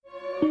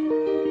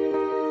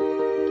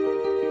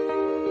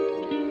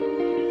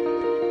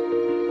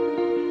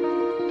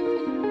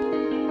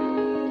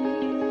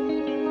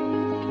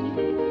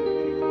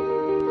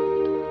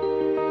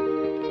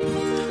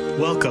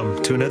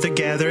Welcome to another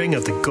gathering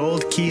of the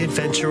Gold Key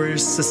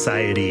Adventurers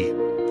Society.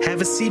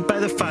 Have a seat by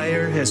the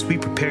fire as we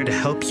prepare to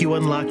help you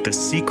unlock the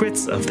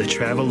secrets of the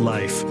travel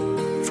life.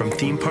 From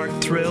theme park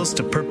thrills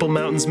to Purple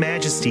Mountain's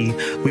majesty,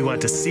 we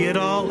want to see it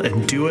all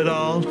and do it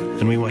all,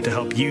 and we want to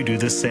help you do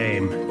the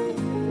same.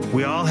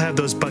 We all have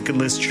those bucket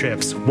list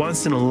trips,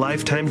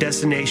 once-in-a-lifetime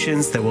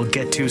destinations that we'll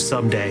get to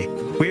someday.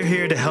 We're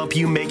here to help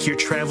you make your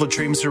travel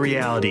dreams a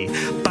reality.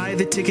 Buy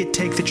the ticket,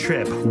 take the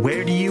trip.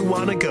 Where do you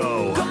want to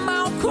go? Come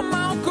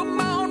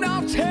on,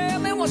 now tell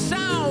me what's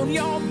on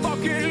your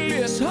bucket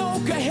list.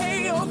 Okay,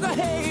 hey,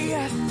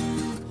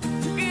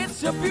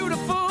 it's a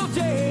beautiful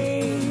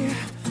day.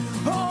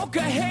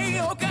 Okay,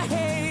 hey,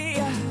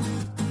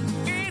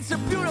 it's a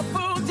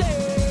beautiful day.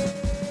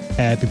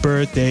 Happy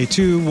birthday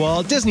to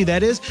Walt Disney,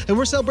 that is, and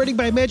we're celebrating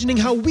by imagining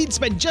how we'd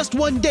spend just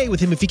one day with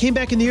him if he came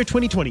back in the year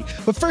 2020.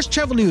 But first,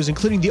 travel news,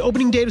 including the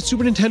opening date of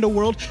Super Nintendo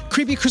World,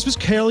 creepy Christmas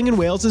caroling in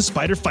Wales, and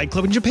Spider Fight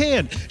Club in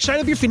Japan. Shine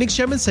up your Phoenix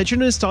Gem and set your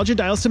nostalgia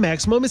dials to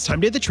maximum. It's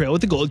time to hit the trail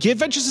with the Gold Key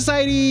Adventure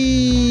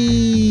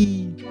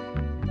Society!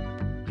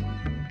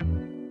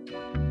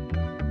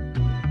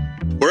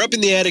 We're up in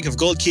the attic of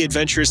Gold Key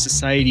Adventure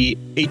Society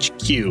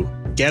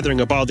HQ,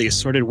 gathering up all the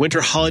assorted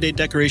winter holiday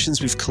decorations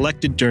we've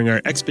collected during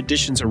our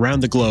expeditions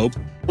around the globe,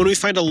 when we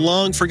find a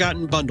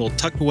long-forgotten bundle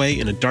tucked away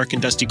in a dark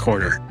and dusty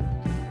corner.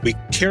 We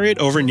carry it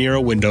over near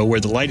a window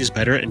where the light is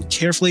better and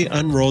carefully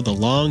unroll the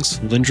long,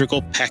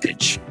 cylindrical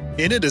package.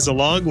 In it is a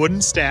long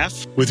wooden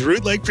staff with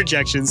root-like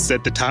projections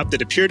at the top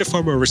that appear to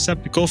form a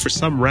receptacle for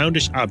some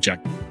roundish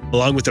object,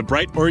 along with a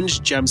bright orange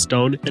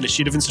gemstone and a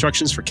sheet of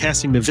instructions for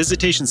casting the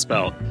Visitation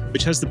spell,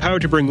 which has the power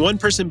to bring one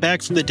person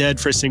back from the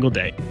dead for a single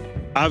day.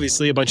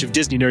 Obviously, a bunch of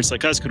Disney nerds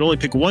like us could only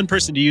pick one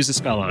person to use the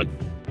spell on.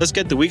 Let's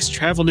get the week's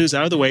travel news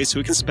out of the way so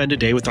we can spend a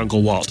day with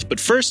Uncle Walt. But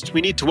first,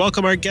 we need to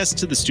welcome our guest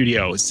to the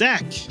studio.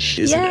 Zach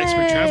is an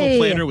expert travel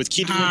planner with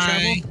Key to World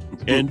Travel.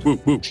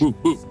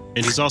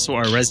 And he's also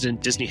our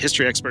resident Disney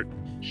history expert.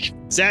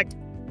 Zach,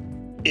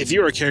 if you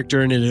were a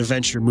character in an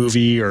adventure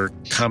movie or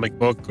comic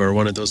book or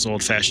one of those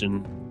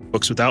old-fashioned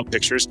books without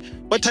pictures,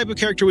 what type of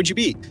character would you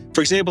be?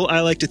 For example, I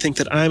like to think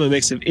that I'm a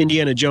mix of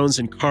Indiana Jones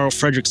and Carl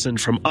Fredricksen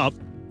from Up.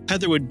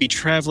 Heather would be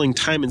traveling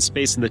time and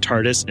space in the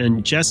TARDIS,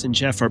 and Jess and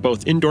Jeff are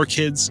both indoor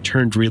kids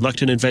turned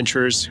reluctant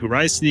adventurers who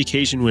rise to the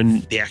occasion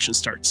when the action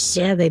starts.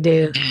 Yeah, they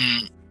do.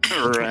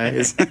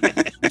 Rise.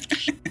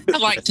 I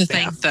like to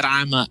think that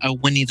I'm a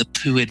Winnie the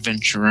Pooh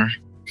adventurer.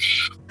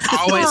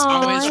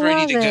 Always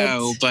ready to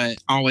go, but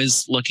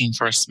always looking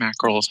for a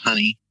smackerel of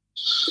honey.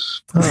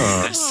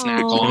 Oh, A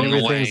snack along the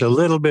way. everything's a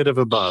little bit of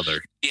a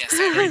bother. Yes,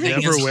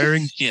 everything Never is,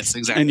 wearing... Yes,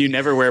 exactly. And you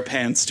never wear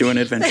pants to an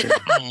adventure.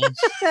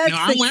 That's No,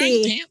 I'm the wearing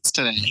key. pants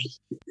today.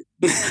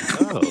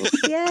 Oh,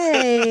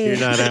 Yay. you're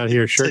not out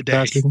here shirt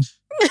Today. tucking?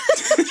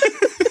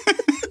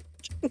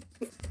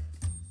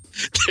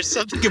 There's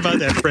something about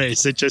that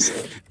phrase that just...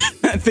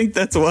 I think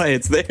that's why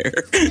it's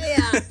there.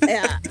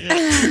 Yeah.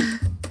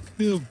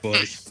 Oh,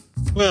 boy.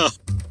 Well,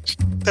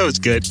 that was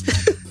good.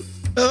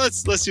 Well,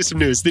 let's do some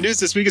news. The news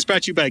this week is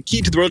brought to you by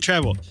Key to the World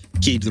Travel.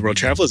 Key to the World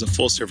Travel is a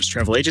full-service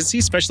travel agency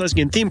specializing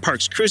in theme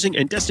parks, cruising,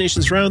 and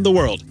destinations around the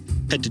world.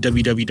 Head to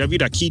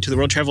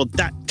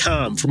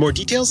www.keytotheworldtravel.com for more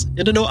details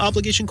and a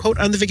no-obligation quote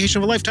on the vacation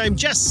of a lifetime.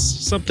 Jess,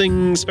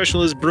 something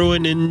special is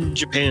brewing in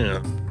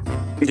Japan.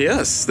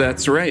 Yes,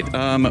 that's right.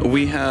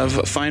 We have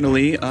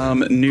finally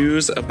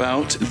news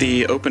about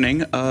the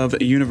opening of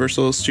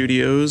Universal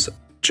Studios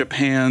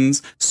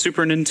Japan's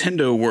Super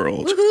Nintendo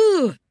World.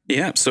 Woohoo.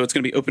 Yeah, so it's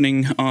going to be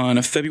opening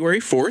on February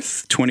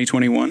 4th,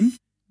 2021.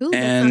 Ooh, that's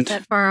And- not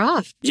that far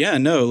off. Yeah,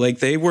 no, like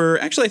they were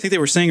actually, I think they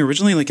were saying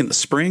originally like in the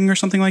spring or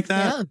something like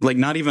that. Yeah. Like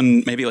not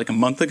even maybe like a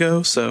month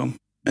ago. So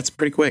that's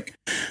pretty quick.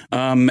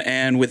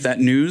 And with that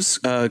news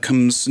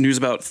comes news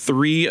about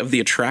 3 of the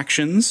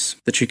attractions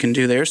that you can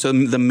do there. So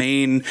the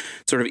main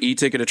sort of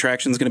e-ticket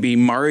attraction is going to be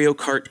Mario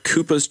Kart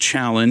Koopa's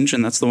Challenge.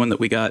 And that's the one that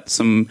we got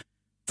some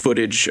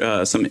footage,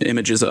 some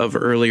images of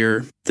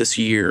earlier this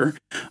year.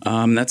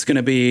 That's going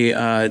to be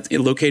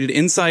located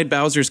inside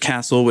Bowser's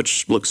Castle,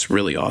 which looks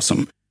really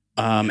awesome.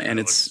 And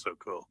it's so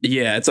cool.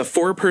 Yeah, it's a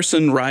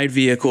 4-person ride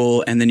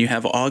vehicle, and then you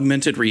have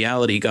augmented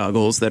reality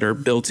goggles that are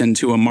built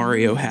into a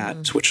Mario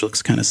hat, which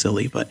looks kind of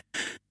silly, but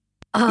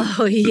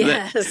Oh,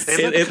 yes.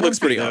 it looks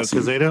pretty awesome.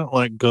 Because they don't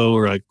like go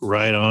like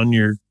right on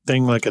your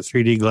thing like a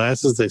 3D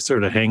glasses. They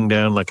sort of hang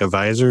down like a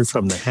visor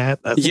from the hat.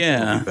 I think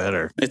Yeah. that'd be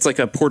better. It's like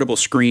a portable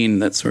screen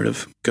that sort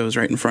of goes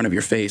right in front of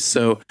your face.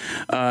 So,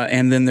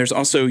 and then there's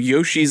also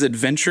Yoshi's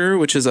Adventure,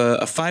 which is a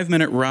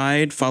 5-minute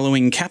ride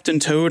following Captain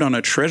Toad on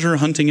a treasure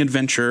hunting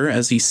adventure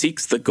as he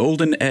seeks the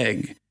golden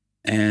egg.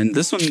 And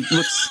this one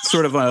looks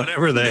sort of a...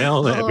 Whatever the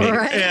hell that All means.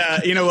 right.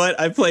 Yeah, you know what?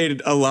 I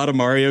played a lot of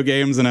Mario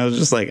games, and I was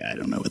just like, I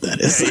don't know what that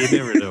is. Yeah, you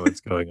never know what's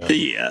going on.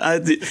 Yeah,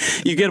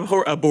 you get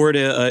aboard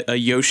a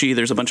Yoshi.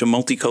 There's a bunch of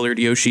multicolored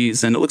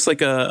Yoshis, and it looks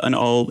like an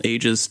all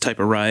ages type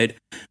of ride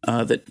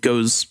that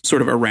goes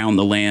sort of around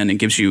the land and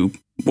gives you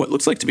what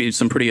looks like to be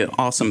some pretty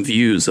awesome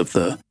views of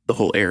the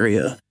whole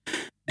area.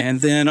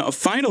 And then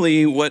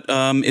finally, what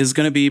is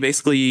going to be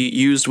basically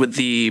used with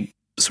the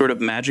sort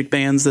of magic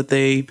bands that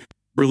they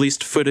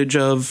released footage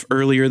of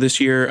earlier this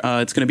year.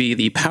 It's going to be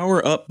the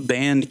Power Up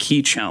Band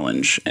Key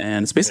Challenge,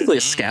 and it's basically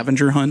a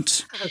scavenger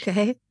hunt.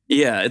 Okay.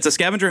 Yeah, it's a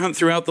scavenger hunt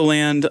throughout the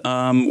land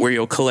where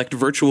you'll collect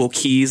virtual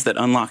keys that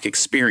unlock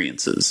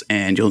experiences,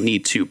 and you'll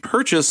need to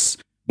purchase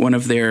one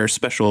of their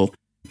special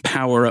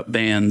power-up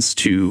bands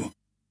to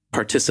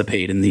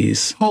participate in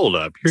these. Hold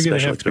up. You're going to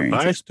Special have to buy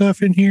experiences.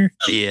 stuff in here?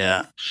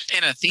 Yeah,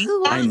 In a theme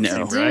Who park? I wants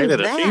know, to do right? At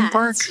a theme that?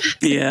 park?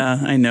 yeah,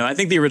 I know. I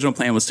think the original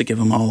plan was to give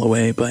them all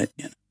away, but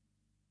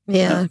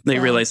Yeah. they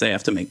well, realize they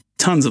have to make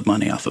tons of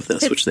money off of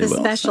this, it's which they the will.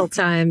 special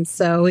So. time,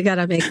 so we got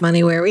to make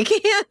money where we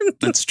can.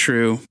 That's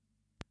true.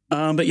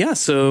 But yeah,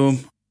 so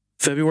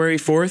February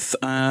 4th,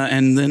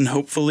 and then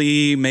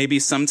hopefully maybe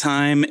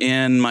sometime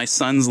in my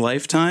son's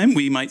lifetime,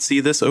 we might see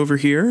this over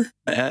here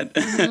at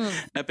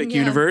Epic Yeah.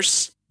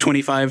 Universe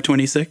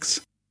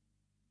 2526.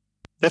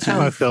 That's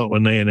how I felt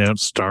when they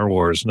announced Star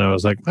Wars. And I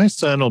was like, my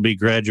son will be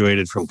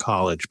graduated from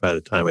college by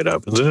the time it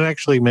opens. And it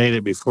actually made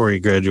it before he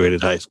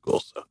graduated high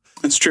school. So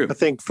That's true. I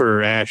think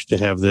for Ash to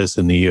have this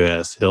in the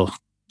U.S., he'll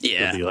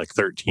Yeah. be like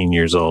 13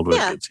 years old when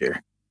Yeah. it gets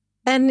here.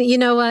 And you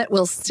know what?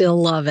 We'll still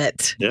love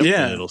it. Yep,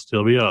 Yeah. and it'll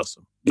still be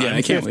awesome. Yeah, I'm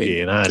I can't 50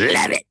 wait. And I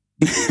love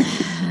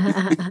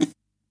it.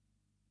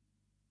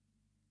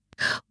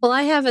 Well,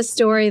 I have a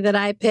story that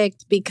I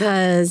picked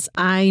because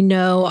I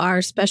know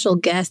our special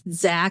guest,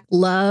 Zach,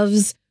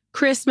 loves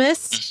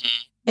Christmas,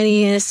 and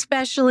he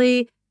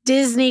especially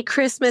Disney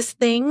Christmas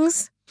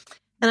things.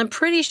 And I'm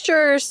pretty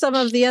sure some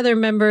of the other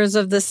members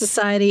of the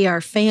society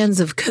are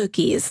fans of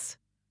cookies.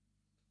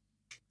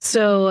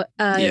 So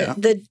Yeah.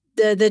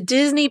 the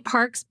Disney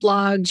Parks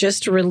blog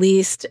just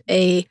released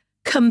a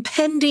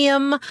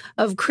compendium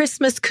of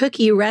Christmas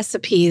cookie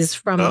recipes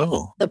from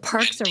Oh, the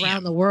parks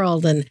around the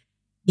world. And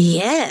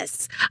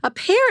yes,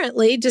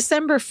 apparently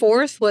December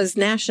 4th was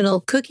National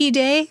Cookie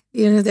Day.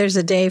 You know, there's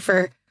a day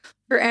for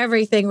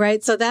everything,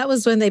 right? So that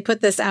was when they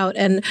put this out.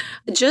 And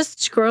just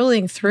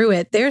scrolling through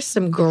it, there's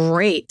some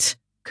great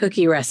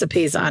cookie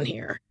recipes on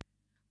here.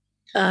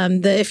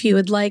 If you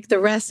would like the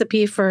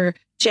recipe for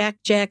Jack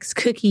Jack's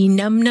Cookie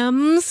Num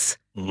Nums,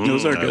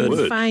 Those are I good.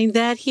 would. find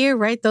that here,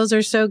 right? Those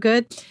are so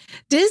good.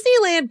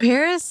 Disneyland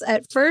Paris,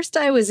 at first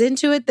I was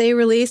into it. They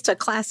released a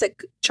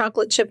classic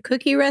chocolate chip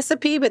cookie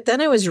recipe, but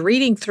then I was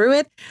reading through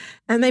it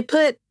and they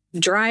put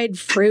dried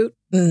fruit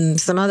and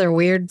some other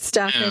weird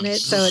stuff in it.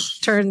 So it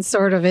turns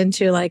sort of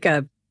into like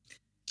a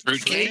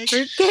Fruitcake?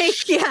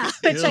 fruitcake. Yeah,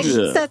 which I Ew.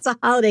 guess that's a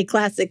holiday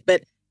classic,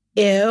 but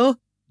ew.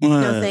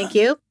 No, thank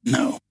you.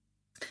 No.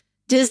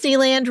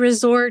 Disneyland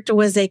Resort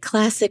was a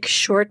classic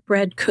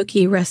shortbread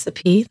cookie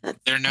recipe. That's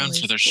They're known always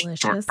for their delicious.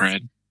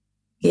 shortbread.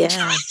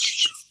 Yeah.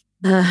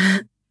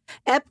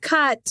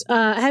 Epcot.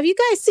 Have you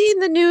guys seen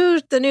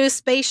the new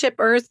Spaceship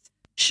Earth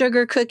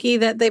sugar cookie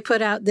that they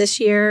put out this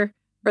year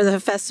for the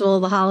Festival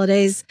of the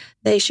Holidays?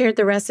 They shared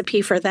the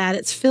recipe for that.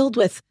 It's filled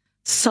with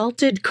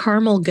salted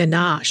caramel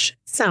ganache.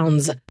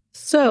 Sounds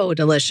so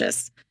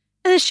delicious.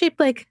 And it's shaped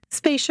like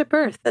Spaceship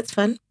Earth. That's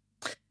fun.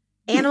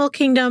 Animal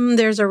Kingdom,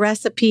 there's a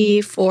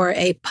recipe for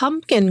a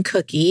pumpkin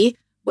cookie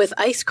with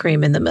ice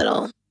cream in the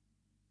middle.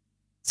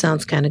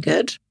 Sounds kind of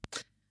good.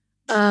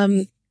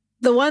 The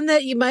one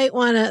that you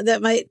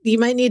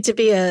might need to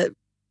be a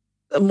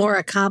more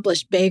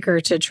accomplished baker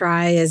to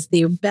try is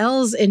the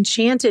Bell's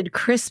Enchanted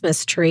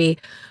Christmas Tree,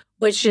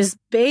 which is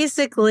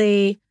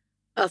basically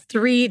a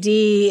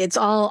 3D. It's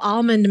all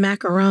almond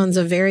macarons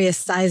of various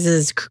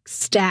sizes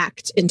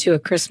stacked into a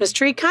Christmas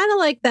tree, kind of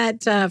like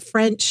that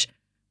French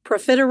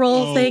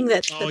profiterole thing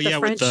that the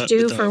French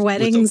do for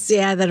weddings.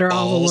 That are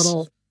all the balls.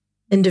 little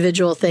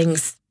individual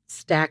things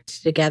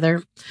stacked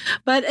together.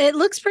 But it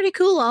looks pretty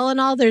cool. All in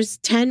all, there's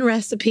 10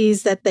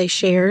 recipes that they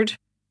shared.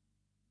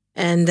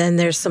 And then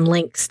there's some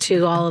links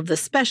to all of the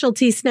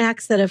specialty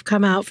snacks that have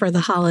come out for the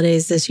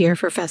holidays this year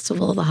for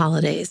Festival of the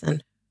Holidays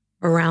and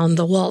around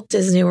the Walt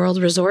Disney World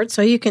Resort.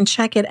 So you can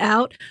check it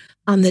out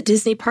on the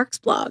Disney Parks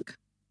blog.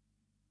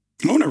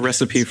 I want a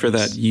recipe for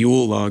that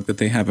Yule log that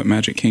they have at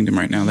Magic Kingdom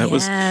right now. That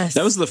was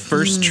the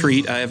first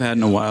treat I have had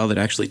in a while that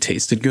actually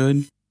tasted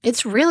good.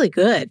 It's really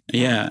good.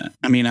 Yeah,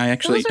 I mean,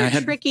 Those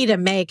are tricky to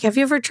make. Have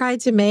you ever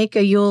tried to make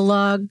a Yule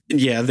log?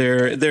 Yeah,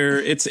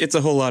 it's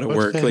a whole lot of what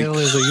work. the Like, hell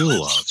is a Yule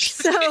log?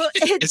 So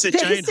it's It's a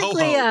giant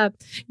basically ho-ho.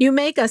 you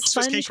make a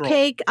Swiss sponge cake roll.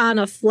 cake on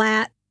a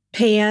flat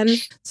pan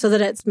so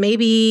that it's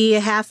maybe a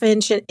half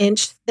inch, an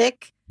inch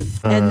thick.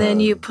 And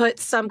then you put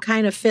some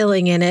kind of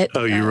filling in it.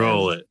 Oh, you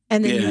roll it.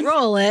 And then Yeah. you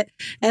roll it.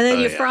 And then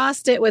Oh, you yeah.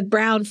 frost it with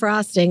brown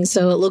frosting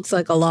so it looks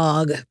like a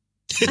log.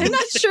 I'm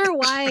not sure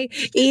why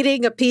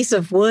eating a piece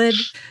of wood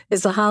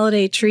is a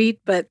holiday treat,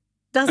 but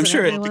doesn't I'm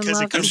sure everyone because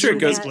it love to comes I'm sure do it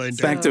goes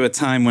that? back to a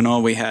time when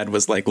all we had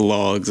was like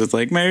logs. It's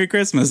like, Merry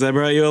Christmas, I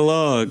brought you a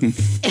log.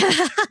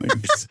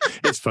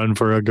 It's fun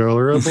for a girl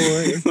or a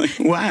boy. Like,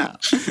 wow.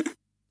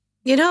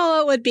 You know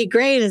what would be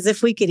great is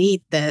if we could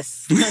eat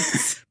this.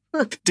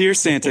 Dear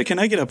Santa, can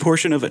I get a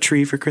portion of a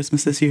tree for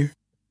Christmas this year?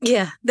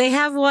 Yeah, they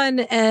have one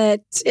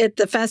at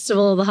the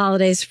Festival of the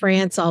Holidays.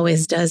 France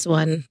always does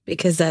one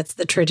because that's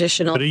the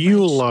traditional. But a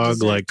Yule French log,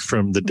 dessert. like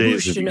from the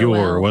days Bouche of de yore,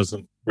 Noël.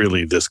 wasn't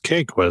really this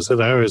cake, was it?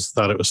 I always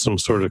thought it was some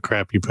sort of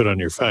crap you put on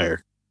your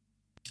fire.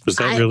 Was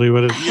that really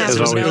what it have has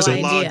no always it was a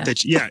been? idea. log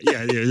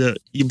that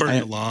you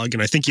burn a log,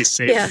 and I think you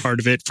save part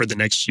of it for the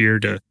next year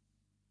to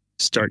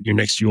start your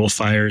next Yule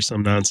fire or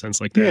some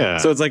nonsense like that. Yeah.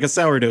 So it's like a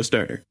sourdough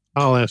starter.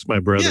 I'll ask my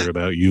brother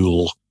about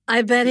Yule.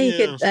 I bet he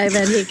could. I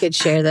bet he could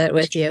share that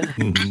with you.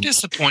 I'm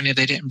disappointed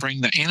they didn't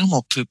bring the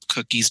animal poop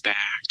cookies back.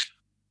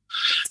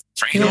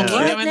 For animal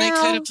What kingdom, and they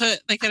now? could have.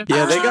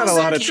 Yeah, they got a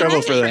lot of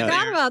trouble for I that.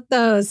 forgot about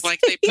those.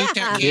 Like they pooped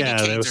out candy Yeah,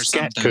 canes those or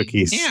scat something.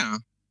 cookies. Yeah,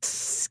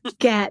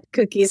 Scat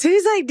cookies.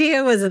 Whose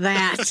idea was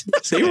that?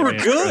 They were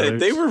Yeah, good. brothers.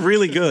 They were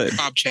really good.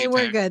 Bob They were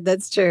Chapek. good.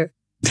 That's true.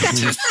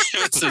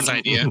 It's his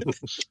idea.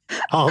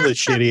 All the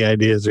shitty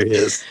ideas are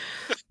his.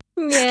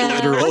 Yeah.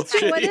 Literal What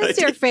shitty is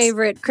your ideas.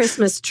 favorite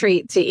Christmas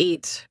treat to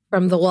eat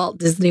from the Walt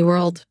Disney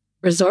World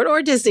Resort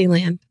or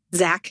Disneyland?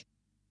 Zach?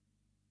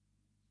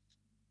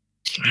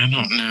 I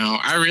don't know.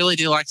 I really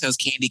do like those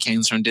candy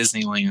canes from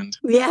Disneyland.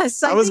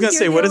 Yes. I was think gonna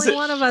say, you're what the is only it?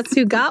 one of us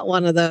who got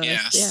one of those.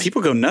 Yes. Yeah.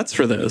 People go nuts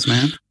for those,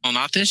 man. Well,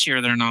 not this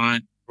year. They're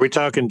not. We're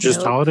talking just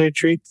Nope. holiday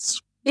treats.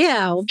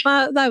 Yeah,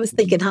 well, I was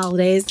thinking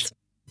holidays.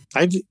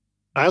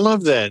 I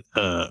love that.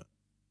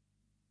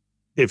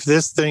 If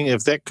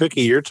that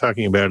cookie you're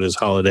talking about is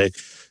holiday,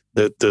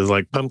 the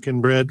like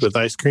pumpkin bread with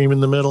ice cream in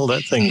the middle,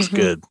 that thing's Mhm.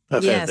 good.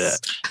 I've Yes. had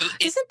that.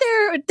 Isn't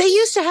there? They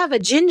used to have a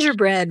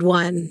gingerbread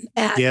one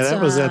at. Yeah,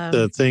 that was at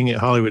the thing at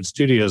Hollywood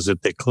Studios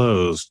that they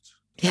closed.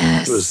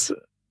 Yes. It was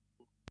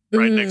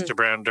right Mm. next to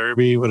Brown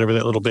Derby, whatever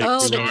that little bakery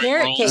Oh, the Star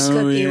carrot rolls. cake Oh,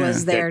 cookie yeah.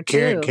 was there That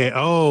carrot too. cake.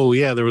 Oh,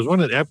 yeah, there was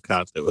one at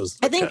Epcot that was.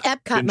 I like think a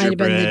Epcot might have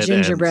been the gingerbread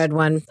gingerbread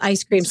one,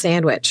 ice cream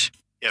sandwich.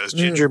 Yeah, it was Mm.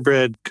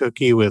 gingerbread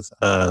cookie with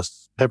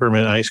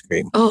peppermint ice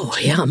cream. Oh,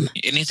 yum!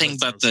 Anything That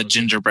but sounds the so good.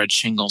 gingerbread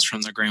shingles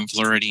from the Grand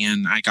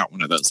Floridian. I got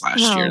one of those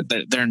last Oh. year.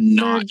 They're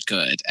not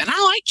good. And I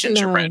like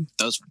gingerbread. No.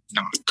 Those were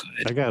not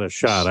I good. got a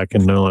shot. I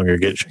can no longer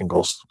get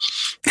shingles.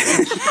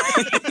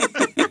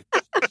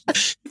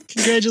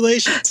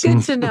 Congratulations.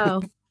 Good to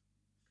know.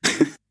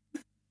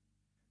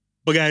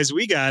 Well, guys,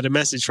 we got a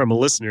message from a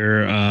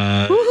listener.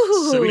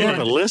 Ooh. So We we have a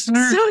got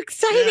listener? So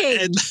exciting!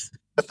 and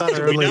I thought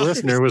our We only know.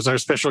 listener was our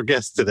special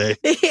guest today.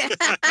 Yeah.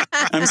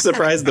 I'm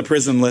surprised the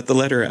prison let the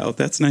letter out.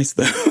 That's nice,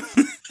 though.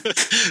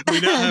 we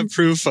now have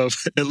proof of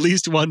at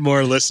least one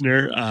more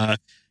listener.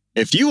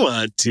 If you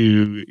want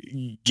to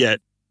get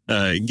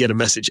a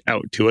message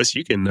out to us,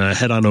 you can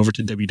head on over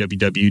to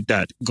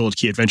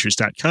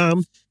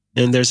www.goldkeyadventures.com,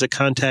 and there's a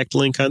contact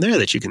link on there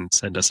that you can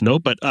send us a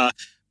note. But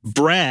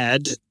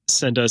Brad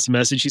sent us a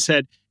message. He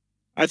said,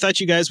 I thought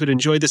you guys would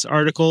enjoy this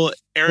article.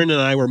 Aaron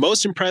and I were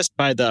most impressed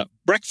by the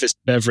breakfast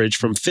beverage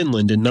from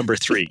Finland in number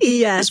 3.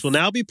 Yes. This will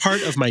now be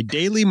part of my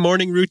daily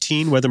morning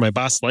routine, whether my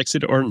boss likes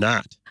it or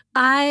not.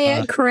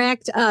 I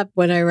cracked up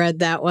when I read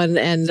that one,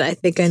 and I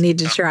think I need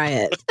to try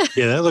it.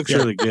 Yeah, that looks Yeah.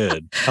 really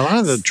good. A lot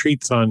of the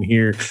treats on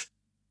here.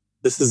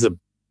 This is a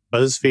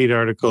BuzzFeed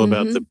article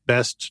about Mhm. the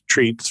best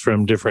treats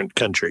from different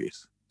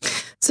countries.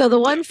 So the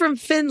one from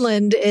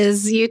Finland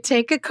is you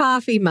take a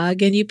coffee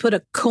mug and you put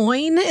a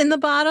coin in the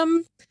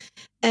bottom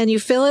and you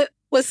fill it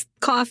with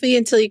coffee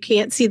until you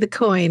can't see the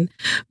coin.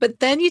 But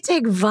then you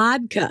take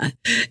vodka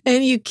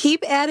and you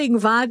keep adding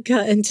vodka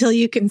until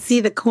you can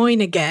see the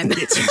coin again.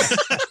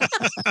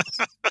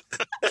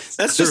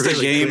 That's just a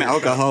really game quick.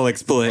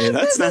 alcoholics play.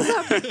 That's This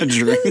not is a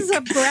drink. This is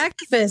a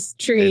breakfast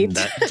treat. And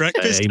that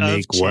Breakfast I of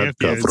make vodka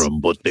champions.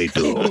 from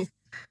potato.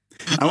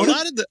 I wanna-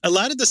 A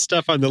lot of the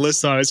stuff on the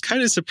list, though, I was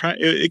kind of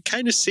surprised. It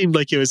kind of seemed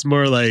like it was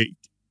more like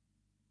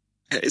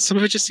some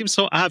of it just seems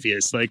so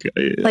obvious, like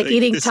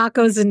eating this-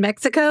 tacos in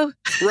Mexico.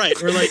 right,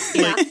 or like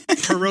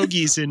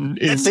pierogies in.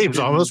 That seems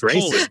in almost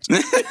Poland.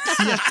 racist.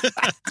 Yeah.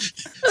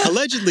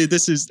 allegedly,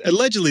 this is a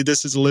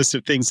list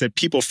of things that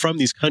people from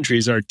these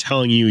countries are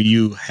telling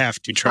you have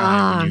to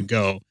try when you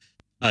go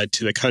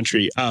to the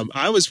country.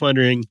 I was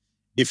wondering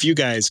if you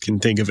guys can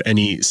think of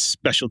any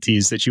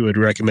specialties that you would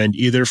recommend,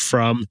 either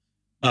from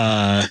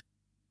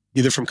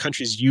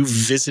countries you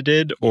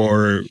visited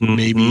or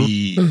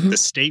maybe Mhm. the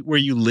state where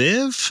you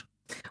live.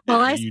 Well,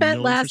 Are I you spent known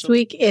for last something?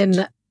 week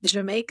in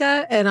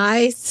Jamaica and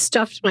I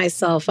stuffed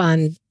myself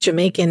on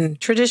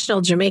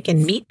traditional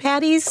Jamaican meat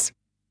patties,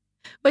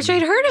 which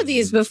I'd heard of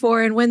these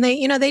before. And when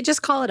they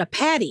just call it a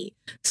patty.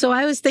 So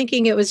I was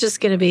thinking it was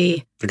just going to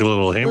be Like a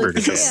little hamburger.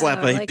 Like a shack.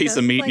 slap a piece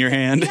of meat in your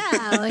hand.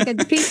 Yeah, like a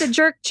piece of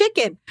jerk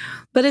chicken.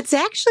 But it's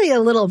actually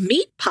a little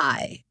meat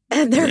pie.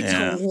 And they're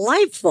Yeah.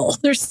 delightful.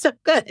 They're so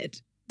good.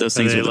 Those Are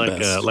things they are the like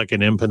best. like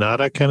an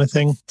empanada kind of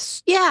thing?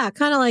 Yeah,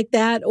 kind of like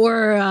that.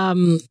 Or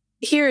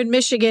here in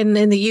Michigan,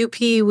 in the UP,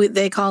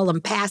 they call them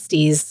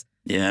pasties.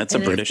 Yeah, it's a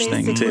And British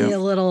thing basically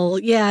too.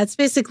 It's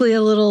basically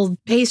a little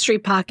pastry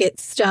pocket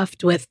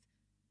stuffed with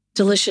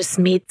delicious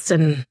meats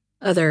and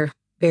other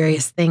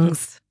various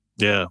things.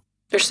 Yeah.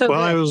 They're so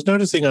Well, I good. was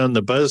noticing on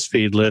the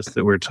BuzzFeed list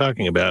that we're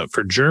talking about,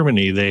 for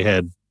Germany, they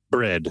had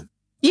bread.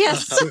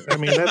 Yes. I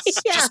mean, that's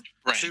Yeah.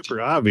 Right.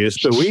 super obvious,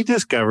 but we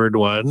discovered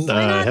one.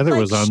 Why not Heather like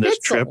was on this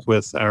schnitzel? trip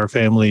with our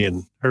family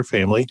and her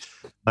family.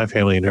 my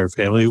family and her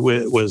family,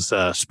 was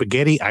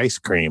spaghetti ice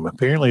cream.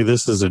 Apparently,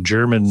 this is a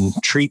German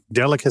treat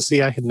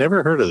delicacy. I had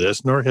never heard of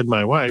this, nor had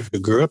my wife, who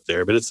grew up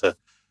there. But it's a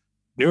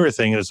newer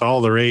thing, and it's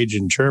all the rage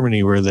in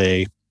Germany, where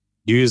they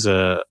use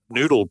a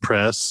noodle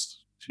press,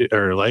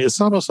 or like it's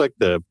almost like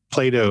the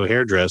Play-Doh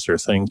hairdresser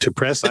thing, to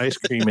press ice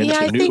cream into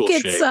I noodle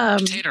think shape. it's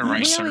Potato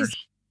ricer.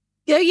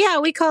 Yeah,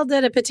 we called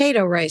it a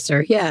potato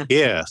ricer. Yeah.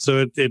 Yeah,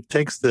 so it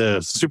takes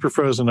the super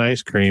frozen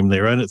ice cream,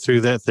 they run it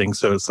through that thing,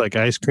 so it's like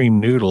ice cream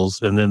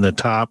noodles, and then the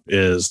top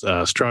is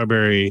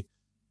strawberry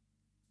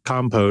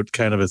compote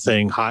kind of a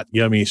thing, hot,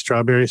 yummy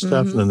strawberry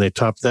stuff, and then they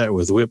top that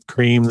with whipped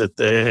cream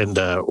and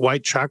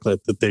white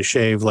chocolate that they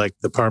shave like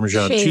the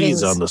Parmesan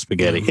cheese on the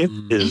spaghetti. It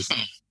is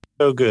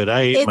so good.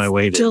 I ate my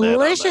weight in that. It's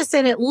delicious,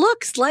 and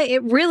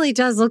it really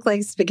does look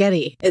like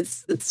spaghetti.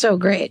 It's so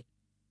great.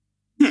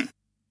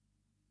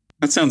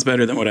 That sounds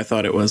better than what I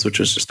thought it was, which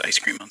was just ice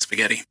cream on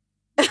spaghetti.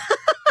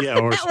 Yeah,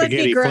 or That would be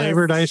spaghetti gross.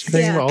 flavored ice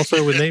cream. Yeah.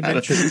 Also, when they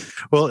mentioned,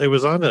 well, it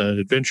was on an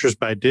Adventures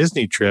by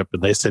Disney trip,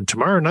 and they said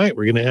tomorrow night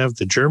we're going to have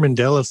the German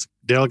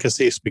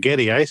delicacy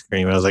spaghetti ice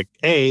cream. I was like,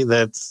 A,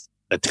 that's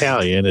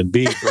Italian, and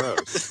B,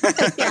 gross.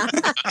 Yeah.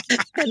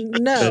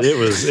 No, But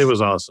it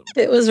was awesome.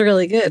 it was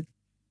really good.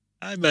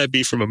 I might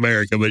be from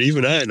America, but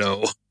even I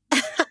know.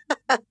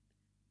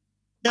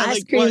 Yeah, Ice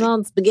like, cream what-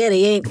 on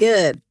spaghetti ain't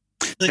good.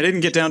 I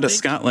didn't get down to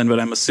Scotland, but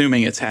I'm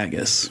assuming it's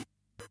haggis.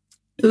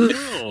 Oof.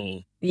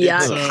 No. Yeah.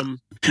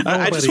 It's,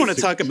 I just want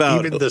to talk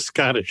about. Even the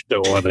Scottish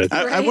don't want it.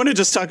 I Right? want to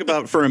just talk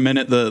about for a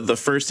minute the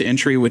first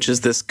entry, which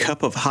is this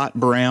cup of hot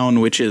brown,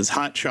 which is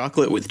hot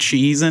chocolate with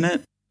cheese in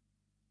it.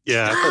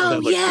 Yeah, I thought Oh, that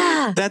looked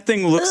yeah. That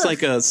thing looks Ugh.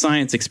 like a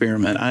science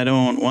experiment. I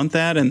don't want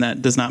that, and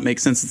that does not make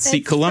sense. See,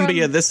 It's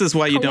Colombia, from this is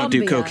why you don't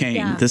do Colombia, cocaine.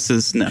 yeah. This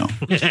is no.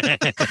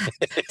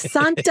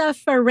 Santa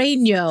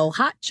Ferreño,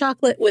 hot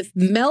chocolate with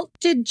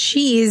melted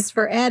cheese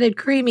for added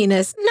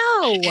creaminess.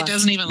 No. It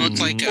doesn't even look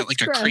like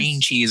a Gross. cream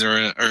cheese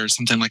or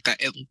something like that.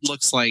 It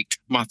looks like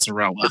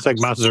mozzarella. It's like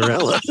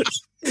mozzarella.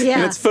 And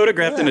Yeah. it's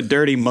photographed in a Ugh.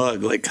 dirty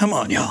mug. Like, come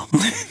on, y'all.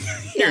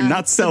 You're Yeah.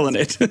 not selling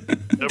it.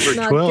 Number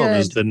Not 12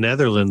 is good. the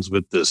Netherlands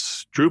with the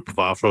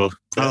stroopwafel.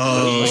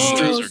 Oh,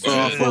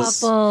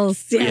 Stroopwafels.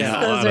 Waffles. Yes, Yeah, a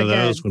those lot are of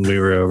those good. when we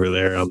were over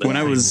there on the When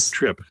I was-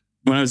 trip.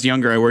 When I was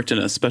younger, I worked in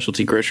a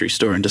specialty grocery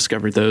store and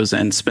discovered those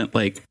and spent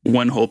like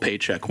one whole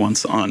paycheck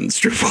once on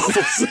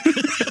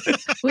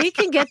stroopwafels. We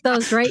can get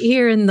those right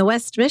here in the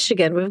West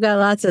Michigan. We've got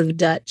lots of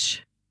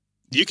Dutch.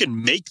 you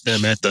can make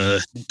them at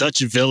the Dutch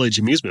Village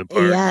amusement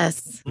park.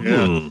 Yes. Yeah.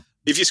 Mm.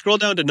 If you scroll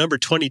down to number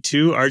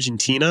 22,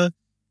 Argentina,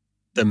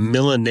 the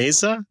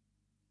Milanesa,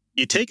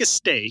 you take a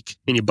steak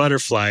and you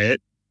butterfly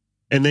it,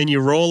 and then you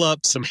roll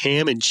up some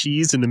ham and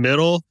cheese in the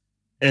middle,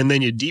 and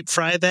then you deep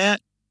fry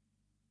that,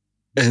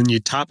 and you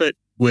top it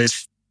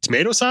with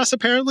tomato sauce,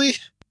 apparently.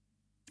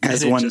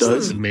 As And it one just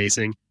looks does.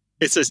 amazing.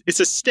 It's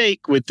a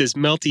steak with this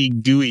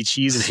melty, gooey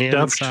cheese and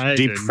ham Stuffed inside.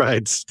 deep and-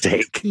 fried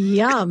steak.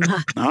 Yum.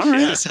 All right.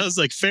 Yeah, sounds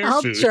like fair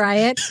I'll food. try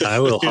it. I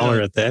will Yeah.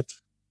 holler at that.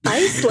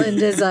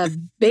 Iceland is a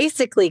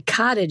basically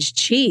cottage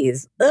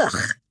cheese. Ugh.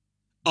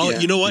 Oh, Yeah,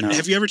 you know what? no.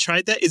 Have you ever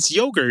tried that? It's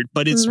yogurt,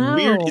 but it's No.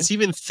 weird. It's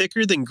even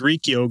thicker than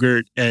Greek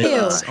yogurt, and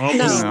Ew. it's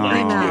almost No,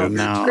 like no.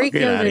 no, Greek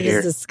get outta yogurt here.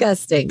 is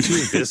disgusting.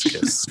 Too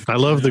viscous. I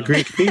love the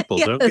Greek people.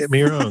 Don't Yes. get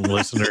me wrong,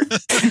 listener.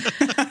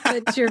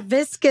 But your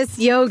viscous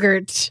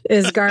yogurt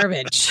is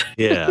garbage.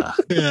 Yeah.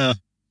 yeah.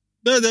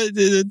 No,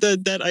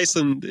 that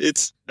Iceland.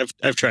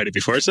 I've tried it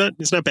before. It's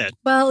not bad.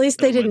 Well, at least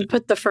they Don't mind didn't it.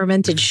 put the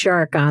fermented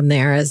shark on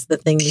there as the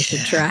thing you should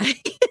try.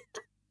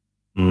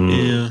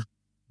 Mm.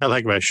 I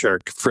like my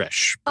shark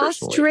fresh.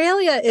 Personally.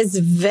 Australia is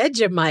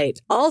Vegemite.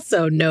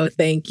 Also, no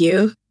thank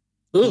you.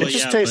 Well, It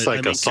just yeah, tastes but, like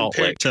I mean, a salt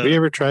compared lick. to- Have you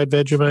ever tried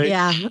Vegemite?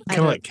 Yeah. I Kind of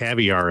don't- like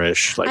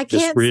caviar-ish. Like I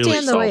just can't really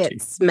stand the salty. way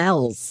it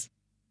smells.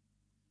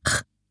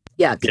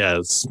 Yeah. Yeah,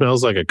 it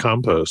smells like a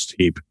compost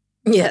heap.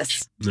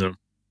 Yes. No.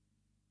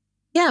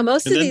 Yeah,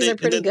 most And of then these they- are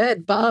pretty and then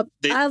good. But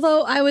they-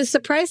 although I was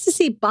surprised to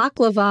see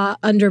baklava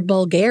under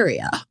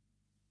Bulgaria.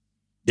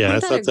 Yeah,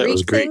 Wasn't I that a thought that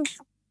was Greek thing?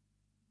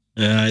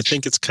 Greek. I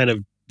think it's kind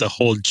of the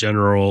whole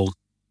general.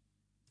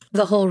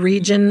 The whole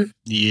region.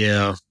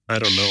 Yeah, I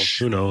don't know.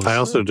 Who knows? I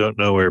also don't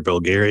know where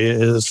Bulgaria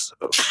is.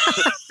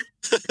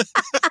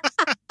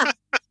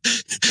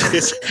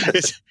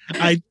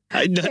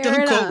 Don't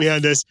Fair quote me enough.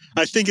 on this.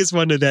 I think it's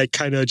one of that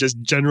kind of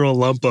just general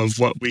lump of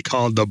what we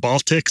call the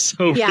Baltics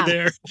over Yeah.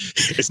 there.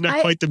 It's not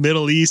I- quite the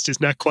Middle East. It's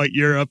not quite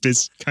Europe.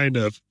 It's kind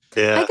of.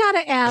 Yeah. I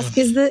gotta ask: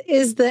 is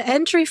the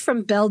entry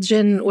from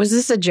Belgium? Was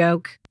this a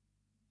joke?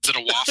 Is it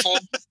a waffle?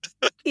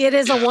 It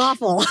is a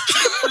waffle.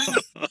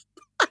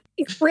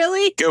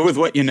 Really? Go with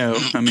what you know.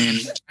 I mean,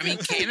 I mean,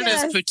 Canada's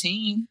Yes.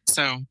 poutine,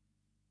 so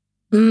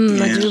I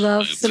Yeah. do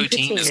love some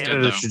Poutine is poutine. good.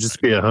 Canada should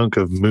just be a hunk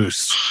of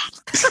moose.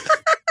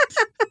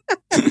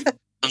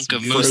 hunk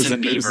of moose Frozen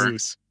and beaver.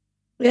 Moose.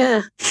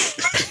 Yeah.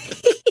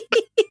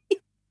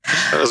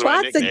 That was my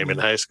Lots of- nickname in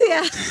high school.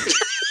 Yeah.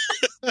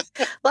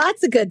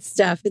 Lots of good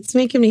stuff. It's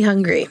making me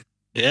hungry.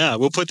 Yeah,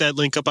 we'll put that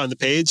link up on the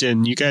page,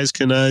 and you guys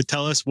can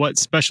tell us what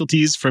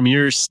specialties from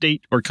your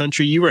state or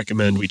country you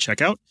recommend we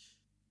check out.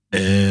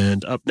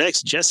 And up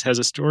next, Jess has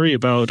a story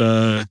about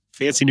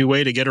fancy new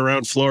way to get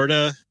around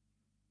Florida.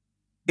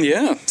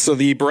 Yeah, so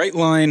the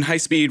Brightline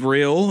high-speed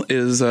rail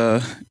is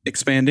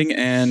expanding,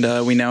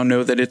 and we now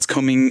know that it's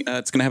coming.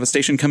 It's going to have a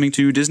station coming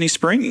to Disney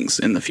Springs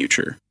in the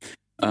future.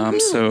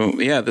 So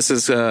yeah, this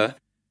is going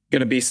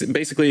to be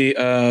basically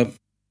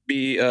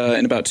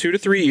in about 2 to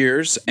 3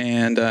 years,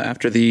 and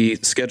after the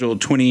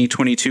scheduled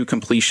 2022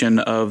 completion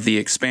of the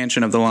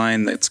expansion of the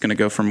line, that's going to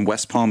go from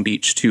West Palm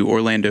Beach to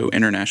Orlando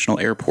International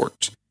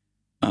Airport.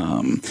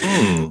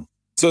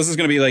 So this is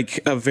going to be like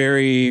a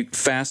very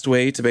fast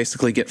way to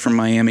basically get from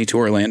Miami to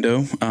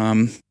Orlando.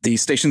 The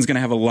station's going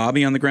to have a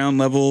lobby on the ground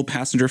level,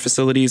 passenger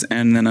facilities,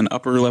 and then an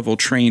upper level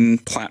train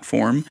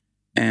platform.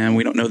 And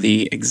we don't know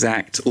the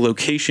exact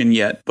location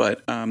yet,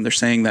 but they're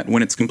saying that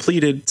when it's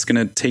completed, it's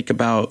going to take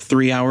about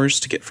 3 hours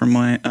to get from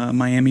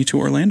Miami to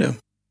Orlando.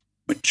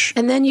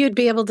 And then you'd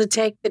be able to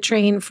take the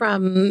train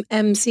from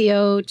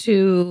MCO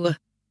to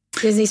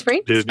Disney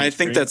Springs? I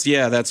think that's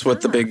what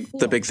the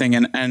big thing.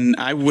 And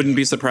I wouldn't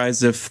be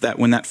surprised if that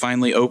when that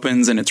finally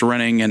opens and it's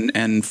running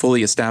and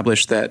fully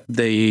established, that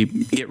they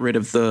get rid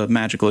of the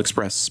Magical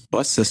Express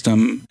bus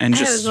system and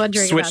just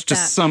switch to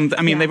some.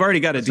 I mean, they've already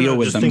got a deal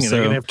with them. So they're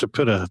going to have to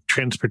put a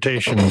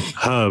transportation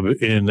hub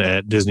in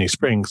at Disney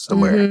Springs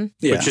somewhere,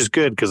 which is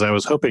good because I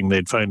was hoping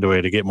they'd find a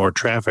way to get more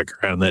traffic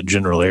around that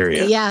general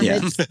area. Yeah.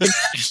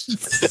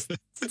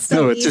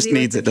 No, it just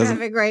needs it,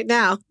 doesn't it? Right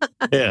now.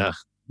 Yeah.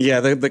 Yeah,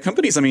 the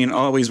companies, I mean,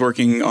 always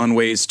working on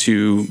ways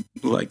to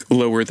like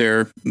lower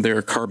their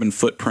carbon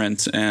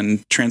footprint,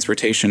 and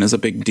transportation is a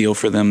big deal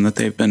for them that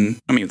they've been,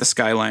 I mean, the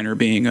Skyliner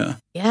being a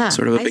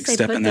sort of a big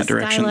step in that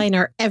direction.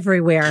 Skyliner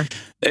everywhere.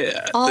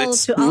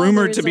 It's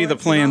rumored to be the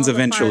plans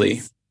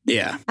eventually.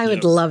 Yeah. I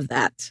would love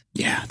that.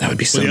 Yeah, that would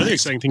be so the nice. other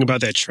exciting thing about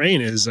that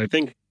train is I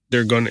think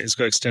it's going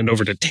to extend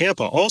over to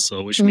Tampa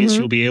also, which means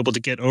you'll be able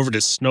to get over to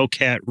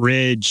Snowcat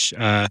Ridge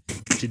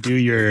to do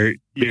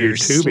your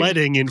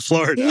sledding in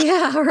Florida.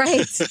 Yeah,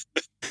 right.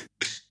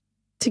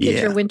 To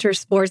get your winter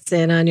sports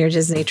in on your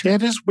Disney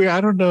trip. That is weird.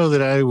 I don't know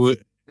that I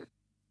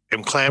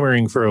am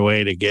clamoring for a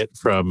way to get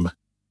from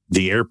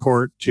the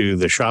airport to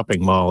the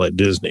shopping mall at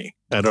Disney.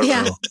 I don't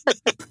know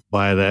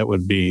why that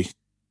would be.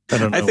 I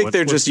don't know. I think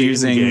they're just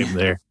using game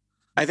there.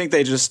 I think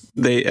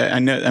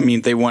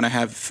they want to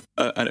have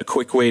a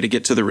quick way to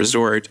get to the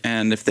resort,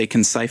 and if they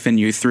can siphon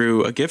you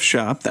through a gift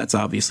shop, that's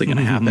obviously going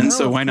to happen.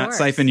 So why not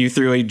siphon you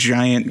through a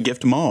giant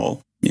gift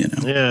mall? You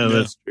know? Yeah,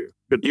 that's true.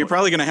 You're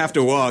probably going to have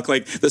to walk.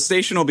 Like the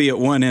station will be at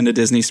one end of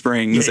Disney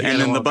Springs,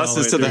 and then the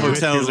buses to the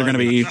hotels are going to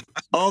be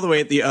all the way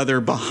at the other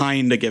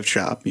behind a gift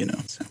shop. You know.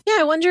 So. Yeah,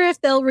 I wonder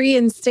if they'll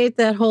reinstate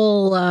that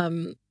whole.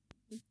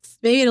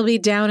 Maybe it'll be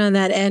down on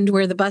that end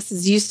where the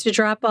buses used to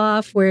drop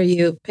off, where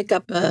you pick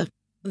up the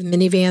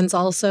minivans.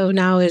 Also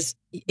now is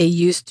it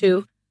used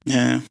to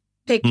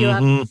pick you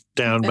up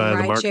down by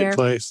the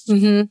marketplace.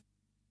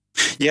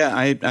 Yeah,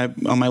 I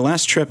on my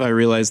last trip, I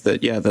realized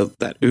that,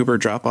 that Uber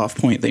drop-off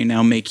point, they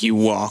now make you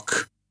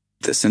walk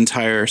this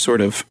entire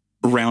sort of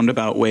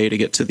roundabout way to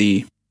get to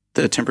the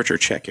temperature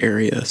check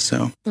area.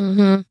 So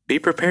be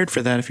prepared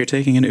for that if you're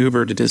taking an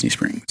Uber to Disney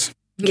Springs.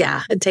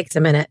 Yeah, it takes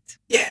a minute.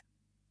 Yeah.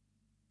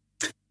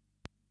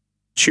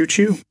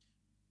 Choo-choo.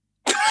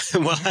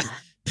 Well,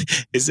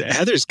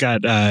 Heather's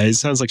got, it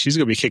sounds like she's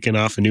going to be kicking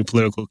off a new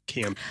political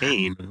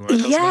campaign.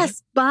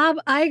 Yes, Bob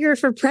Iger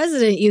for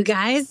president, you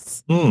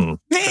guys.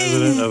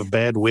 President of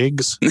bad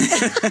wigs.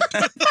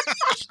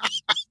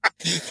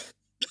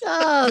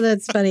 Oh,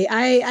 that's funny.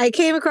 I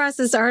came across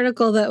this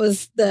article that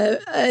was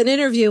an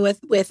interview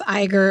with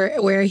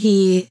Iger where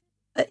he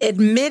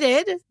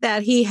admitted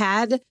that he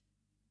had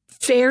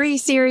very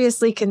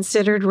seriously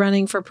considered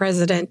running for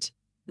president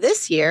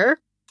this year.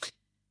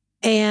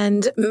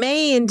 And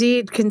may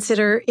indeed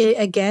consider it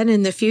again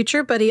in the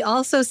future, but he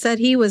also said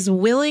he was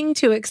willing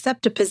to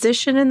accept a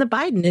position in the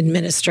Biden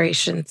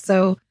administration.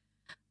 So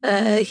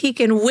he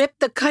can whip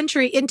the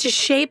country into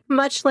shape,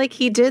 much like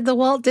he did the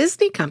Walt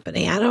Disney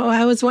Company.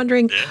 I was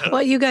wondering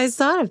what you guys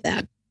thought of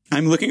that.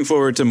 I'm looking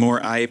forward to more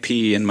IP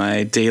in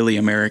my daily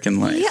American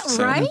life.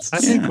 Yeah, right? I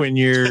think when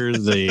you're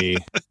the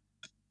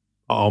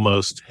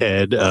almost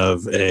head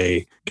of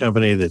a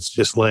company that's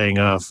just laying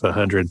off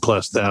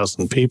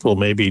 100,000+ people,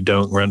 maybe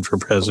don't run for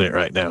president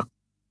right now.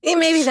 Yeah,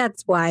 maybe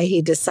that's why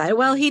he decided.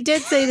 Well, he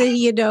did say that,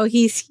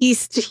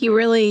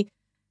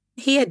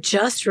 he had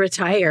just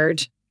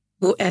retired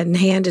and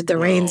handed the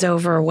reins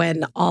over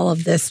when all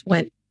of this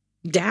went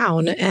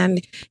down.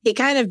 And he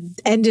kind of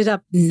ended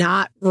up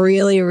not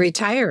really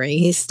retiring.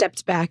 He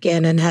stepped back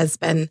in and has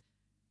been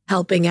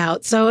helping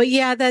out. So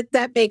yeah,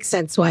 that makes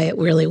sense why it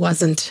really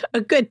wasn't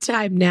a good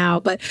time now.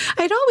 But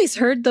I'd always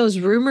heard those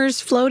rumors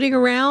floating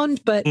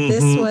around, but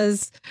this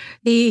was,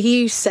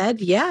 he said,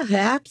 yeah,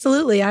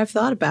 absolutely. I've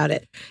thought about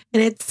it.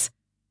 And it's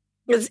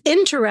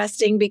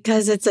interesting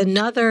because it's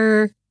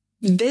another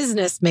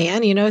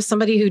businessman,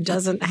 somebody who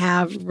doesn't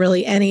have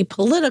really any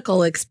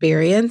political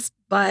experience,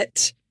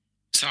 but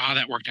saw how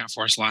that worked out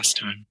for us last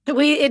time.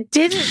 It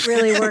didn't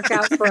really work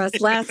out for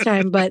us last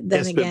time, but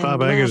then again, but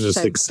Bob Iger's a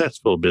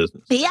successful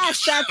business.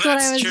 Yes, that's what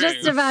I was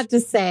just about to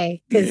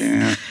say.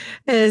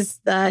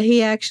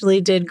 he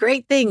actually did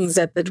great things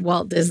at the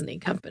Walt Disney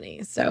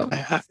Company. So,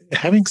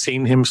 Having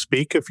seen him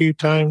speak a few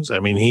times, I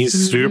mean, he's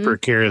super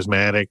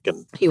charismatic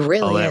and he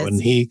really all that. is. When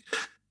he,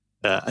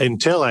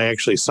 until I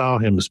actually saw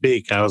him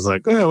speak, I was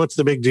like, "Oh, what's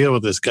the big deal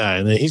with this guy?"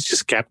 And then he's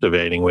just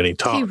captivating when he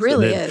talks. He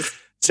really is.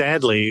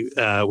 Sadly,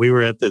 we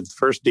were at the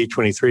first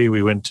D23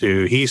 we went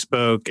to. He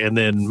spoke, and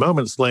then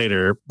moments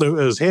later, it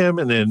was him,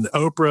 and then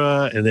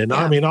Oprah, and then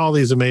I mean, all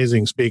these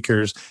amazing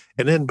speakers,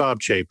 and then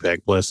Bob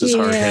Chapek, bless his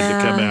heart, had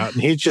to come out,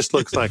 and he just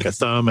looks like a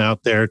thumb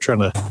out there trying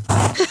to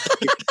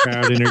keep the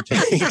crowd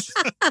entertained.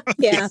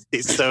 Yeah,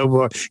 he's so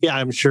bored. Yeah,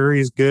 I'm sure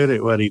he's good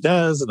at what he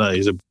does, and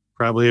he's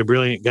probably a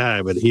brilliant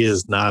guy, but he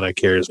is not a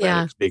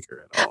charismatic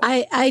speaker at all.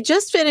 I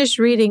just finished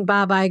reading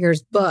Bob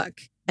Iger's book.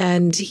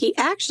 And he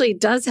actually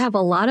does have a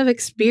lot of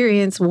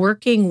experience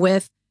working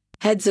with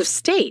heads of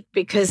state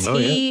because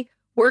he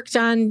worked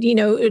on,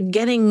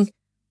 getting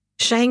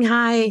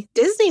Shanghai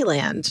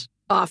Disneyland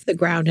off the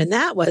ground. And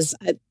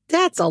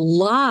that's a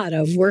lot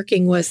of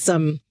working with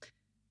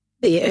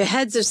the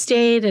heads of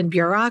state and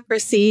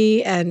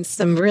bureaucracy and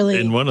some really...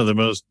 In one of the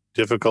most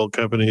difficult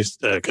countries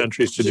to do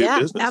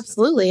business. Yeah,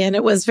 absolutely. And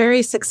it was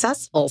very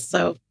successful.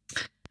 So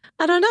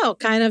I don't know,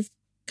 kind of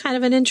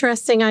an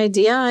interesting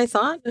idea, I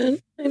thought.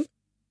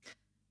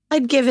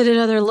 I'd give it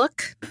another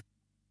look.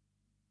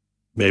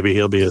 Maybe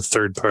he'll be a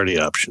third-party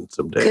option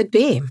someday. Could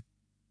be.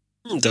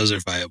 Those are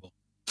viable.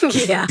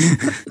 Yeah.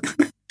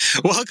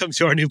 Welcome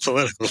to our new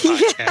political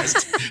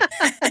podcast.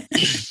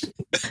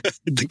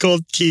 The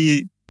Gold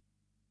Key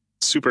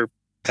Super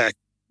PAC.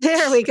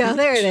 There we go.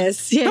 There it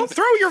is. Yeah. Don't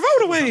throw your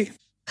vote away.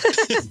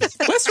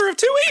 Lesser of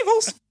two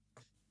evils.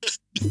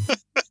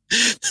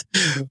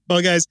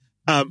 Well, guys,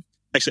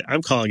 actually,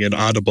 I'm calling it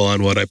audible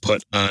on what I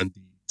put on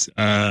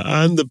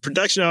the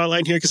production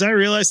outline here because I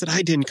realized that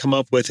I didn't come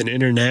up with an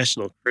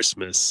international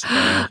Christmas.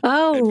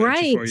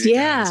 Right.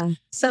 Yeah. Guys.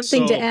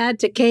 Something to add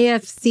to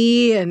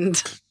KFC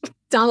and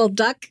Donald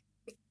Duck.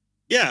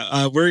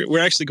 Yeah. We're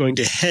actually going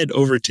to head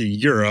over to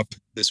Europe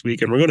this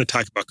week, and we're going to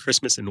talk about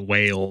Christmas in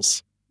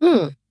Wales.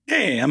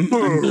 Hey, I'm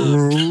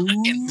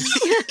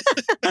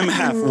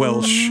half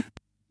Welsh.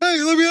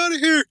 Hey, let me out of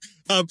here.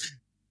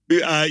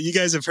 You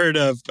guys have heard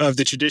of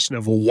the tradition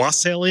of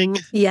wassailing?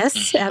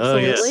 Yes,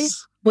 absolutely. Oh,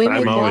 yes. Women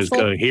I'm always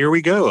waffle. going, here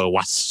we go, a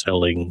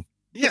wassailing.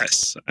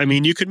 Yes. I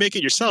mean, you could make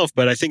it yourself,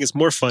 but I think it's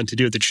more fun to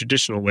do it the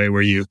traditional way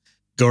where you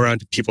go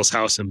around to people's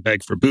house and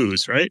beg for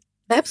booze, right?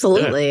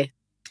 Absolutely.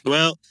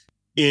 Well,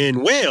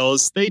 in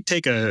Wales, they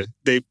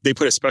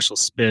put a special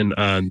spin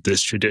on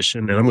this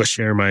tradition, and I'm going to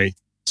share my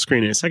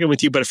screen in a second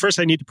with you. But at first,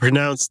 I need to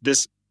pronounce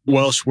this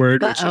Welsh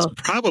word, which is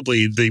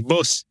probably the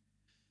most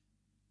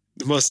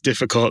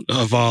difficult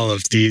of all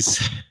of these.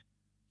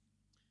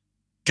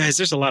 Guys,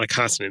 there's a lot of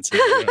consonants in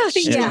Welsh.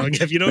 Yeah.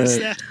 Have you noticed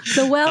that?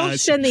 The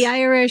Welsh and the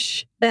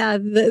Irish,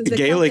 the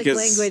Gaelic Celtic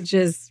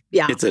languages.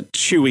 Yeah. It's a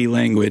chewy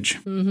language.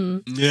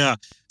 Mm-hmm. Yeah.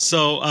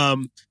 So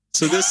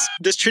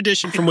this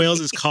tradition from Wales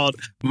is called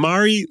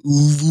Mari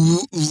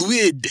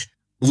Lwyd.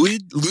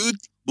 Lloyd?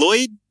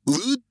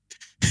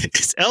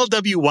 It's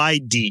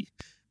LWYD.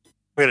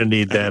 We're going to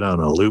need that on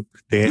a loop,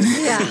 Dan.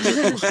 Yeah.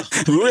 I'm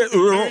going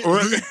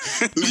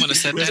to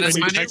set that as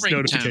my new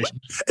ringtone.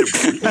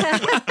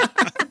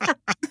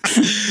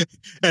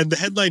 And the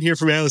headline here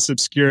from Atlas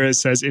Obscura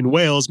says, in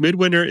Wales,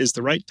 midwinter is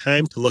the right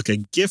time to look a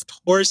gift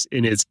horse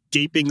in its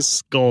gaping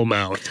skull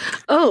mouth.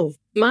 Oh,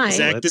 my.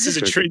 Zach, Well, this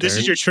is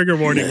that's your trigger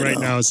warning right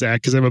now,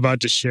 Zach, because I'm about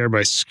to share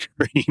my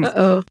screen.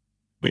 Uh-oh.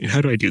 Wait, how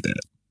do I do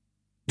that?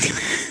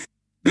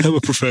 I'm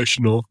a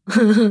professional.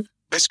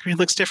 My screen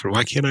looks different.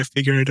 Why can't I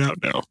figure it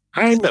out now?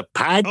 I'm the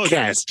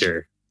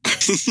podcaster.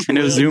 I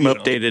know Zoom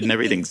updated and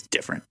everything's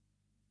different.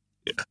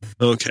 Yeah.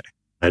 Okay.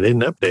 I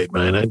didn't update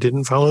mine. I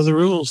didn't follow the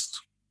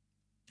rules.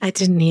 I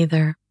didn't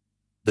either.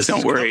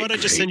 Don't worry. How about I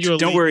just send you a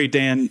Don't link? worry,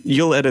 Dan.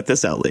 You'll edit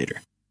this out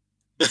later.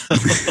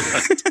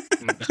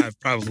 I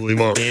probably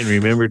won't. And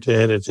remember to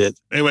edit it.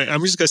 Anyway, I'm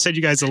just going to send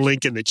you guys a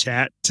link in the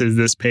chat to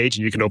this page,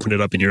 and you can open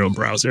it up in your own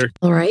browser.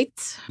 All right.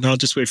 And I'll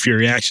just wait for your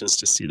reactions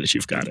to see that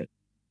you've got it.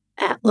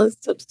 Atlas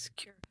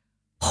Obscure.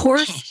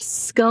 Horse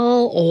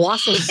skull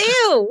waffle.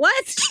 Ew,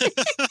 what?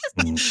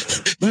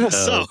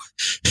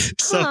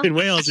 So in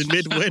Wales in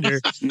midwinter,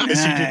 it's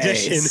a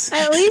tradition.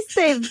 At least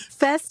they've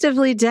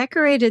festively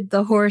decorated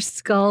the horse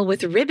skull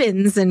with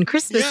ribbons and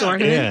Christmas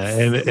ornaments. Yeah,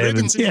 and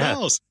Ribbons and yeah.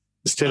 bells.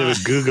 Instead of a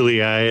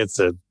googly eye, it's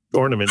an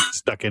ornament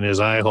stuck in his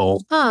eye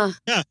hole. Huh.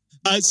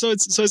 So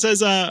it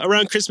says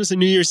around Christmas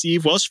and New Year's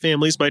Eve, Welsh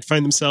families might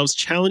find themselves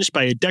challenged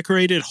by a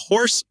decorated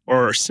horse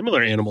or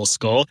similar animal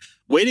skull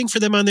waiting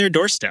for them on their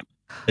doorstep.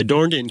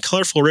 Adorned in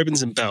colorful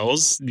ribbons and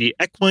bells, the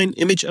equine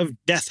image of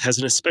death has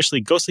an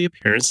especially ghostly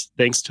appearance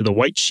thanks to the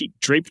white sheet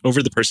draped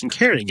over the person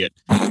carrying it.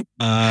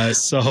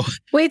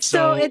 Wait,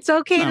 so it's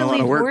okay not to a lot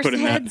leave of work horse put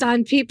in that. heads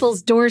on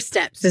people's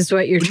doorsteps, is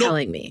what you're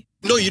telling me.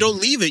 No, you don't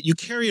leave it. You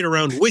carry it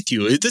around with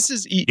you.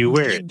 You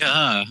wear it.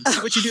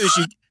 So what you do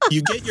is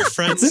you get your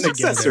friends It's an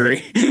together.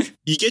 accessory.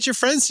 You get your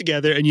friends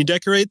together and you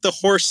decorate the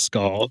horse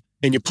skull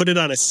and you put it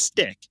on a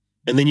stick.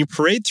 And then you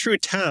parade through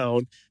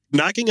town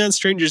knocking on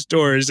strangers'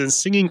 doors and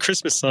singing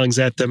Christmas songs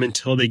at them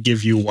until they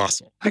give you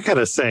wassail. I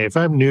gotta say, if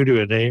I'm new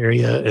to an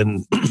area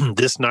and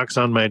this knocks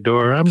on my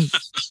door, I'm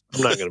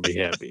not gonna be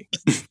happy.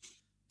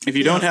 If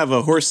you don't have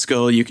a horse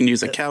skull, you can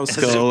use a cow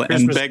skull and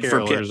Christmas beg for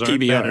carolers aren't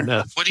bad PBR.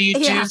 enough. What do you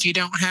do if you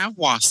don't have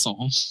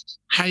wassail?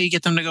 How do you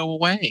get them to go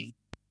away?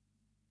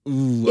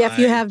 Ooh, Yeah, if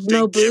you have no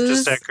You have to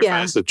booze. Yeah.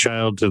 sacrifice a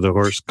child to the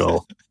horse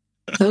skull.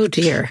 Oh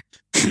dear.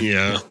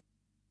 Yeah.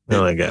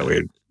 Well, that got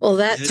weird. Well,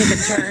 that took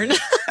a turn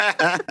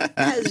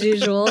as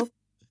usual.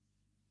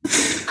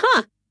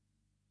 Huh.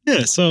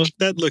 Yeah, so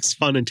that looks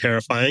fun and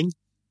terrifying.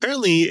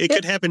 Apparently, it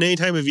could happen any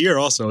time of year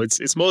also.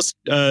 It's most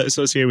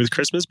associated with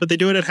Christmas, but they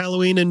do it at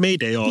Halloween and May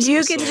Day also.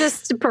 You can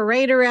just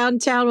parade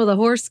around town with a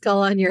horse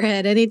skull on your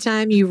head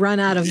anytime you run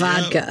out of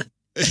vodka.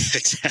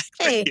 Exactly.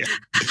 Hey, yeah.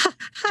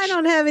 I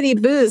don't have any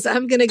booze.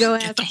 I'm going to go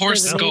ask the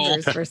horse for the skull.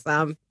 neighbors for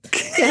some.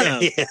 Yeah.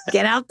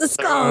 Get out the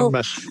skull.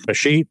 A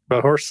sheep, a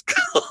horse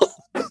skull.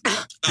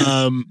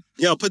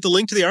 I'll put the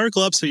link to the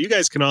article up so you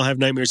guys can all have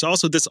nightmares.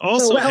 Also, this The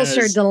also Welsh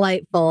are has,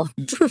 delightful.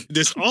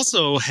 this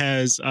also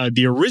has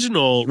the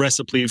original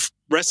recipe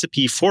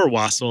for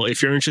wassail.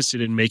 If you're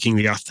interested in making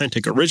the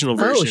authentic original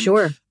version, Oh,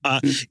 sure.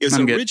 it was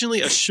I'm good.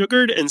 originally a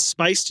sugared and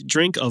spiced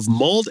drink of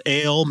mulled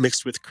ale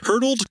mixed with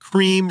curdled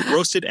cream,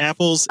 roasted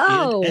apples,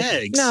 Oh, and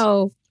eggs.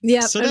 no.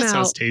 Yep, So I'm that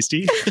sounds out.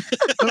 tasty.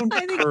 Don't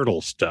I think-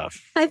 curdle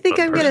stuff. I think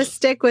I'm going to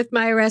stick with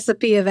my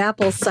recipe of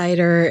apple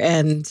cider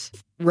and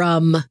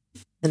rum.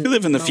 And We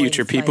live in the mulling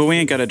future, people. We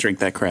ain't got to spices. drink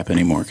that crap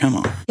anymore. Come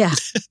on.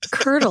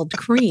 Curdled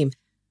cream.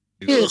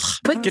 Dude,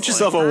 Get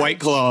yourself a White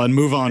Claw and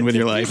move on with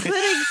your life.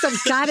 Putting some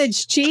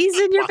cottage cheese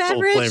in your Waffle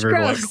beverage? flavored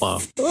White Gross. Claw.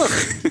 Ugh.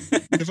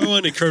 If I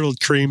wanted curdled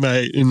cream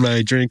in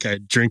my drink,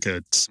 I'd drink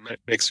a cement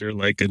mixer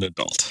like an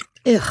adult.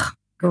 Ugh,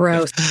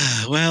 gross.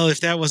 Well, if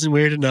that wasn't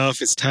weird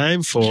enough, it's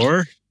time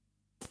for...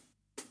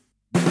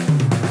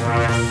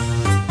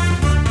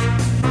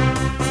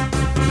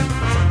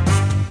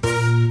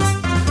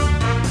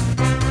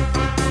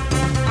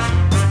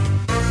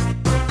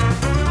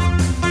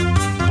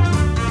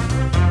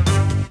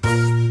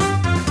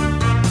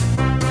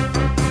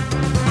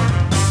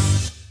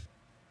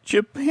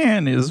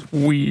 Japan is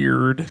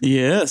weird.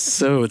 Yes,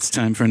 so it's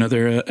time for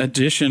another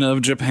edition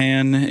of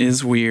Japan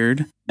is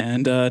Weird.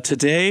 And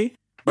today,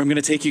 I'm going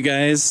to take you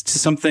guys to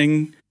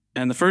something,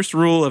 and the first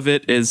rule of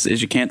it is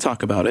you can't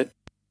talk about it.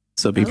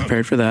 So be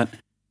prepared for that.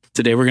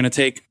 Today, we're going to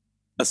take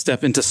a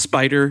step into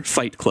Spider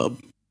Fight Club.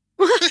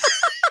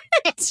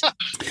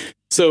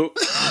 So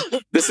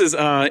this is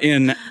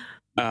in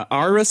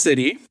Ara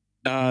City.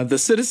 The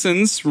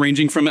citizens,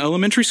 ranging from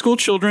elementary school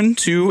children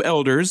to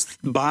elders,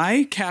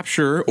 buy,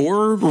 capture,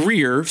 or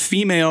rear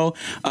female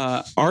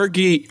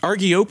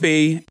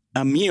Argiope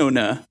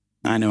amiona.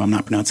 I know I'm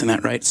not pronouncing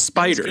that right.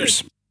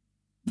 Spiders.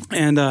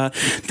 And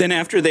then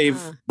after they've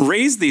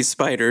raised these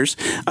spiders,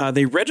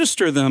 they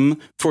register them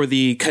for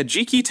the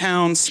Kajiki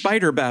Town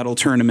Spider Battle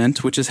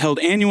Tournament, which is held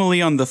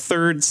annually on the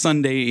third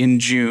Sunday in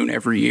June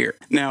every year.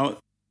 Now,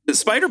 the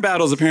spider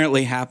battles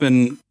apparently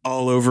happen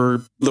all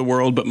over the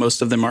world, but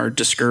most of them are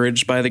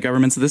discouraged by the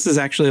government. So this is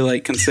actually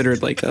like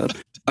considered like a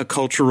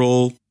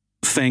cultural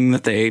thing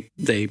that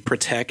they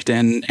protect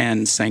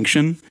and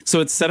sanction.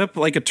 So it's set up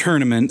like a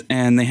tournament,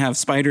 and they have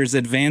spiders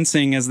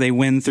advancing as they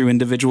win through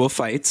individual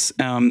fights.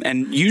 And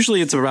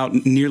usually it's about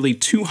nearly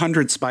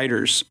 200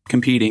 spiders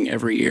competing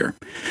every year.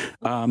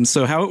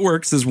 So how it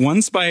works is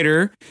one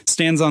spider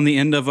stands on the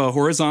end of a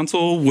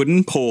horizontal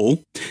wooden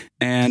pole,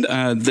 and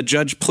the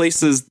judge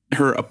places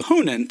her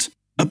opponent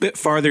a bit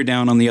farther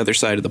down on the other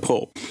side of the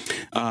pole.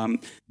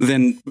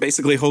 Then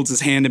basically holds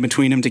his hand in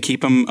between them to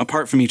keep them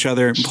apart from each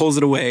other, pulls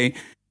it away,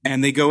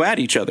 and they go at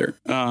each other.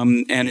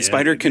 And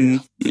Spider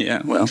can,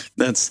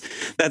 that's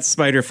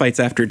Spider Fights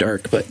After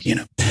Dark, but you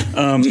know.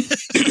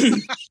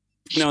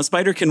 Now, a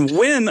spider can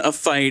win a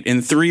fight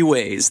in three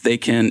ways. They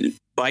can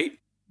bite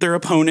their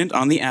opponent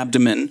on the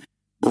abdomen,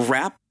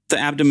 wrap the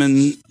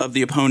abdomen of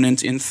the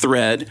opponent in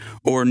thread,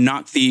 or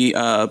knock the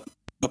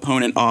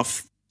opponent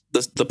off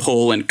the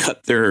pole and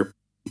cut their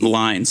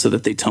line so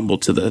that they tumble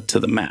to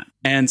the mat.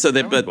 And so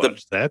that,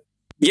 that.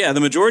 Yeah,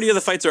 the majority of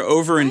the fights are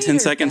over in 10 Spider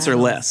seconds or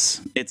battle.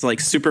 less. It's like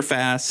super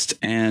fast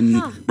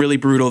and really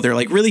brutal. They're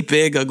like really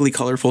big, ugly,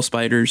 colorful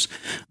spiders.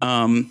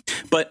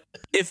 But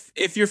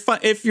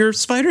if your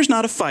spider's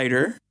not a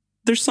fighter,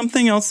 there's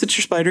something else that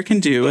your spider can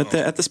do at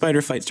the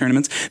spider fights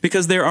tournaments,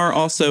 because there are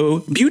also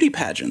beauty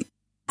pageant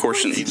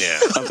portions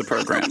of the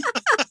program.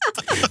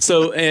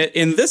 So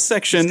in this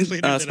section,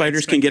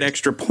 spiders can get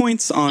extra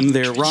points on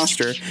their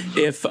roster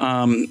if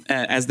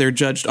as they're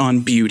judged on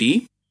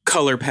beauty,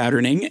 color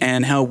patterning,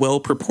 and how well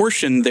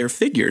proportioned their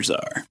figures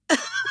are.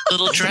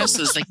 Little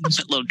dresses. They can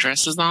put little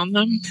dresses on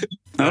them.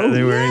 Are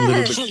they wearing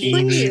Yes, little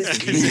please.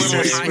 bikinis?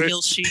 Little high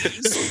heel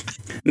shoes.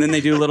 And then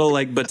they do little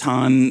like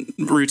baton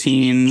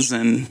routines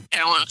and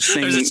There's a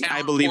sing talent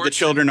 "I believe the portion.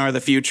 children are the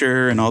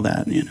future" and all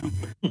that, you know.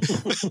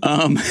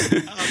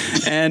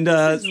 And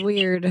This is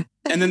weird.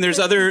 and then there's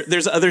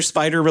other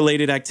spider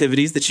related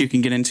activities that you can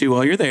get into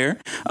while you're there.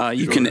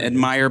 You can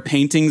admire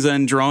paintings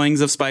and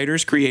drawings of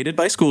spiders created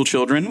by school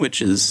children,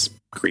 which is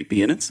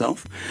creepy in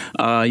itself.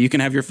 You can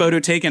have your photo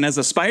taken as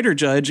a spider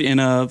judge in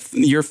a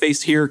your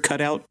face here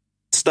cutout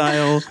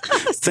style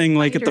thing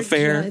like at the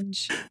fair.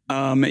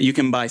 You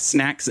can buy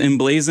snacks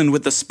emblazoned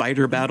with the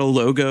Spider Battle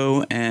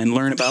logo and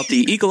learn about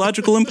the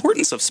ecological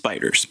importance of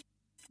spiders.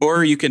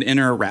 Or you could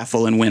enter a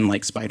raffle and win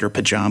like spider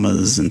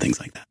pajamas and things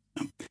like that.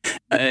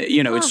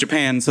 It's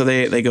Japan, so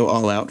they go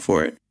all out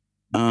for it.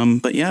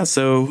 But yeah,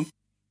 so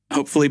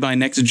hopefully by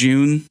next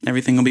June,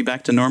 everything will be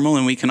back to normal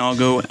and we can all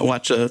go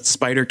watch a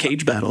spider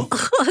cage battle.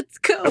 Let's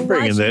go. I'm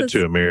bringing that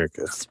to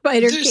America.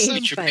 Spider There's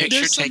cage such a fight.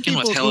 picture taken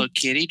with Hello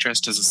Kitty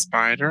dressed as a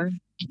spider.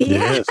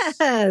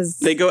 Yes.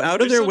 They go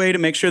out of their way to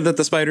make sure that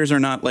the spiders are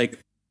not like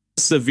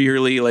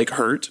severely like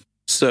hurt.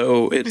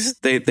 So it's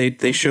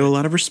they show a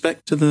lot of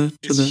respect to the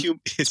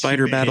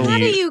spider battle. How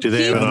do you Do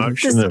they keep have an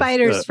option the of,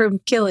 spiders from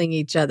killing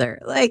each other?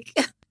 Like,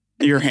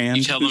 Your hand.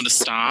 You tell them to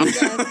stop.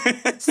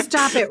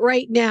 stop it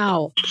right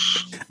now.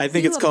 I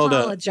think it's called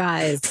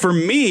apologize. For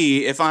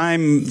me, if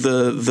I'm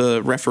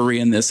the referee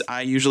in this,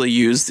 I usually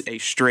use a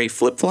stray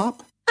flip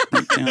flop.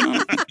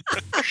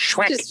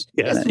 Just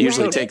That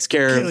usually run it. takes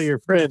care Kill of. your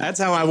friend. That's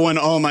how I won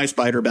all my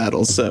spider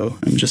battles. So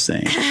I'm just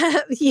saying.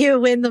 You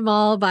win them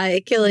all by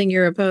killing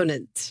your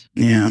opponent.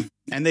 Yeah.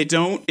 And they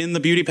don't, in the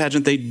beauty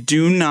pageant, they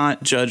do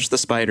not judge the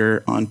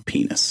spider on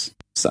penis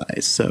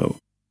size. So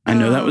I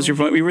know that was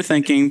what we were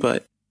thinking,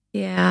 but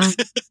Yeah.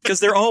 because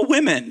they're all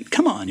women.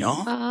 Come on,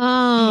 y'all.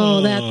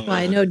 Oh, that's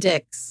why. No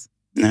dicks.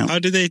 No. How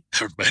do they?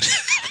 Never mind.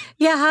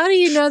 Yeah, how do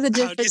you know the How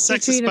do you difference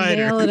sex a between a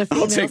spider? male and a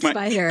I'll female take my-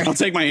 spider? I'll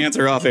take my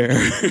answer off air.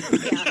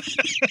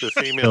 The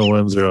female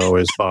ones are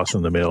always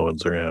bossing the male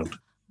ones around.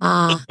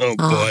 Ah, Oh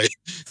boy.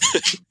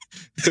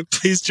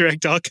 Please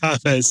direct all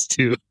comments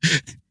to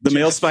The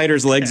male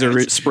spider's legs are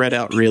spread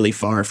out really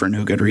far for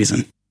no good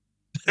reason.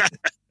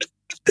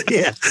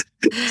 Yeah.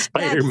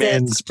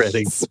 Spider-Man it.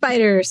 spreading.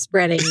 spider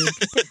spreading.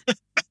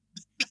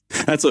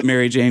 That's what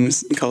Mary Jane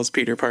calls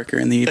Peter Parker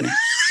in the evening.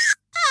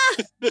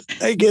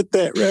 I get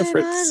that And on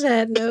reference.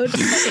 that note,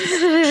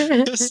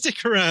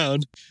 stick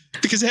around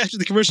because after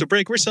the commercial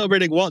break, we're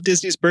celebrating Walt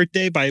Disney's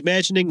birthday by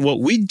imagining what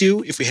we'd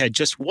do if we had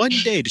just one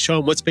day to show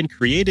him what's been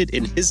created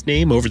in his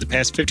name over the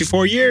past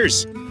 54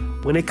 years.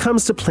 When it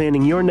comes to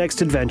planning your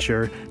next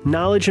adventure,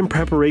 knowledge and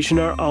preparation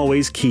are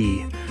always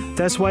key.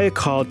 That's why a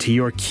call to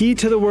your Key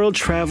to the World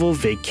Travel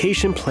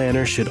Vacation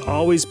Planner should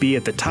always be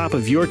at the top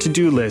of your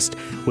to-do list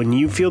when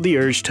you feel the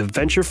urge to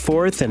venture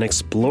forth and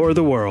explore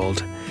the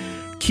world.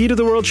 Key to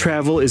the World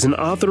Travel is an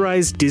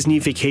authorized Disney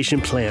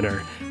vacation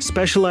planner,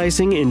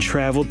 specializing in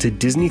travel to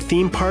Disney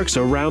theme parks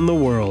around the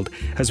world,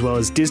 as well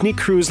as Disney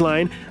Cruise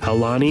Line,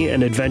 Aulani,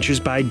 and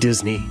Adventures by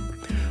Disney.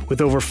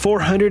 With over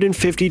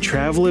 450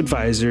 travel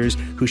advisors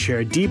who share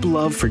a deep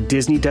love for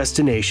Disney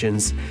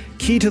destinations,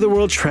 Key to the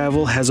World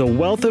Travel has a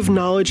wealth of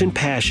knowledge and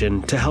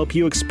passion to help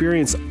you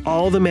experience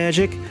all the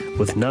magic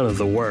with none of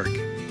the work.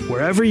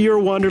 Wherever your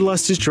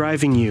wanderlust is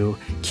driving you,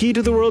 Key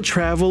to the World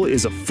Travel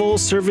is a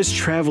full-service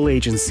travel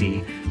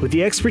agency with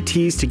the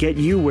expertise to get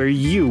you where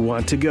you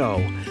want to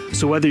go.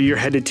 So whether you're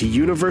headed to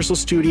Universal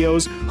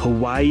Studios,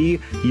 Hawaii,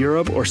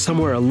 Europe, or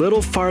somewhere a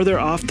little farther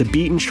off the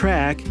beaten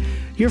track,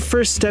 your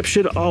first step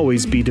should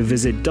always be to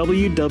visit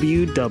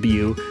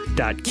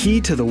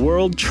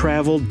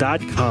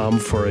www.keytotheworldtravel.com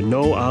for a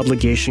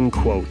no-obligation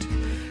quote.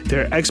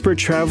 Their expert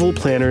travel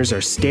planners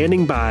are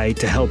standing by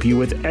to help you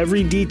with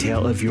every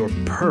detail of your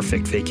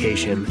perfect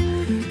vacation.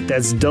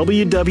 That's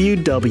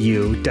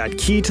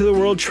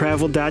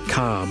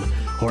www.keytotheworldtravel.com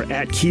or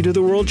at Key to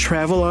the World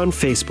Travel on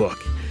Facebook.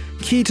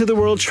 Key to the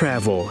World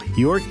Travel,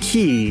 your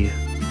key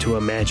to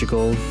a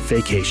magical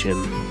vacation.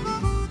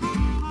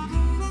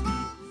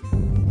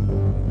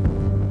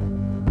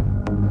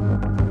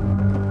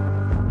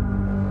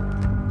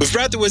 We've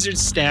brought the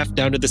wizard's staff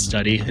down to the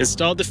study,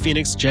 installed the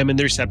Phoenix gem in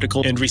the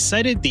receptacle, and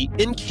recited the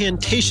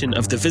incantation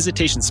of the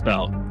visitation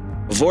spell.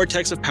 A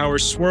vortex of power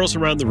swirls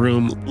around the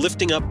room,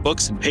 lifting up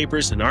books and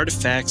papers and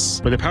artifacts.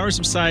 When the power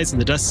subsides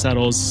and the dust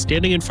settles,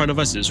 standing in front of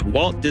us is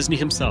Walt Disney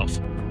himself.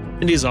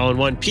 And he's all in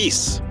one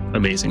piece,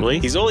 amazingly.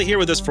 He's only here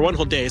with us for one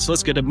whole day, so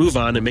let's get a move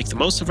on and make the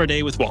most of our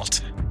day with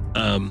Walt.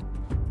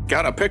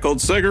 Got a pickled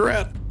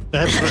cigarette.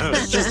 That's what I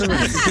was just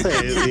about to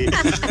say.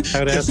 I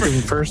would ask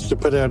him first to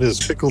put out his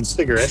pickled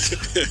cigarette.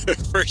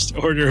 First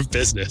order of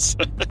business.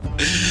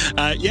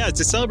 To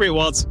celebrate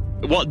Walt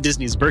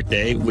Disney's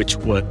birthday, which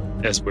was,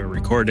 as we're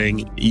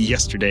recording,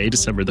 yesterday,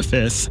 December the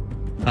 5th,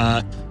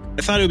 I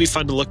thought it would be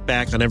fun to look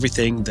back on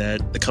everything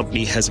that the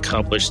company has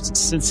accomplished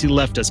since he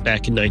left us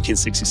back in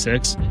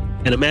 1966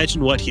 and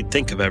imagine what he'd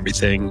think of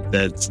everything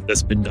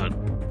that's been done.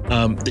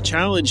 The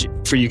challenge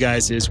for you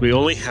guys is we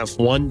only have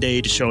one day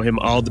to show him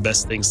all the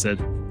best things that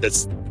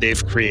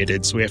they've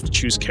created, so we have to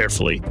choose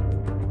carefully.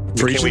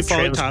 For each Can we we fall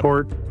on top,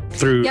 transport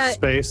through Yeah,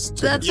 space?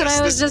 that's what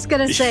I was just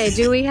going to say.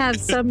 Do we have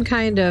some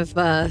kind of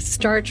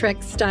Star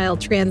Trek style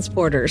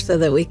transporter so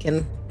that we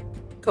can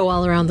go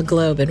all around the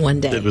globe in one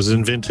day? It was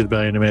invented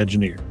by an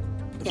Imagineer.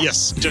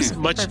 yes, just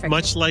Perfect.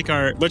 much like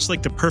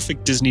the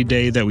perfect Disney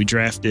day that we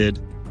drafted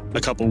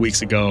a couple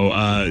weeks ago.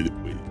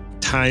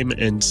 Time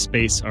and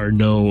space are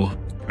no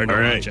All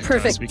right. object.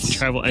 Perfect. We can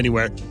travel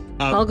anywhere.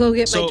 I'll go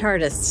get so- my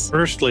TARDIS.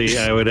 Firstly,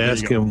 I would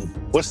ask you go. him,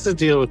 what's the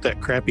deal with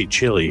that crappy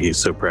chili he's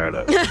so proud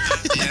of? Yeah.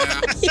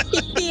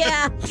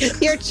 Yeah,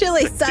 your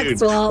chili sucks,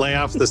 Dude, Walt. lay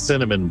off the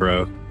cinnamon,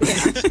 bro. And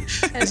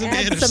He's a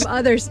man add of- some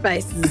other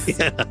spices.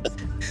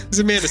 He's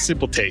a man of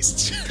simple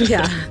tastes.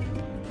 Yeah.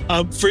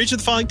 For each of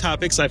the following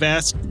topics, I've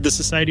asked the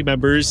society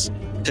members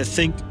to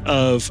think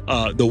of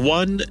the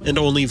one and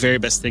only very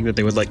best thing that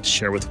they would like to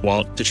share with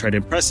Walt to try to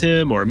impress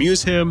him or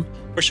amuse him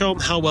or show him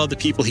how well the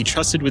people he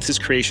trusted with his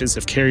creations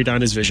have carried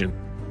on his vision.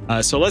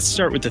 So let's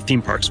start with the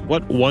theme parks.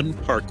 What one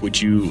park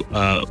would you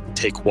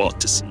take Walt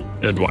to see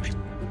and why?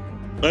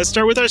 Let's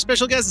start with our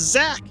special guest,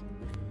 Zach.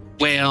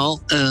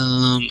 Well,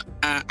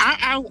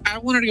 I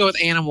wanted to go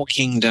with Animal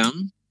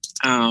Kingdom.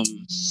 I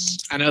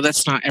know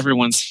that's not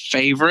everyone's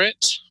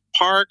favorite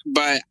park,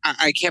 but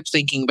I kept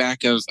thinking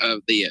back of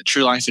the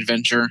True Life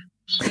Adventure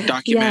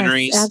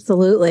documentaries, Yes,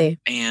 absolutely.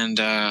 and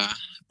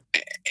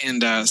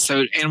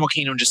so Animal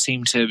Kingdom just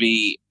seemed to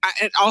be.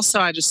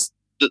 I just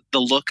the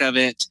look of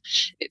it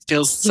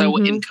feels so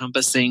Mhm.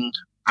 encompassing.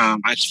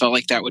 I just felt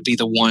like that would be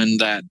the one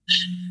that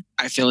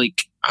I feel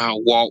like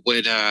Walt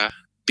would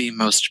be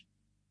most.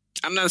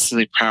 I'm not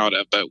necessarily proud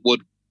of, but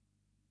would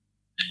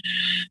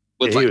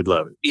He like. would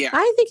love it. Yeah,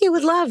 I think he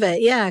would love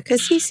it. Yeah,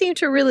 because he seemed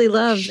to really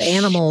love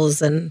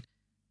animals and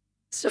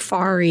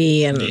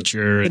safari and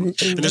Nature. And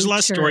there's a lot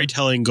of nature.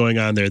 storytelling going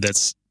on there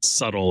that's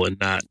subtle and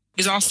not.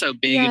 he's also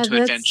big Yeah, into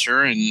that's-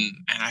 adventure, and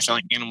I feel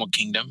like Animal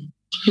Kingdom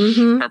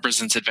Mhm.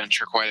 represents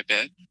adventure quite a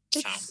bit.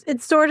 So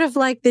It's sort of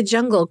like the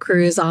Jungle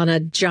Cruise on a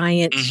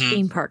giant Mhm.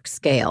 theme park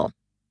scale.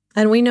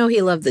 And we know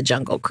he loved the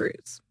Jungle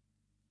Cruise.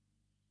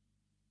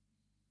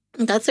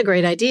 That's a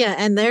great idea.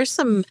 And there's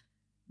some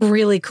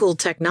really cool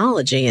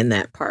technology in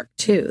that park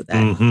too.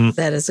 Mhm.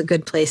 That is a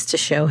good place to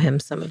show him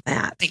some of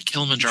that. I think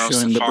Kilimanjaro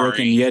Showing the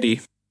broken Safari.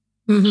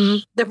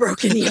 Yeti. The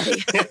broken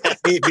Yeti.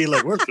 He'd be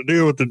like, what's the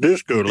deal with the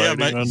disco Yeah,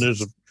 lighting on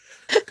this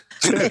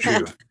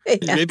statue?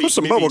 Yeah. Maybe Put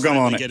some maybe bubble gum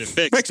finally on it. Get it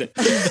fixed. Fix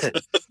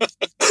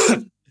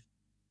it.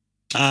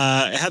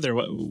 Heather,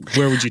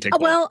 where would you take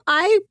Walt?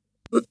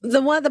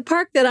 Well, the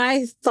park that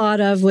I thought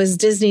of was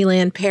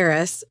Disneyland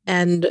Paris,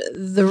 and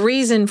the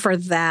reason for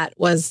that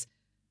was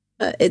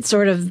it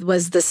sort of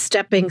was the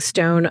stepping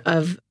stone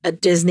of a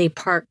Disney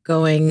park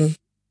going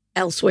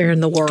elsewhere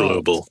in the world.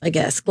 Global. I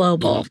guess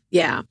global.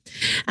 Yeah,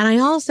 and I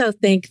also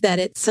think that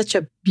it's such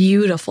a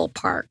beautiful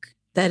park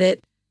that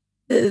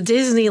the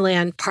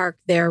Disneyland park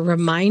there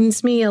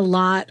reminds me a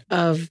lot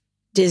of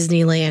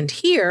Disneyland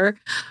here.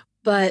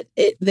 But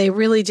they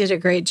really did a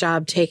great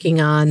job taking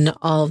on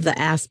all of the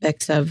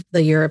aspects of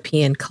the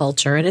European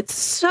culture. And it's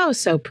so,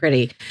 so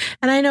pretty.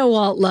 And I know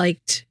Walt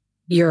liked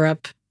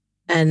Europe.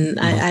 And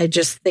I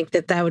just think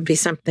that would be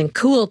something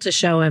cool to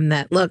show him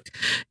that, look,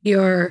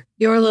 your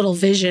little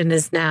vision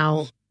is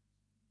now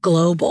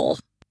global.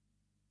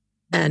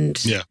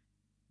 And Yeah.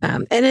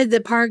 And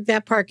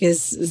that park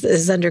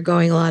is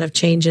undergoing a lot of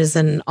changes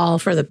and all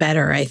for the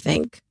better, I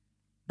think.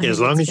 I As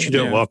think long it's as you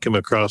gonna don't Yeah. walk him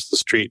across the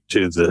street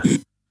to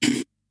the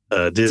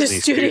Disney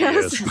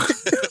studios.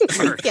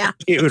 Studios. Yeah.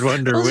 You would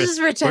wonder We'll where just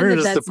pretend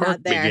does that the that's park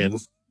not there. begin?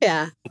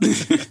 Yeah.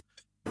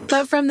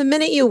 But from the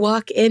minute you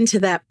walk into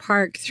that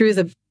park through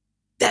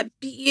that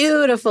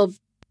beautiful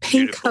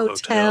pink Beautiful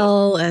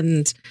hotel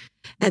and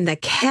the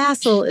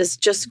castle is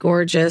just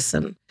gorgeous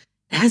and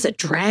it has a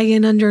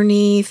dragon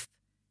underneath.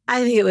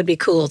 I think it would be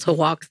cool to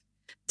walk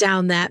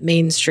down that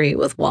main street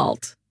with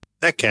Walt.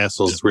 That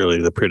castle's really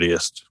the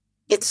prettiest.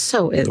 It's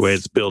so is. The way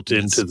it's built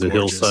into the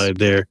gorgeous. hillside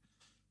there,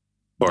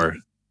 or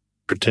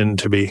pretend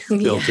to be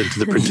built into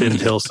the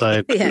pretend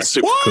hillside. Yeah. It's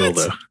super What? cool,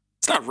 though.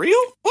 It's not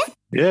real? What?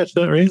 Yeah, it's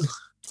not real.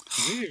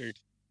 Weird.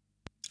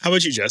 How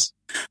about you, Jess?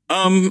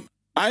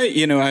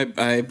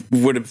 I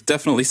would have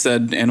definitely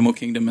said Animal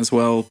Kingdom as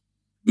well,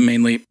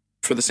 mainly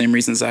for the same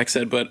reason Zach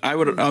said, but I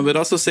would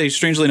also say,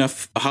 strangely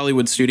enough,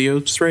 Hollywood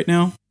Studios right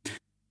now,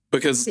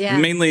 because Yeah.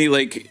 mainly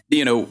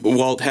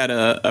Walt had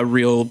a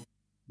real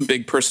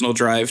big personal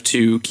drive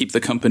to keep the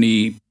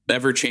company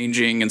ever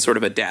changing and sort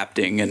of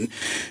adapting and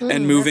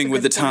moving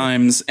with the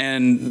times.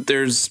 And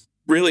there's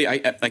really, I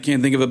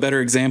can't think of a better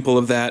example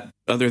of that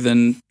other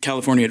than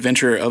California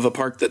Adventure, of a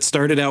park that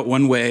started out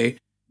one way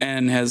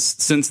and has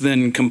since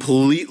then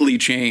completely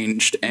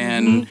changed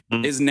and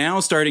is now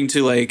starting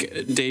to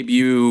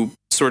debut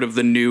sort of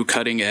the new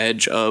cutting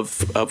edge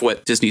of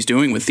what Disney's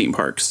doing with theme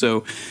parks.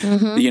 So,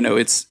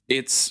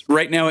 it's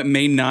right now, it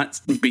may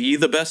not be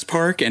the best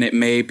park and it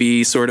may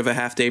be sort of a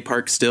half-day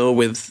park still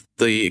with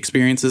the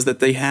experiences that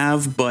they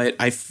have, but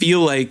I feel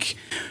like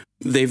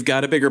they've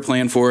got a bigger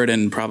plan for it,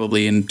 and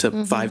probably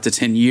into 5 to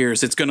 10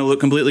 years, it's going to look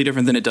completely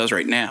different than it does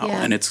right now.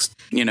 Yeah. And it's,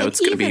 And it's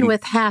going to be even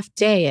with half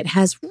day, it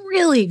has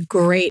really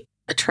great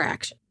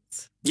attractions.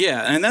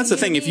 Yeah, and that's the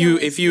thing. If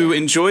you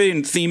enjoy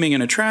theming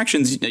and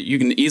attractions, you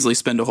can easily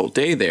spend a whole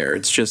day there.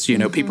 It's just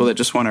people that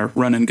just want to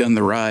run and gun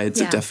the rides.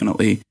 Yeah. It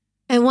definitely.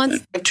 And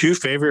once My two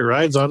favorite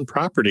rides on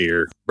property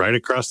are right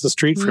across the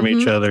street from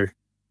each other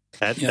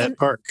at that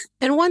park.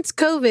 And once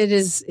COVID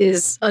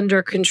is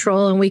under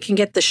control and we can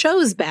get the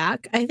shows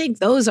back, I think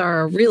those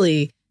are a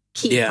really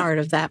key part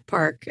of that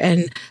park.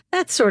 And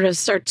that sort of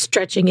starts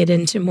stretching it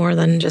into more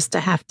than just a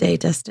half-day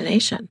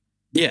destination.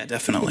 Yeah, You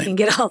definitely. can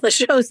get all the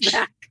shows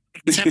back.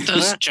 Except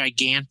those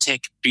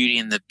gigantic Beauty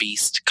and the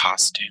Beast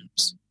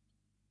costumes.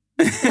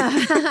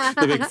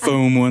 The big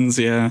foam ones,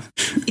 yeah.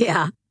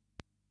 Yeah.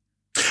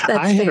 That's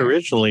I had fair.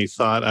 originally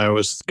thought I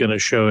was going to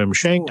show him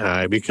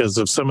Shanghai because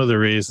of some of the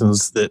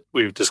reasons that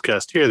we've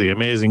discussed here, the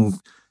amazing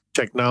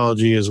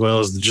technology as well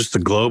as just the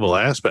global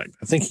aspect.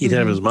 I think he'd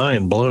have his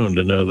mind blown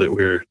to know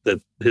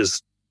that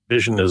his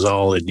vision is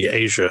all in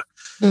Asia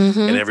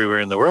Mhm. and everywhere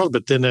in the world.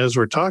 But then as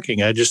we're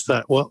talking, I just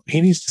thought, well,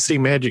 he needs to see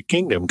Magic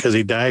Kingdom because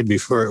he died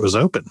before it was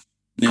open.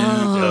 Yeah.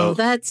 Oh, So-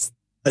 that's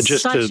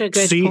Just such to a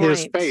good see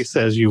his point. face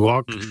as you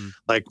walk, Mhm.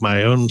 like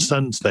my own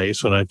son's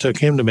face when I took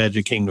him to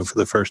Magic Kingdom for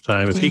the first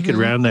time. If he could Mhm.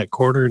 round that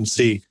corner and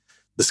see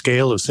the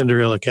scale of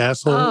Cinderella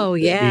Castle Oh,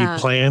 that yeah.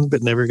 he planned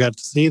but never got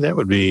to see, that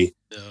would be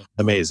Yeah,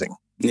 amazing.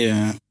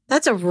 Yeah.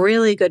 That's a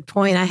really good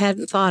point. I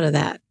hadn't thought of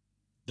that.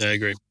 I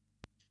agree.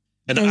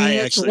 And And I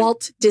it's actually,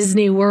 Walt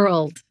Disney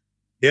World.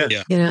 Yeah.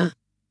 Yeah. You know?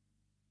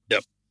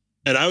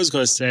 and I was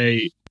going to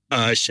say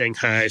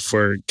Shanghai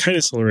for kind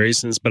of similar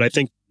reasons, but I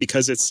think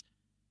because it's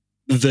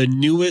the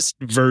newest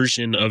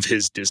version of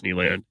his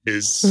Disneyland,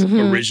 his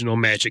Mhm. original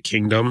Magic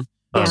Kingdom.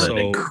 On Yeah. an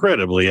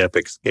incredibly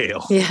epic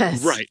scale.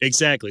 Yes. Right,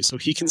 exactly. So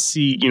he can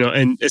see,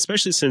 and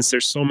especially since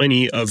there's so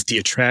many of the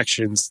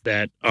attractions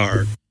that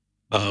are,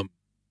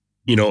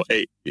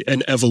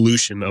 an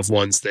evolution of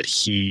ones that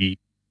he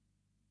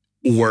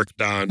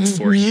worked on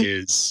for Mhm.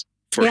 his.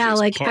 For Yeah, his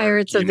like park,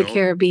 Pirates of the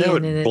Caribbean. That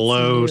would and it's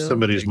blow new.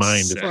 somebody's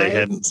mind if they Exactly.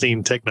 hadn't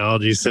seen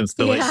technology since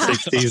the late Yeah.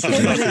 60s. It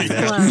would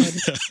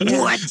explode. Yeah.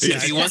 What? Yeah.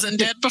 He wasn't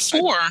dead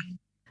before.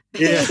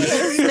 Yeah. It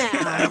is now.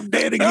 I'm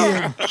dead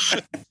again.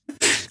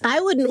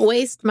 I wouldn't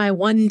waste my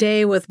one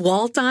day with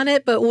Walt on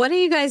it, but what do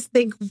you guys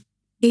think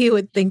he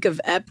would think of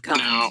Epcot?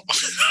 No.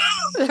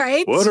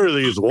 Right? What are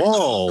these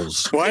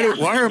walls? Why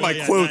are my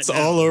Yeah, quotes not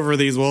now. all over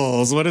these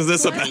walls? What is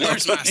this What? about?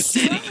 Where's my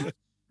city?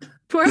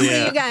 Where were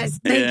Yeah. you guys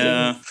thinking?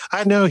 Yeah.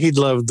 I know he'd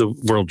love the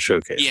World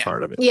Showcase Yeah.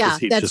 part of it. Yeah, 'cause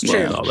he that's just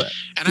loved true. all that.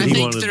 And I He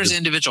think wanted there's the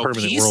individual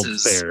Permanent World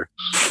pieces Fair.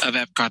 of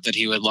Epcot that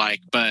he would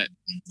like, but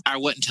I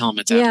wouldn't tell him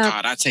it's Yeah.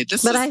 Epcot. I'd say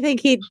this But is.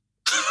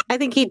 I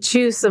think he'd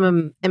choose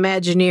some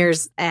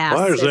Imagineers ass.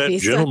 Why is if that he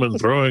said- gentleman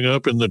throwing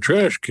up in the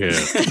trash can?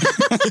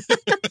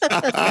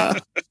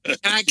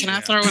 Can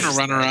I throw in a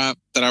runner-up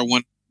that I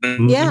want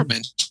to Yeah.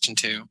 mention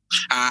too?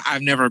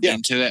 I've never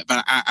been to it,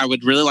 but I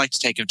would really like to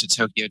take him to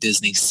Tokyo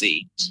Disney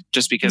Sea,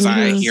 just because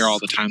I Mhm. hear all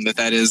the time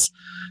that is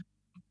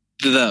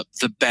the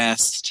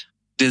best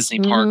Disney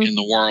park Mhm. in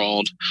the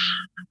world.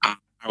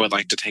 I would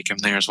like to take him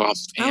there as well,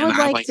 I and would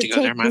I'd like like to to go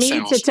there take me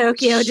myself. to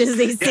Tokyo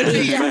Disney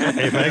Sea.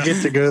 If I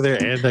get to go there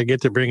and I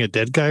get to bring a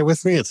dead guy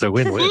with me, it's a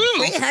win-win.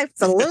 Woo!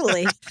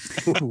 Absolutely.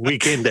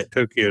 Weekend at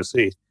Tokyo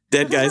Sea.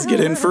 Dead guys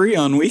get in free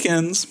on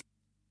weekends.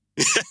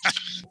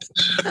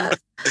 All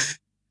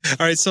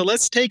right, so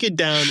let's take it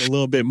down a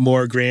little bit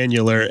more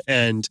granular.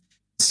 And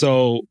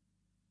so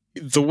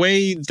the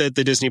way that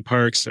the Disney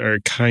parks are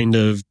kind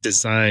of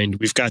designed,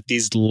 we've got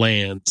these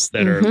lands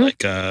that are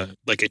Mhm.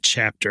 like a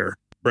chapter,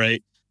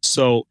 right?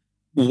 So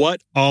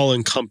what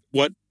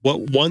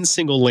one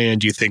single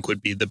land do you think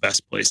would be the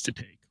best place to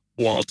take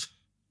Walt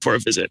for a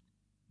visit?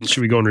 And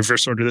should we go in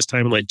reverse order this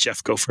time and let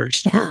Jeff go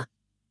first? Yeah.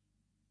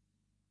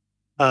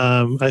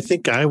 I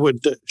think I would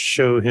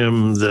show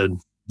him the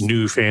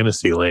new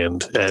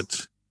Fantasyland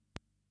at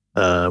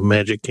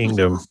Magic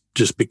Kingdom,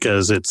 just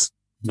because it's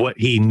what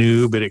he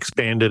knew but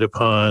expanded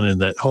upon,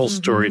 and that whole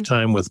story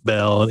time with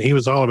Belle. And he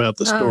was all about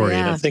the Oh, story.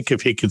 And yeah. I think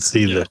if he could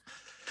see the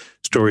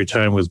story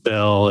time with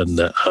Belle and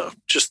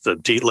just the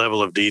deep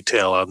level of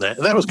detail on that,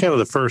 that was kind of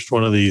the first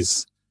one of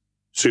these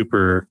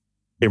super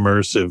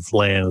immersive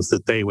lands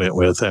that they went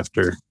with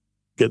after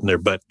getting their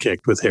butt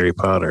kicked with Harry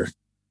Potter.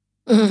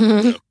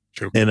 Mhm.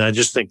 And I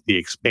just think the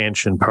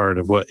expansion part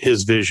of what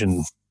his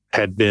vision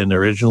had been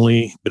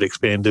originally, but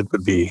expanded,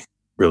 would be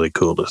really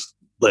cool to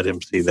let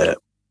him see that.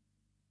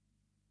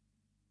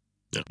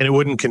 Yeah. And it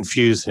wouldn't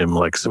confuse him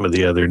like some of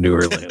the other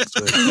newer lands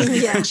would.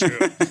 Yeah.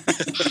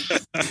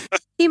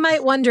 He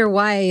might wonder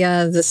why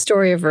the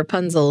story of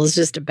Rapunzel is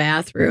just a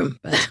bathroom.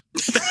 But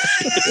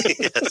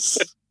Yes.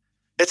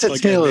 It's a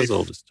Like tale that as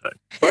old as time.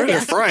 Why are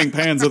there frying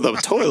pans in the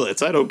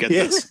toilets? I don't get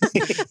Yes.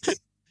 this.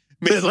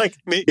 But like,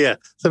 yeah,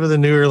 some of the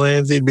newer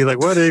lands, he'd be like,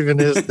 what even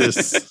is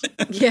this?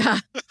 yeah.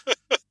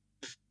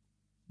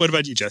 What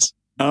about you, Jess?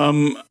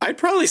 I'd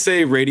probably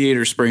say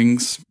Radiator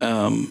Springs.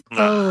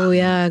 Oh,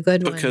 yeah.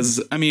 Good one.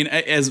 Because I mean,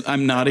 as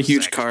I'm not a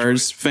huge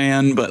Cars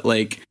fan, but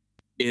like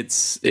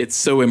it's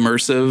so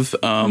immersive.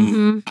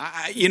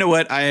 Mhm. You know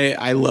what?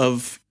 I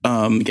love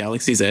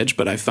Galaxy's Edge,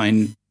 but I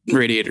find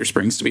Radiator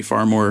Springs to be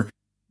far more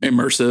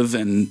immersive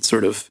and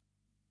sort of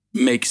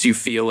makes you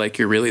feel like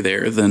you're really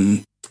there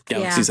than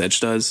Galaxy's Edge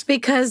does.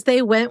 Because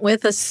they went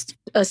with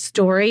a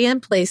story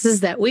and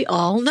places that we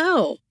all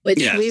know, which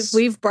Yes.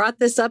 we've brought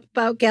this up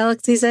about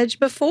Galaxy's Edge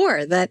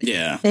before, that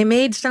Yeah. they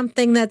made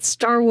something that's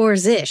Star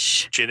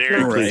Wars-ish.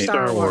 Generically Right.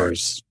 Star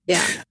Wars.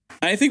 Yeah.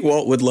 I think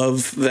Walt would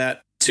love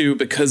that too,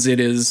 because it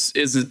is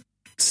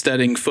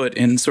stepping foot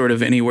in sort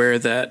of anywhere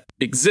that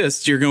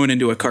exists, you're going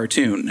into a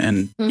cartoon,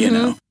 and you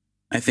know,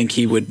 I think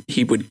he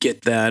would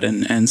get that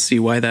and see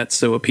why that's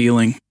so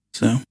appealing.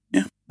 So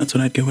yeah, that's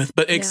what I'd go with.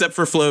 But except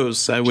for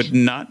Flo's, I would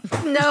not.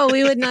 No,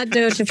 we would not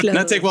do it to Flo's.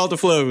 Not take Walt to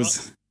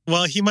Flo's.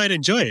 Well, he might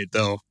enjoy it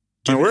though.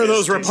 Where are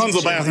those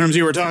Rapunzel bathrooms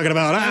you were talking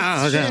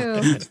about?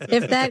 True.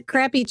 If that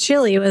crappy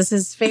chili was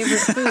his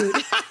favorite food.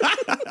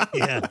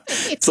 Yeah.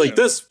 It's like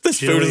this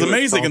food is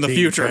amazing in the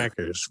future.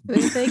 Crackers.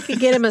 If they could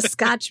get him a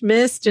Scotch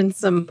mist and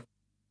some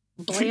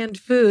bland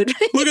food.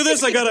 Look at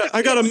this. I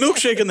got a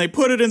milkshake and they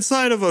put it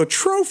inside of a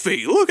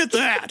trophy. Look at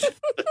that.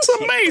 It's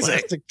amazing.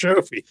 Plastic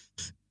trophy.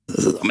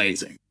 This is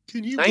amazing.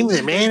 Can you I'm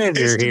the believe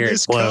manager it? here at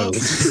This cup?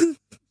 Flo's.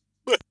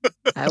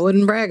 I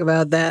wouldn't brag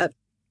about that.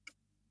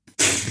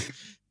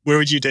 Where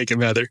would you take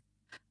him, Heather?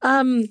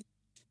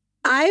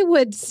 I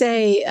would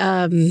say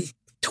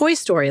Toy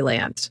Story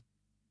Land.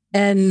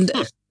 And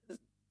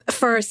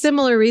for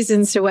similar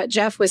reasons to what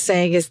Jeff was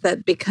saying, is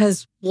that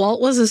because Walt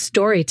was a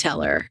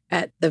storyteller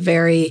at the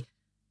very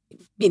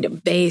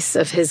base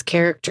of his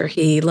character,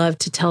 he loved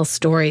to tell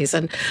stories.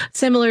 And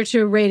similar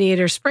to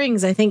Radiator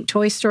Springs, I think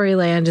Toy Story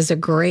Land is a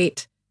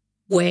great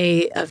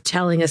way of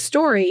telling a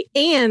story.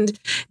 And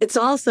it's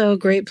also a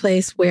great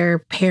place where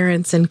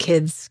parents and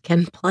kids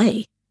can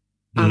play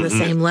on the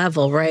same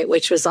level, right?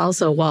 Which was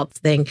also Walt's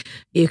thing.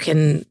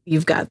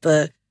 You've got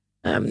the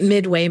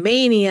Midway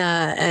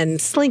Mania and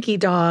Slinky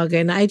Dog,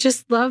 and I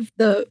just love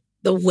the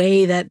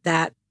way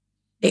that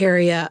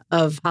area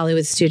of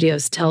Hollywood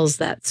Studios tells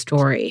that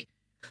story.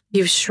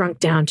 You've shrunk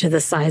down to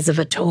the size of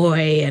a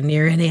toy, and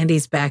you're in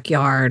Andy's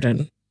backyard,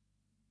 and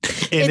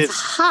it's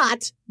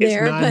hot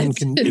there, but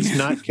it's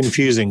not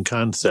confusing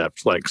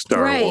concepts like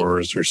Star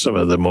Wars or some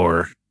of the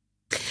more.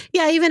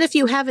 Yeah, even if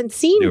you haven't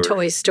seen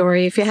Toy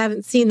Story, if you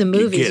haven't seen the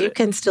movies, you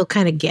can still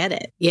kind of get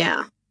it.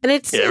 Yeah.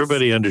 And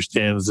everybody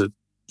understands that,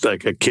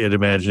 like a kid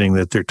imagining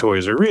that their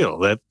toys are real.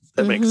 That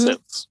makes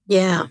sense.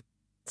 Yeah.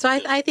 So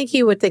I think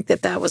he would think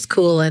that was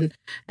cool and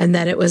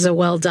that it was a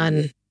well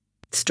done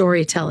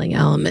storytelling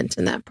element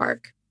in that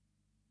park.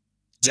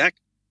 Zach?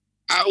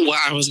 Well,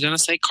 I was going to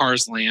say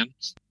Cars Land.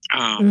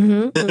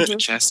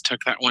 Jess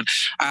took that one.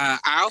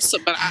 I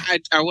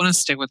want to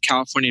stick with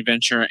California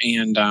Adventure,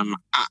 and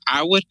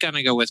I would kind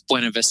of go with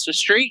Buena Vista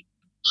Street.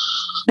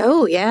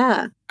 Oh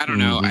yeah, I don't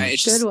know.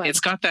 It's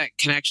got that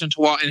connection to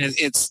Walt, and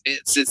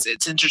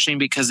it's interesting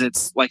because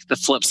it's like the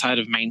flip side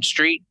of Main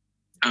Street.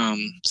 So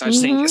I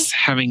just think it's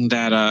having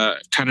that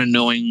kind of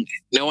knowing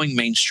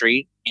Main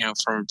Street,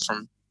 from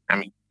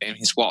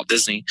he's Walt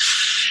Disney,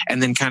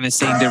 and then kind of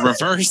seeing the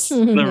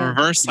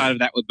reverse side of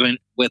that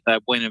with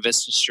Buena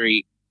Vista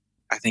Street.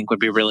 I think would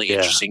be really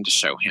interesting to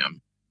show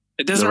him.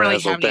 It doesn't really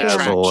have any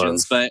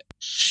attractions, but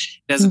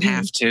it doesn't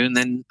have to. And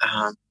then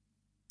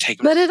take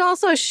him. But it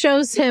also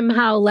shows him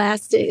how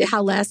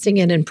lasting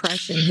an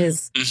impression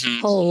his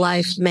whole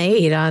life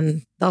made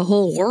on the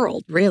whole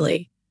world.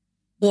 Really,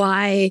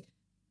 why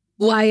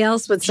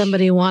else would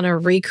somebody want to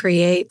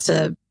recreate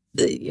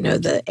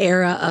the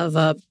era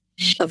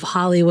of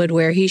Hollywood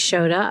where he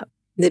showed up?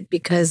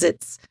 Because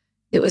it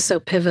was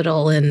so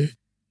pivotal in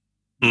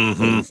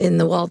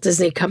the Walt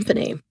Disney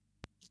Company.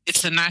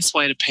 It's a nice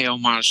way to pay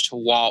homage to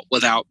Walt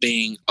without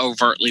being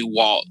overtly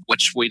Walt,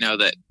 which we know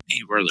that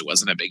he really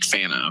wasn't a big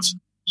fan of.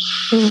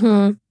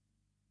 Mm-hmm.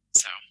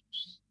 So,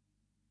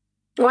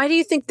 why do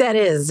you think that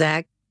is,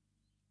 Zach?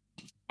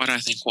 Why do I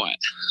think what?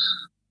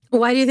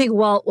 Why do you think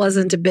Walt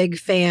wasn't a big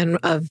fan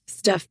of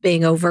stuff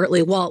being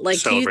overtly Walt? Like,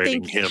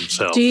 celebrating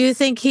himself. Do you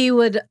think he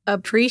would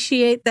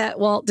appreciate that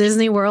Walt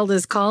Disney World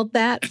is called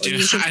that? I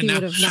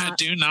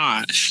do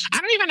not. I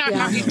don't even know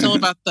how he feel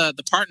about the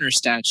partner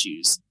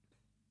statues.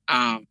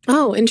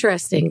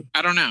 Interesting.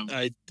 I don't know.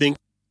 I think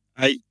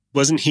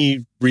wasn't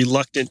he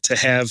reluctant to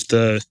have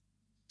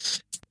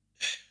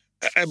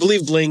I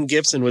believe Blaine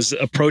Gibson was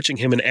approaching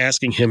him and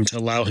asking him to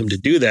allow him to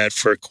do that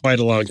for quite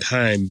a long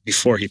time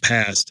before he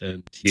passed,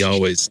 and he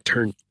always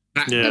turned.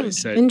 He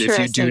said,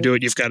 "If you do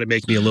it, you've got to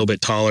make me a little bit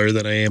taller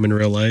than I am in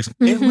real life."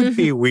 It would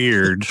be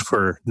weird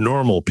for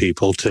normal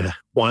people to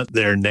want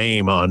their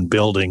name on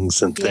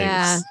buildings and things.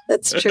 Yeah,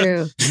 that's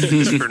true.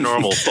 Just for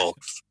normal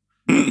folks.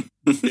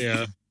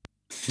 Yeah.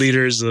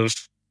 Leaders of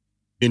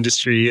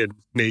industry and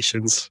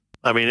nations.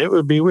 I mean, it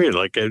would be weird.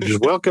 Like,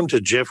 just welcome to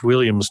Jeff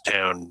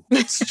Williamstown.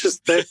 It's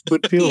just, that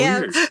would feel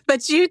weird.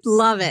 But you'd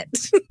love it.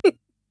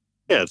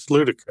 Yeah, it's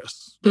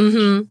ludicrous.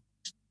 Mm-hmm.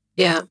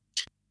 Yeah.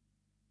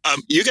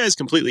 You guys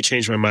completely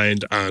changed my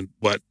mind on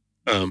what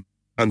on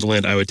the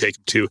land I would take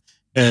him to.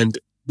 And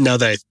now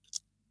that I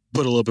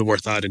put a little bit more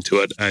thought into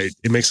it,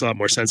 it makes a lot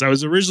more sense. I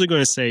was originally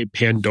going to say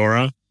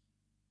Pandora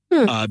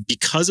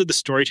because of the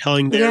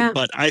storytelling there. Yeah.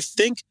 But I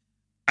think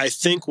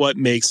what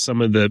makes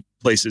some of the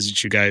places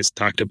that you guys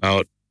talked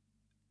about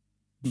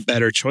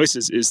better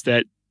choices is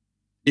that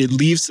it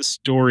leaves the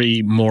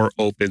story more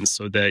open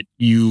so that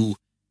you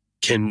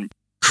can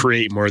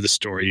create more of the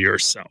story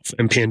yourself.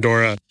 And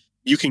Pandora,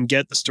 you can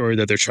get the story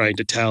that they're trying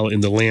to tell in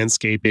the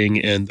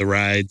landscaping and the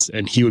rides,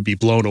 and he would be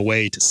blown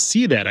away to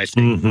see that, I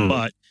think.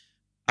 But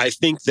I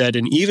think that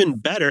an even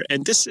better,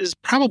 and this is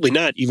probably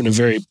not even a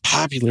very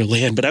popular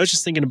land, but I was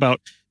just thinking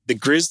about the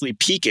Grizzly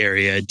Peak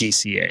area at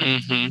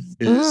DCA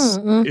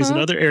is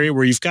another area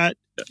where you've got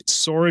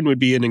Soarin' would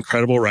be an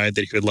incredible ride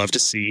that he would love to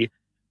see.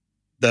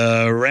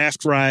 The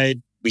raft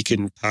ride, we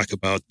can talk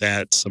about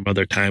that some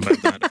other time.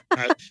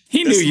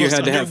 He knew you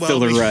had to have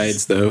filler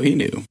rides, though. He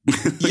knew.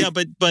 Yeah,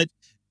 but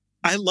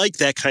I like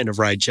that kind of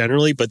ride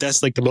generally, but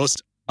that's like the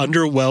most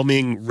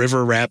underwhelming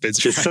river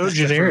rapids. It's so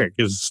generic.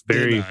 It's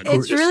very.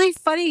 It's really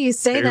funny you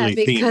say that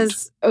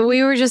because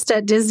we were just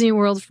at Disney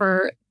World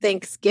for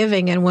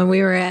Thanksgiving, and when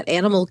we were at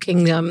Animal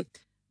Kingdom,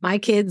 my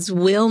kids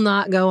will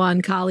not go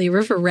on Kali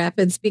River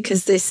Rapids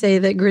because they say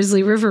that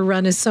Grizzly River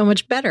Run is so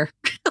much better.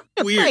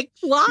 Weird. Like,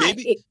 why?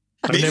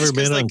 I've never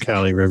been on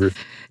Kali River.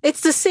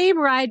 It's the same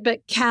ride,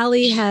 but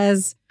Kali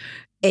has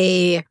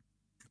a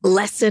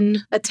lesson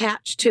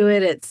attached to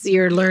it. It's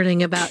you're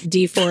learning about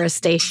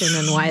deforestation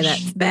and why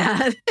that's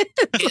bad.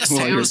 It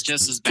sounds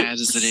just as bad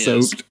as it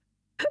is.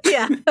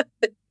 Yeah.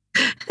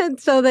 And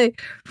so they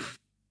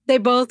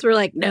both were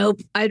like,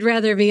 nope, I'd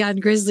rather be on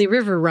Grizzly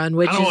River Run,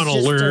 which I don't want to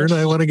learn.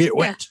 I want to get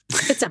wet.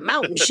 It's a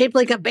mountain shaped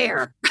like a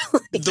bear.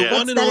 The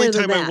one and only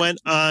time I went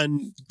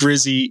on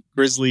Grizzly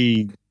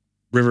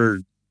River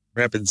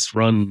Rapids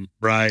Run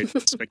Ride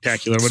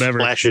Spectacular, whatever.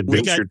 Splash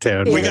Adventure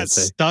Town. We got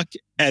stuck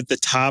at the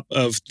top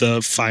of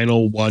the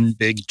final one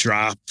big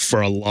drop for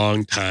a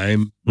long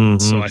time. Mm-hmm.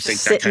 So I think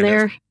that kind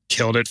of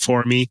killed it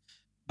for me.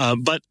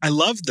 But I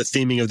love the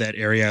theming of that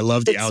area. I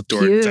love the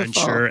outdoor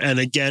adventure. And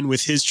again,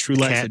 with his True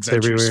Life Cats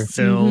Adventures everywhere.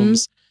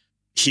 films,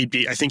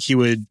 I think he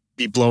would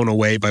be blown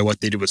away by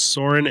what they did with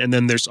Soarin'. And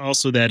then there's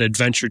also that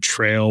adventure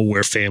trail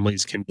where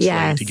families can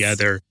play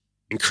together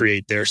and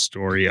create their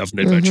story of an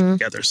adventure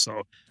together.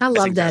 So I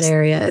love that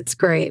area. It's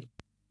great.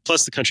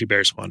 Plus the country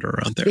bears wander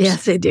around there.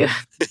 Yes, they do.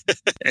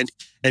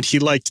 and he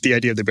liked the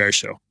idea of the bear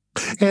show.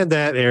 And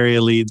that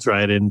area leads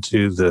right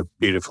into the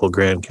beautiful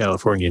Grand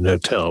Californian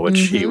Hotel, which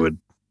he would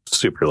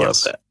super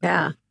love that.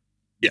 Yeah.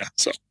 Yeah.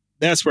 So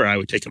that's where I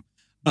would take him.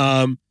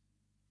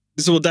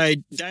 So we'll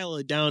dial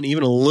it down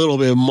even a little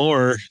bit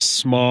more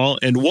small.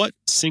 And what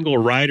single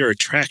ride or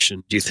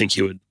attraction do you think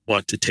you would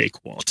want to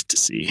take Walt to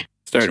see?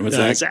 Starting with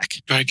Zach.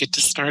 Do I get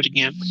to start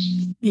again?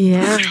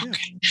 Yeah.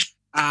 Okay.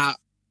 I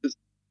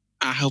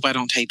hope I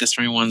don't take this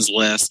from anyone's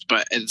list,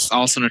 but it's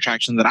also an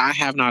attraction that I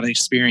have not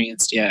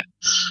experienced yet.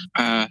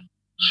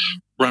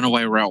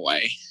 Runaway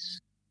Railway.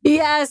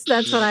 Yes,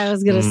 that's what I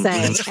was going to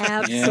say.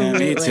 Absolutely.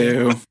 Yeah, me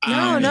too.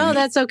 No,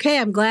 that's okay.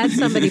 I'm glad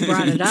somebody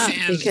brought it up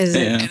because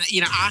and,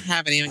 I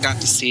haven't even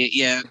got to see it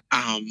yet.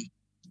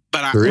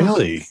 But I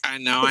really, I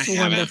know it's I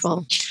haven't.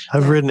 Wonderful.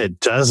 I've ridden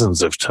it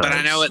dozens of times. But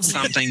I know it's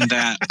something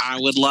that I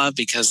would love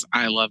because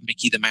I love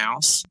Mickey the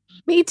Mouse.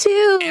 Me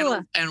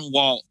too. And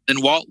Walt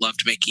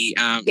loved Mickey.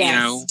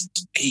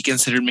 He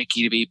considered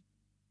Mickey to be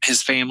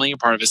his family, a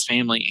part of his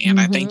family, and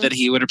I think that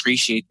he would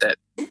appreciate that.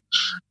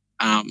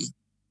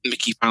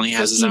 Mickey finally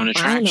has his own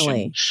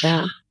attraction.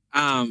 Yeah.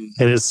 And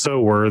it's so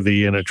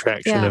worthy an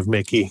attraction of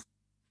Mickey.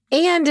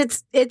 And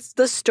it's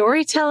the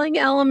storytelling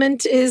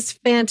element is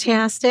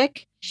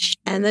fantastic,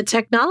 and the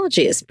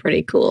technology is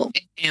pretty cool.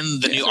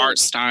 And the new art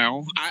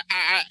style.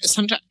 I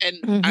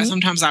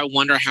sometimes I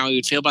wonder how he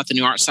would feel about the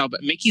new art style,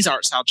 but Mickey's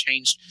art style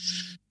changed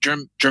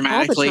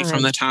dramatically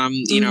from the time,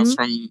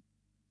 from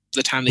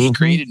the time that he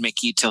created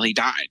Mickey till he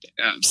died.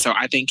 So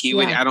I think he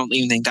would, I don't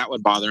even think that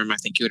would bother him. I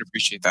think he would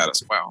appreciate that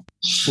as well.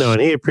 No,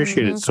 and he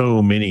appreciated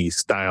so many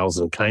styles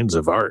and kinds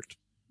of art.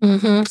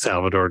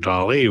 Salvador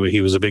Dali,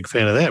 he was a big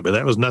fan of that, but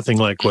that was nothing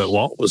like what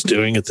Walt was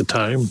doing at the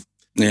time.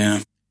 Yeah.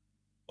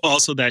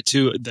 Also that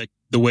too,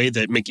 the way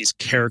that Mickey's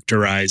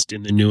characterized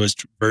in the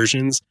newest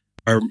versions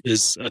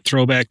is a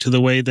throwback to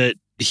the way that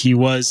he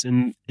was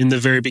in the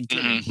very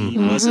beginning. He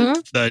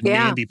wasn't the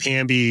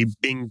namby-pamby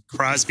Bing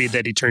Crosby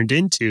that he turned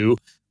into.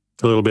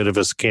 A little bit of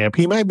a scamp.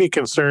 He might be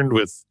concerned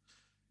with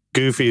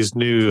Goofy's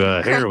new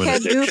heroin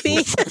addiction. Goofy.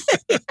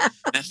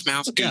 Meth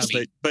mouth Goofy.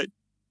 Yeah, but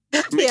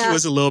Mickey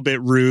was a little bit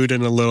rude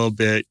and a little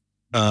bit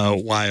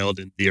wild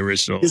in the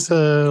original. He's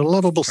a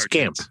lovable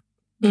scamp.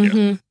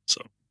 Yeah,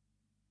 so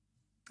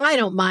I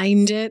don't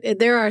mind it.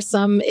 There are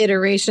some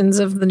iterations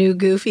of the new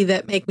Goofy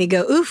that make me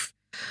go, oof.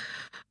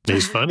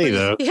 He's funny,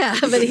 though. Yeah,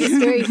 but he's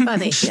very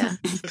funny. Yeah.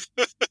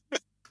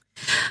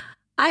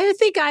 I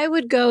think I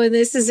would go, and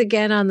this is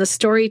again on the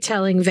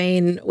storytelling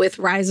vein with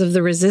Rise of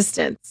the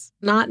Resistance,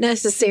 not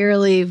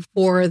necessarily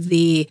for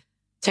the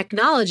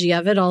technology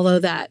of it, although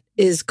that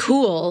is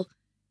cool.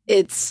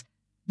 It's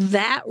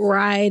that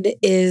ride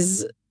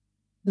is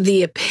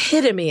the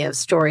epitome of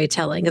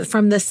storytelling.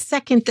 From the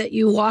second that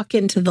you walk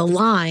into the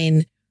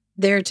line,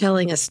 they're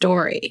telling a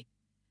story.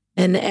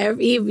 And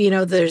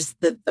there's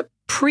the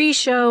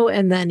pre-show,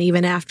 and then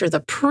even after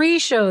the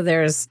pre-show,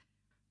 there's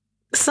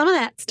some of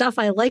that stuff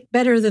I like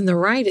better than the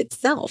ride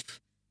itself.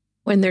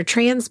 When they're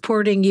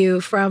transporting you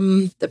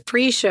from the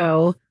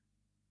pre-show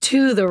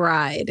to the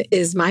ride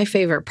is my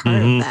favorite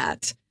part of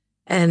that.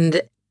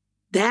 And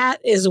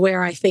that is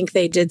where I think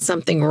they did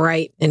something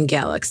right in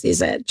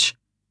Galaxy's Edge.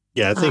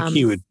 Yeah, I think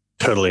he would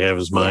totally have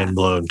his mind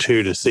blown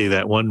too, to see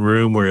that one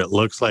room where it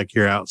looks like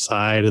you're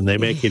outside and they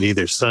make it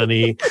either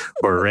sunny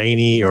or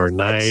rainy or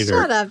night.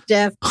 Shut up,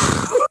 Jeff.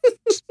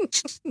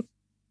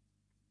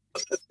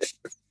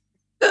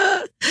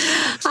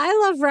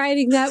 I love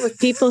riding that with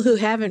people who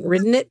haven't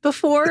ridden it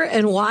before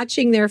and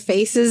watching their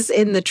faces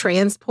in the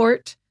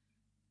transport.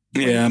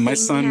 Yeah, my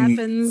son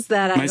happens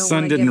that my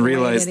son didn't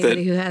realize that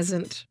who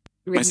hasn't.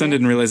 My son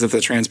didn't realize that the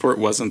transport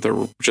wasn't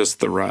just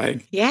the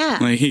ride. Yeah.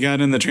 Like, he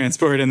got in the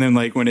transport, and then,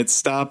 like, when it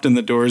stopped and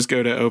the doors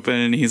go to open,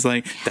 and he's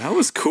like, that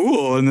was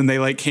cool. And then they,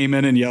 like, came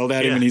in and yelled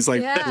at him, and he's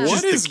like,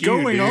 what is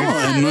going on?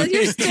 Yeah, and then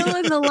you're still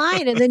in the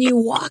line, and then you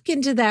walk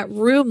into that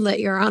room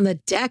that you're on the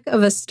deck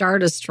of a Star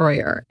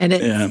Destroyer. And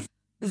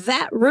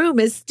that room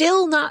is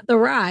still not the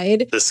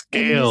ride. The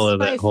scale of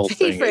that whole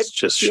thing is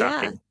just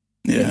shocking.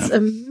 Yeah. It's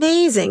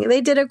amazing.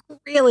 They did a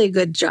really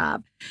good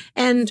job.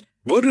 And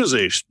what is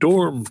a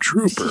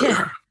stormtrooper?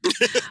 Yeah.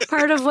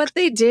 Part of what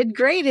they did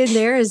great in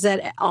there is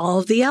that all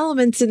of the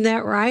elements in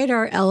that ride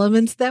are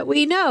elements that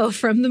we know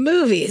from the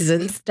movies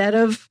instead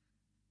of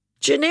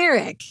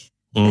generic.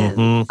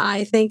 And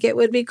I think it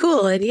would be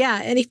cool. And yeah,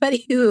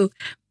 anybody who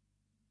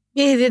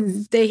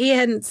he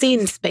hadn't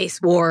seen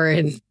Space War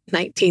in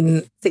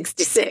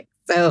 1966,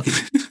 so.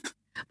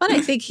 But I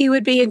think he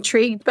would be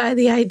intrigued by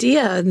the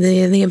idea and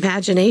the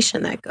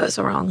imagination that goes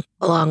along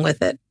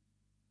with it.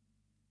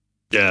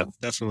 Yeah,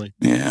 definitely.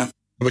 Yeah. How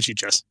about you,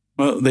 Jess?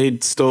 Well, they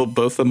stole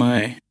both of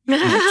my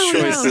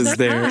choices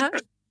there.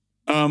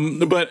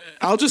 But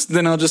I'll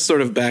just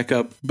sort of back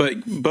up.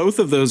 But both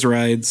of those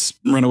rides,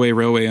 Runaway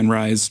Railway and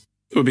Rise,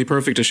 would be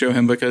perfect to show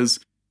him,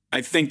 because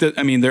I think that,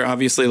 I mean, they're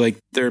obviously like,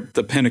 they're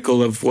the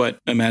pinnacle of what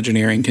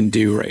Imagineering can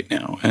do right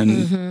now.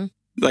 And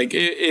like,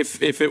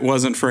 if it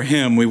wasn't for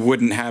him, we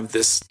wouldn't have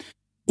this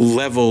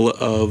level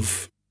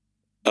of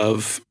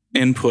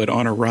input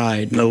on a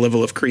ride, the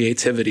level of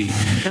creativity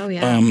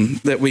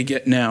that we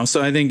get now. So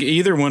I think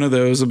either one of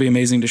those will be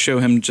amazing to show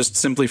him, just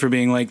simply for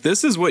being like,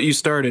 this is what you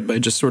started by,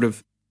 just sort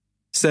of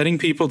setting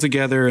people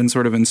together and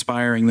sort of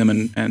inspiring them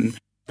and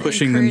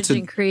pushing them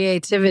to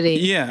creativity.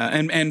 Yeah.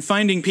 And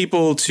finding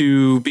people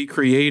to be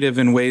creative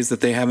in ways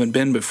that they haven't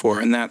been before.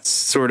 And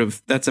that's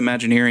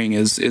Imagineering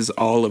is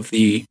all of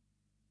the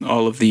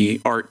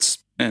arts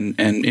and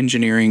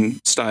engineering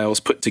styles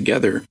put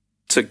together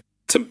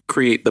to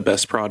create the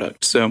best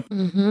product. So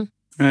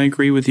I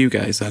agree with you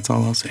guys. That's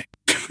all I'll say.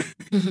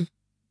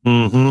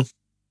 I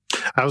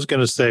was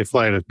going to say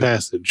Flight of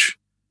Passage.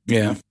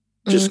 Yeah.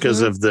 Just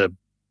because of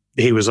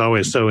he was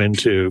always so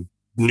into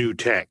new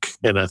tech.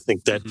 And I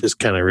think that just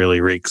kind of really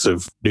reeks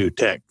of new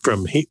tech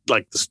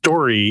like the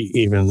story,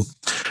 even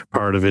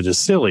part of it is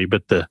silly,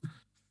 but the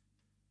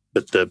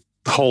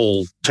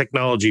whole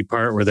technology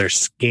part where they're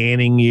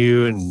scanning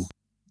you and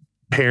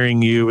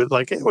pairing you with,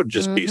 like, it would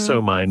just be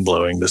so mind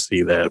blowing to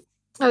see that.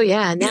 Oh,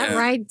 yeah. And that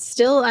ride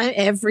still,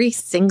 every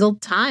single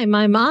time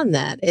I'm on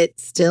that,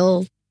 it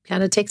still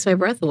kind of takes my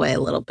breath away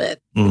a little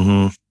bit.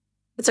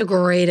 It's a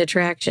great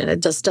attraction.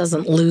 It just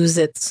doesn't lose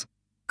its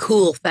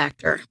cool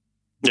factor.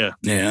 Yeah.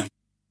 Yeah.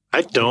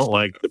 I don't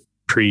like the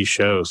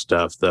pre-show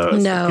stuff, though.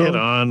 No. Get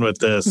on with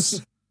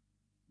this.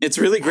 It's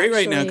really great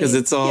right now because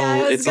it's all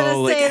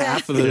like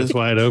half of it is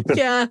wide open.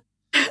 Yeah.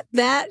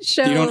 That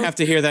show. You don't have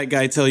to hear that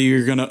guy tell you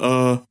you're going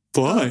to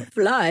fly.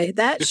 Fly.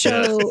 That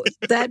show,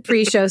 that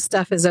pre-show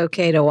stuff is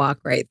okay to walk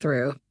right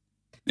through.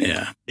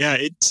 Yeah. Yeah,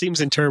 it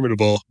seems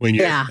interminable when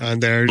you're on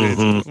there.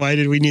 Why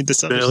did we need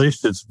this? At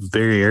least it's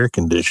very air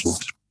conditioned.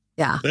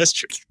 Yeah. That's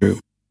true.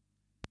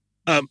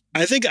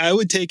 I think I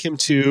would take him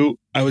to,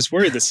 I was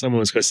worried that someone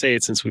was going to say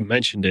it since we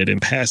mentioned it in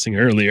passing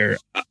earlier,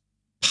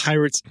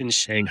 Pirates in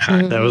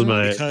Shanghai. That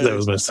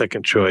was my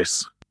second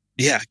choice.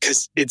 Yeah,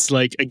 because it's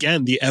like,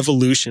 again, the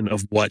evolution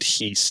of what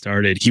he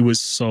started. He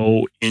was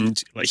so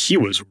into, like, he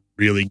was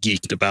really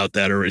geeked about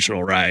that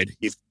original ride.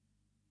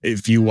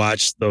 If you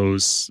watch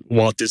those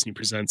Walt Disney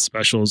Presents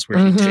specials where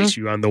he takes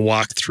you on the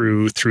walk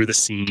through the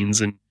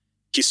scenes, and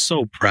he's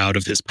so proud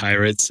of his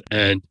pirates,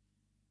 and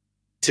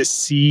to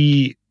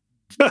see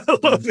to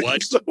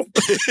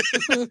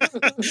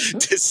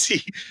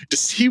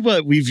see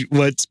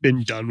what's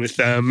been done with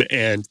them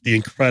and the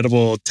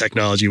incredible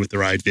technology with the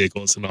ride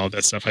vehicles and all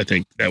that stuff, I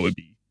think that would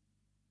be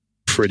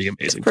pretty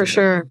amazing for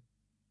sure.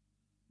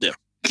 Yeah,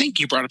 I think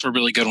you brought up a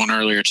really good one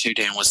earlier too,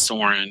 Dan, with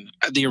Soarin',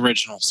 the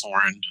original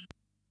Soarin',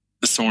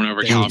 the Soarin'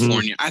 over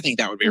California. I think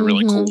that would be a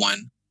really cool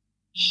one.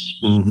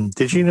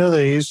 Did you know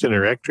they used an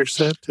erector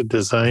set to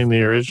design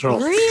the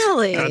original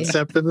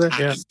concept of that?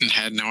 I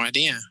had no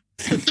idea.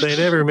 They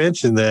never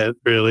mentioned that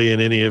really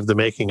in any of the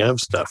making of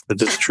stuff,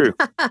 but it's true.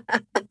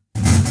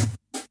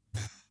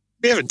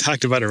 We haven't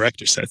talked about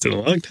erector sets in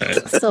a long time.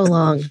 So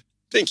long.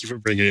 Thank you for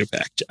bringing it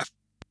back, Jeff.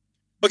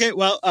 Okay,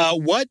 well,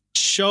 what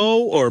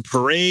show or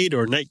parade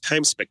or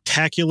nighttime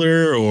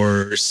spectacular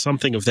or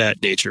something of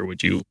that nature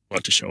would you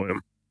want to show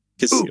him?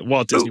 Because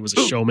Walt Disney was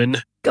a showman.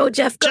 Go,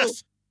 Jeff, go.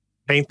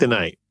 Paint the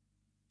Night.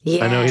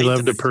 Yeah. I know he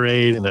loved a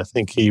parade, and I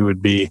think he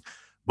would be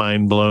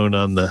mind blown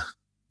on the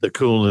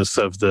coolness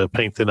of the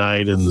Paint the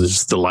Night and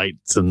just the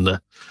lights and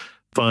the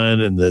fun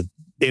and the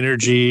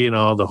energy and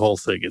all the whole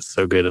thing is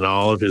so good, and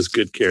all of his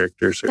good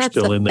characters are That's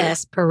still the in there.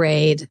 best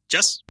parade.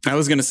 Just I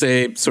was going to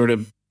say sort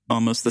of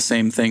almost the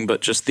same thing,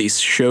 but just the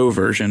show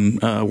version,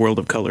 World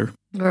of Color.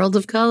 World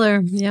of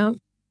Color. Yeah.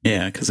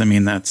 Yeah, because I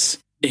mean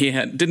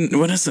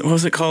what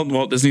was it called?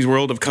 Walt Disney's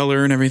World of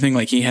Color and everything.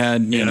 Like he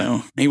had, you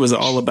know, he was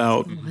all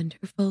about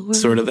Wonderful world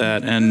sort of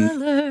that. And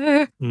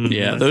color.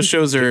 yeah, those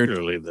shows are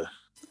Particularly the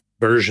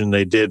version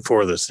they did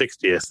for the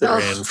 60th that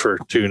ran for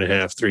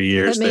 2.5, 3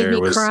 years. That made there me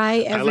was cry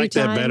every I like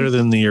time. that better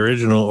than the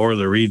original or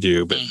the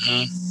redo, but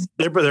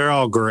Mhm. they're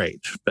all great.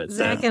 But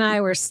Zach and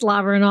I were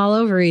slobbering all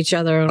over each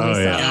other when we saw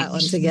yeah. that one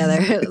together.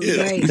 It was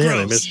great. yeah, they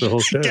Gross. missed the whole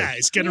show.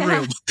 guys, get a Yeah.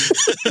 room.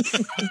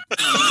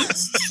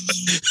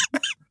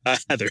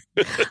 Heather.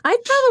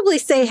 I'd probably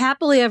say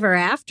happily ever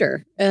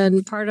after.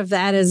 And part of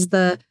that is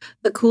the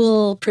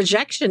cool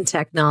projection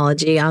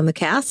technology on the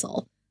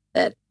castle,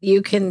 that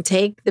you can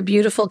take the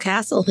beautiful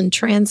castle and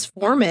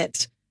transform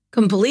it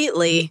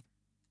completely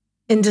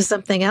into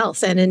something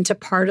else and into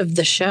part of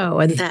the show.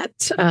 And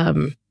that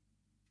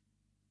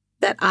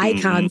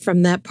icon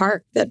from that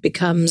park that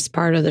becomes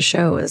part of the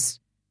show is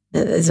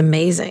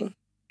amazing.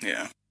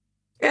 yeah.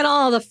 And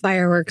all the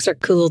fireworks are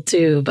cool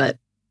too, but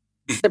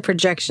the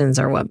projections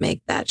are what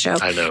make that show.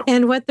 I know.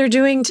 And what they're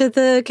doing to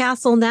the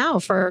castle now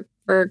for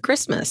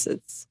Christmas.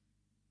 It's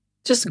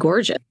just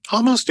gorgeous.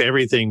 Almost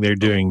everything they're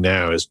doing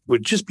now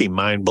would just be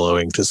mind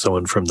blowing to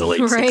someone from the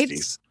late Right?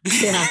 60s.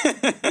 Yeah.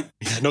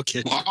 Yeah, no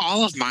kidding. Well,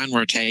 all of mine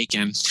were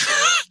taken.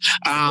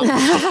 Well,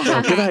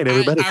 good night,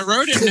 everybody. I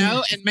wrote a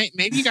note, and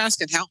maybe you guys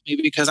can help me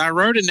because I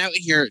wrote a note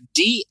here,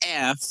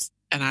 DF,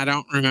 and I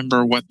don't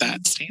remember what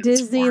that stands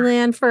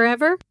Disneyland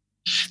Forever. for.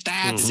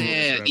 That's Mhm.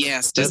 it.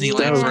 Yes, That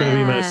Disneyland was going to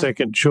be my Yeah.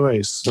 second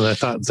choice, and I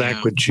thought Zach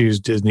Yeah. would choose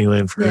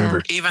Disneyland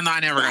Forever. Even though I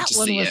never got That to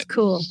one see was it.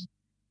 cool.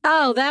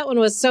 Oh, that one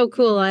was so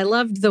cool. I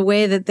loved the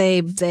way that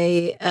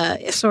they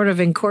sort of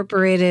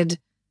incorporated,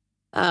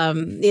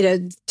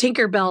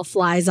 Tinkerbell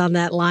flies on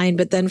that line,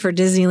 but then for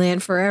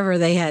Disneyland Forever,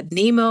 they had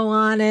Nemo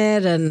on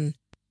it, and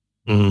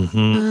Mm-hmm.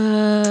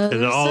 And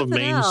there's all of something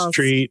Main else.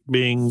 Street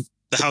being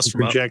The house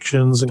from Up.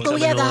 projections. And Oh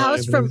yeah, coming the alive house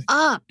and from everything.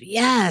 Up.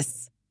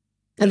 Yes,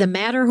 and the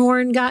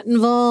Matterhorn got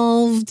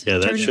involved. Yeah,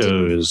 that Turned show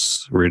into-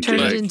 is turned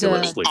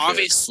ridiculously good.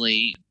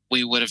 Obviously,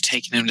 we would have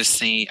taken him to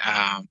see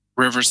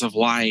Rivers of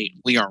Light.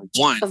 We Are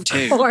One, Of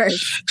too.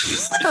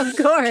 course, of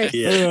course.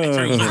 Yeah.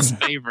 Everyone's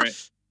favorite.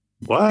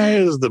 Why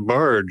is the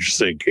barge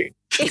sinking?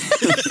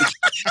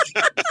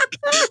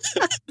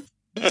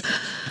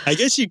 I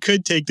guess you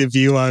could take the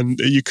view on,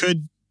 you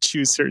could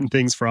choose certain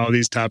things for all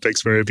these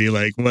topics where it'd be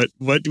like, what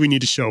do we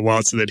need to show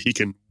Walt so that he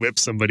can whip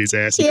somebody's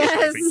ass and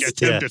Yes. get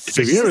them Yeah. to If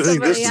fix you ever it?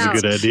 think this Somebody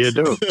is a good idea,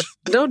 don't.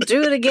 Don't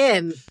do it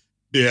again.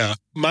 Yeah.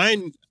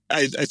 Mine,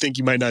 I think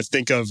you might not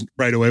think of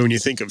right away when you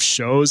think of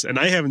shows. And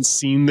I haven't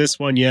seen this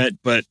one yet,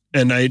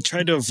 and I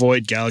tried to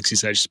avoid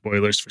Galaxy's Edge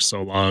spoilers for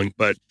so long,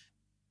 but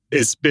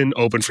it's been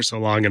open for so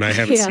long and I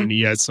haven't Yeah. seen it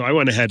yet. So I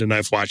went ahead and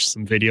I've watched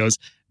some videos,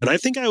 and I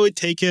think I would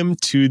take him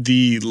to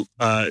the,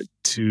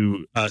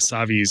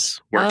 Savi's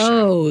workshop.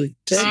 Oh,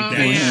 To see good. Oh,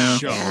 that yeah.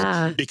 show.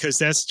 Yeah. Because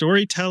that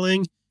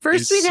storytelling,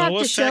 First, is we'd have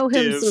so to show him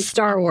effective. some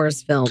Star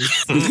Wars films.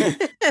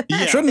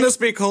 yeah, Shouldn't this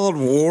be called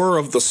War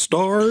of the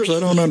Stars?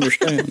 I don't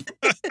understand.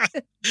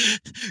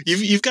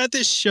 you've got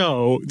this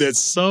show that's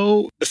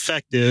so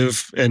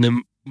effective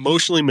and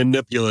emotionally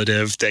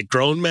manipulative that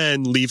grown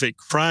men leave it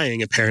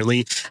crying,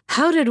 apparently.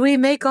 How did we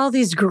make all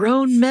these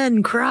grown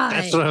men cry?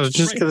 That's what I was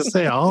just going to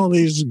say. All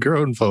these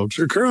grown folks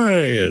are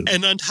crying.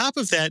 And on top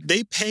of that,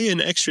 they pay an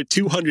extra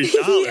 $200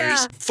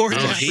 Yeah. for the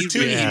Oh, he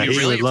opportunity. yeah, would he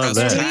really would love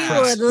impressed that.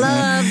 He would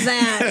love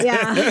that.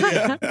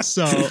 Yeah. Yeah.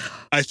 So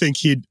I think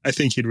he'd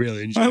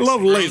really enjoy I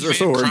love it. laser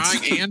swords.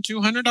 Crying and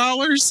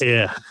 $200.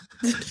 Yeah.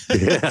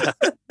 Yeah.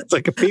 It's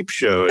like a peep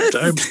show at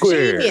Times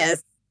Square.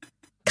 Genius.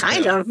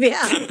 Kind of,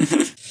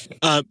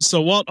 yeah.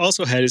 So Walt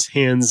also had his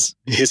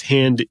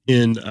hand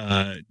in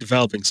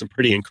developing some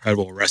pretty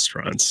incredible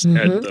restaurants at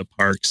Mhm. the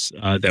parks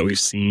that we've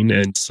seen,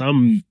 and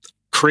some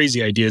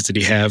crazy ideas that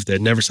he have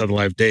that never saw the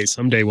light of day.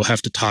 Someday we'll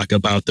have to talk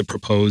about the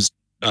proposed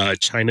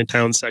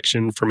Chinatown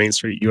section for Main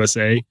Street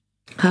USA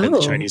and the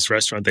Oh, Chinese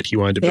restaurant that he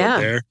wanted to build Yeah.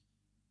 there.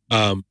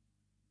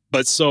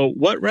 But so,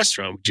 what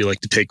restaurant would you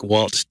like to take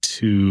Walt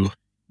to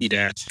eat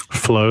at?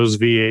 Flo's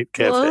V8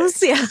 Cafe.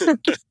 close, yeah.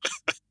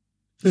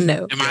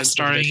 No. Am I Guys,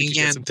 starting think you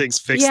get again? some things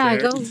fixed Yeah,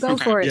 there. go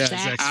Okay. for it, Yeah,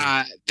 Zach.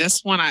 exactly.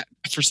 This one,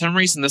 for some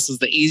reason, this is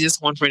the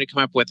easiest one for me to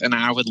come up with, and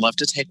I would love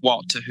to take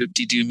Walt to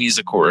Hoop-Dee-Doo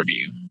musical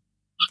review.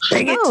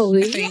 Oh,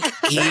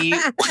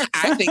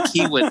 I think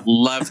he would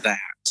love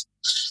that.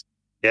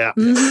 Yeah.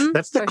 Mhm,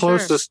 That's the for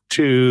closest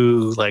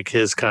to like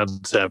his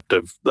concept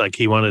of like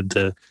he wanted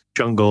the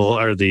jungle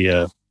or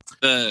the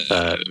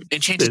The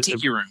Enchanted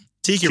Tiki Room.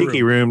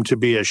 Tiki Room to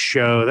be a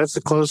show. That's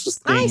the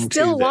closest thing. I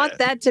still to want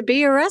that to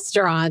be a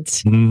restaurant.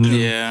 Mhm.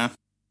 Yeah.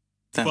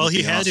 That Well, would he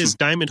be had awesome. his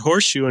diamond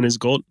horseshoe and his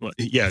gold. Well,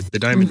 yeah, the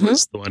diamond Mhm.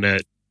 was the one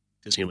at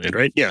Disneyland,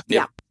 right? Yeah,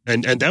 Yeah.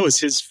 And that was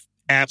his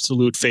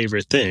absolute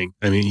favorite thing.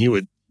 I mean, he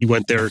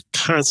went there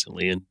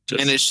constantly, and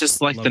And it's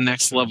just like love the that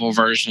next show. level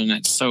version.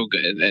 It's so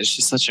good. It's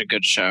just such a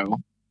good show.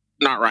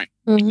 Not right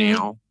Mhm.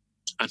 now,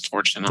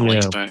 unfortunately.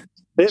 Yeah. But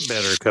It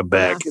better come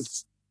back. Yeah.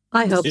 It's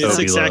I hope It's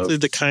so. exactly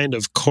the kind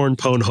of corn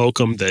pone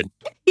hokum that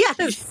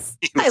Yes,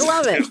 I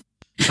love it.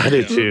 I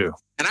do too.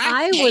 and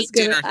I I hate was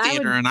gonna- dinner I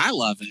theater, would- and I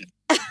love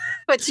it.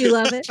 But you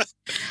love it.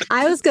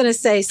 I was going to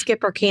say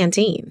Skipper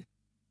Canteen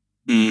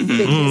Mhm. because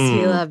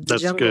you love the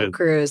that's Jungle good.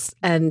 Cruise,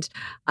 and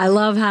I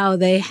love how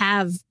they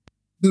have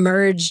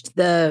merged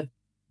the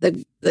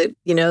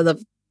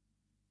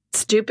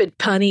stupid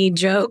punny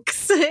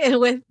jokes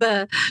with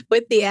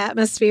the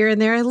atmosphere in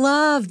there. I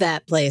love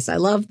that place. I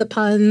love the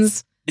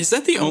puns. Is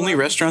that the only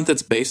restaurant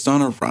that's based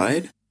on a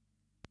ride?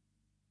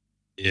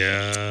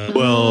 yeah.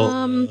 Well,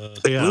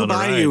 yeah, Blue on a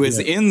Bayou ride, is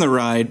yeah. in the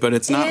ride, but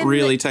it's not In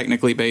really the-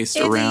 technically based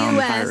in the around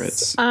US,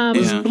 pirates.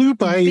 Was Yeah. Blue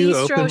Bayou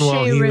Bistro open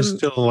while he was Chez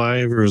still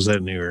alive, or was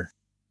that newer?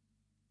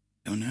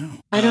 I don't know.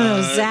 I don't know.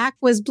 Uh, Zach,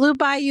 was Blue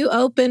Bayou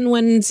open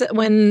when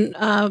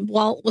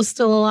Walt was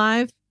still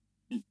alive?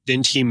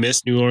 Didn't he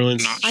miss New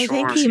Orleans? Not I sure.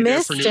 think Was he he there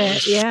missed for New it.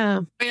 Orleans? Yeah.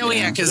 Oh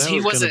yeah, because that he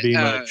was going wasn't. to be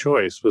my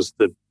choice. Was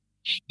the New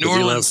he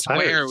Orleans loves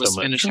pirates Square was so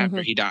much. finished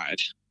after he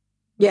died.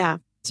 Yeah.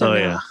 So oh no.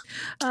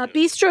 yeah,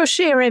 Bistro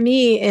Chez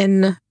Remy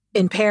in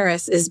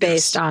Paris is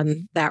based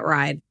on that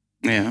ride.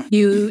 Yeah.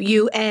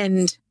 You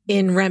end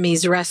in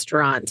Remy's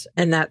restaurant,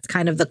 and that's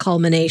kind of the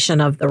culmination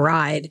of the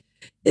ride.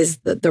 Is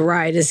that the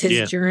ride is his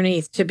Yeah.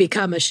 journey to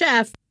become a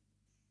chef,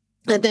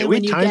 and then And we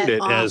when you timed get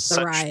it off as the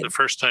such ride, the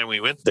first time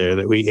we went there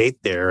that we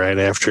ate there right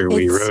after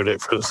we It's rode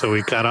it. So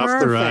we got off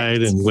the perfect.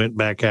 ride and went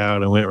back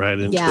out and went right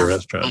into Yeah. the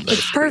restaurant. That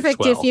it's was pretty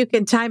perfect swell. if you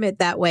can time it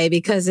that way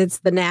because it's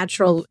the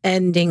natural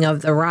ending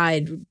of the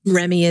ride.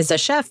 Remy is a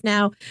chef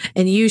now,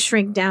 and you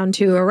shrink down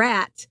to a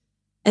rat.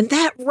 And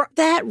that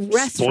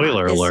restaurant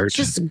Spoiler is alert.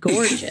 just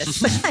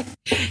gorgeous.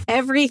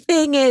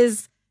 Everything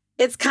is.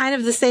 It's kind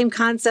of the same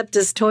concept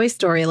as Toy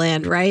Story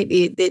Land, right?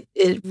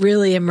 It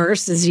really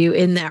immerses you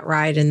in that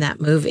ride in that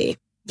movie.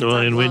 Well,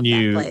 I and love when that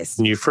you place.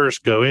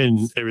 first go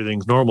in,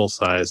 everything's normal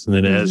size, and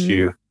then as Mhm.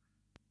 you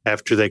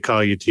after they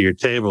call you to your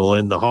table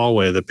in the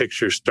hallway, the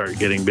pictures start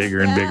getting bigger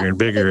and bigger and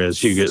bigger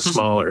as you get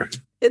smaller.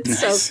 It's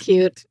Nice. so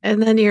cute.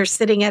 And then you're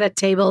sitting at a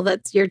table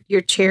that's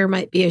your chair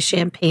might be a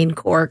champagne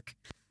cork.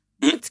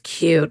 It's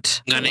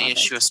cute. I'm I going to love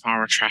issue it. a small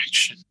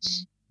retraction.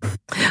 Oh,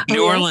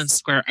 New yes? Orleans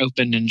Square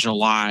opened in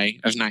July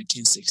of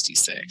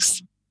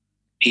 1966.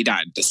 He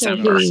died So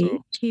December.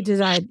 he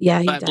died. Yeah,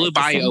 he But died Blue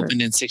Bayou December.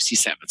 opened in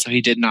 67, so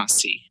he did not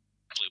see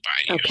Blue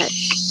Bayou. Okay.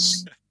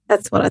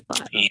 That's what I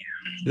thought.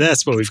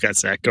 That's what we've got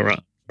Zach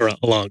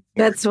along.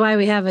 That's why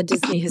we have a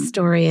Disney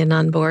historian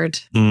on board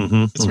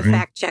Mm-hmm. to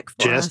fact check for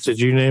Jess, us. did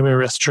you name a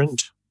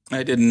restaurant?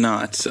 I did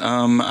not.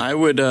 I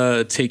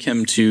would take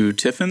him to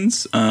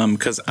Tiffin's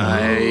because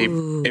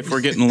Ooh. if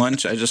we're getting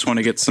lunch, I just want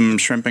to get some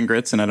shrimp and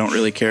grits, and I don't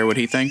really care what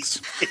he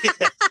thinks.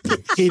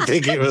 He'd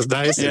think it was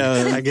nice.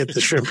 Yeah. I get the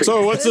shrimp.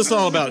 So what's this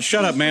all about?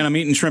 Shut up, man! I'm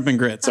eating shrimp and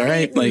grits. All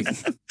right, like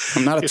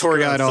I'm not a Just tour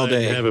go guide all outside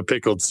and day. Have a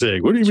pickled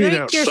cig. What do you mean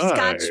Drink your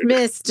outside? Scotch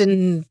mist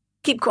and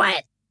keep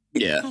quiet.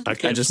 Yeah, I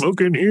can't just- smoke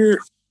in here.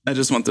 I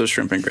just want those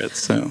shrimp and grits.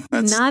 So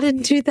that's Not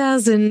in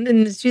 2000.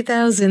 In the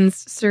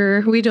 2000s,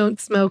 sir. We don't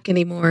smoke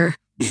anymore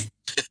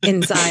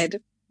inside.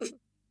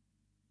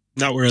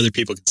 Not where other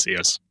people can see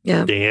us.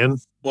 Yeah. Dan?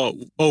 Well,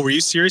 were you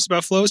serious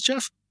about flows,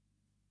 Jeff?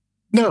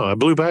 No, I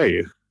blew by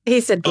you. He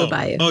said Blue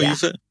Bayou. Oh, yeah. you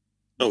said.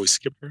 Oh, we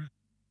skipped her.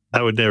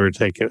 I would never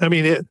take it. I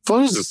mean,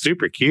 Flo's is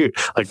super cute.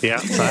 Like the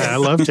outside, I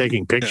love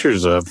taking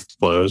pictures of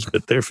Flo's,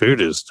 but their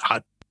food is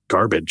hot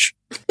garbage.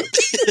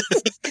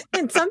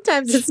 And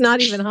sometimes it's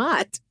not even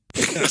hot.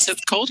 It's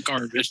cold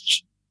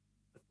garbage.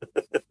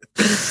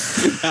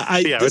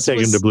 I Yeah, I would take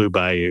him to Blue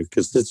Bayou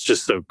because it's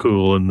just so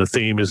cool and the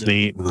theme is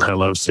neat, and I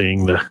love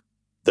seeing the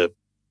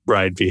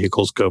ride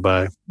vehicles go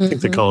by. I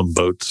think they Mhm. call them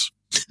boats.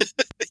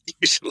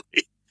 usually.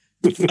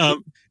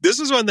 This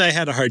was one that I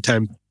had a hard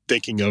time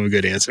thinking of a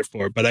good answer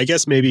for, but I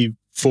guess maybe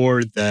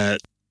for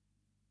that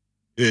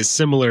is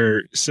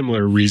similar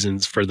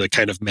reasons for the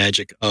kind of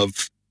magic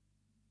of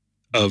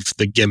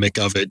the gimmick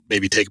of it.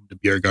 Maybe take him to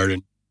Beer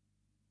Garden.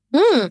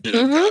 Mm, You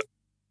know, mhm.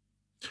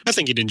 I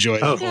think you'd enjoy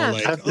the Oh, whole Yeah.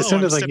 like. It I'm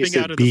sounded like you stepping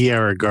out said of be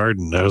our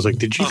garden. I was like,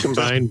 did you Oh.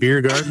 combine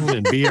beer garden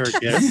and be our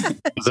guest?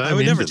 'Cause I I'm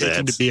would never into take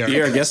him to that. Beer.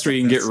 Be our guest where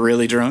you can get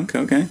really drunk.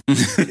 Okay.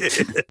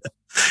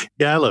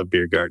 Yeah, I love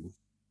beer garden.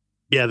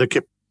 Yeah,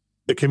 the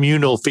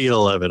communal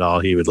feel of it all.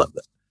 He would love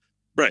that.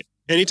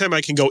 Anytime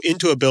I can go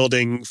into a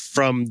building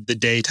from the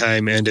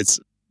daytime and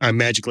I'm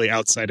magically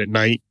outside at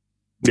night.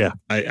 Yeah.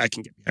 I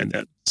can get behind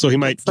that. So he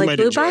might It's like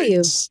Blue enjoy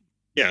Bayou.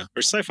 Yeah,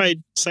 or sci-fi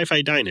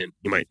dine-in.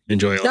 You might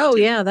enjoy. a lot. Oh,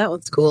 yeah, that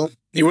one's cool.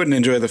 He wouldn't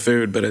enjoy the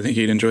food, but I think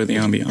he'd enjoy the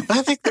ambiance.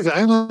 I think that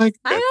I like.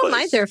 I that don't place.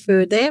 mind their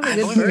food. They have a The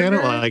good only thing I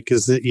burger. don't like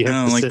is that you I have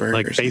don't to like sit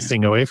like burgers, yeah.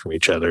 facing away from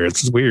each other.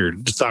 It's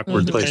weird. It's an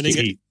awkward place to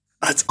Depending- eat.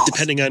 That's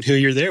Depending on who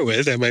you're there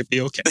with, that might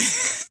be okay.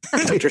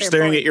 You're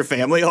staring at your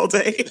family all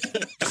day.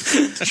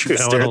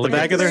 Stare at the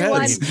back of their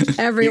Everyone- heads.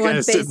 Everyone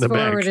guys sit in face the back.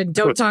 forward and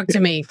don't talk to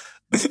me.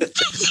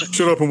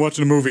 Shut up and watch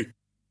the movie.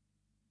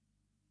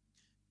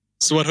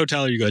 So, what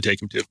hotel are you going to take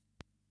him to?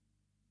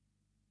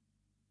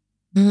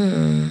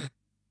 Hmm.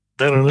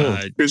 I don't know.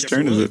 Whose Jeffrey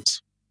turn is it?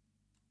 Williams.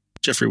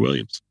 Jeffrey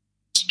Williams.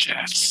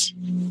 jets.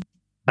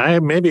 I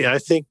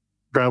think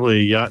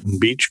probably Yacht and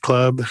Beach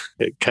Club.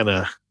 It kind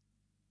of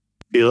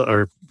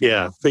the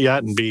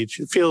Yacht and Beach.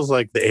 It feels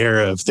like the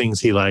era of things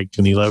he liked,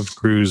 and he loved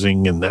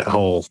cruising and that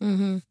whole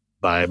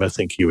vibe. I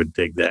think he would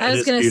dig that. I was And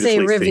it's going to say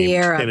beautifully themed,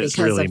 Riviera and it's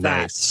because really of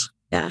that. nice.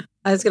 Yeah,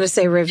 I was going to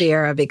say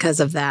Riviera because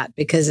of that,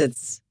 because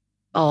it's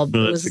all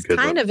No, it that's a was good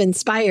kind one. of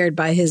inspired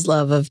by his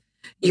love of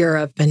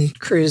Europe and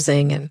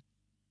cruising, and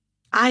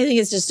I think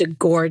it's just a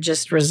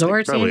gorgeous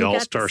resort. probably And you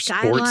got the All-Star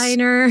Sports.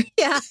 Skyliner.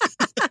 Yeah,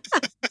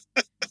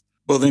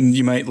 Well, then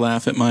you might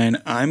laugh at mine.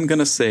 I'm going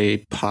to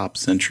say Pop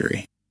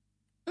Century.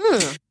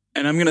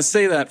 And I'm going to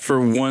say that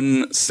for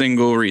one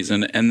single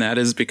reason, and that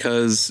is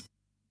because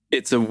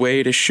it's a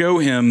way to show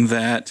him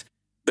that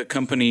the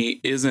company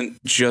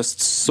isn't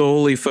just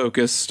solely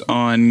focused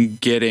on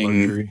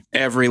getting Luxury.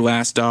 every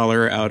last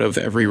dollar out of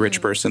every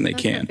rich person they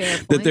That's a can. fair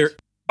That point. there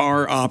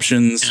are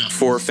options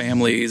for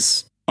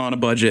families on a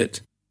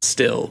budget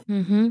still.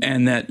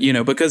 And that,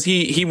 because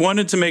he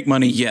wanted to make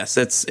money. Yes,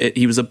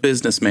 he was a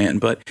businessman,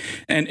 but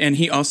and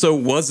he also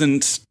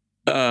wasn't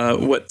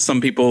what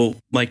some people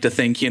like to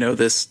think,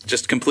 this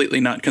just completely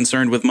not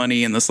concerned with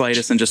money in the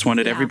slightest and just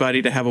wanted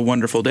everybody to have a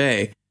wonderful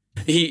day.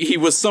 He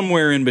was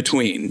somewhere in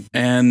between,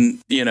 and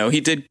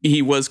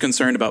he was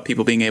concerned about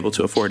people being able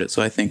to afford it.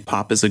 So I think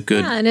Pop is a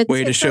good and it's,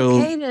 way to it's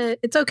show.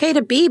 it's okay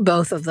to be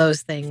both of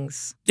those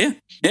things. Yeah,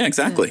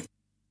 exactly.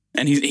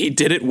 And he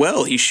did it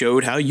well. He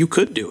showed how you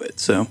could do it.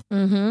 So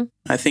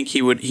I think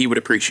he would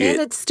appreciate And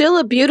it. it's still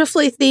a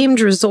beautifully themed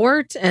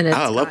resort, and it's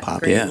I love got Pop,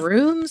 great yeah.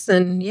 rooms,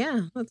 and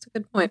that's a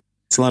good point.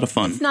 It's a lot of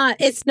fun.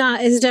 It's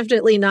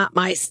definitely not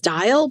my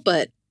style,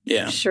 but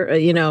Yeah. sure,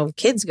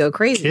 kids go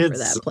crazy for Kids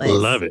that place.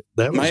 love it.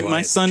 That was My why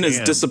it's son is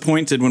jammed.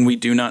 disappointed when we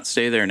do not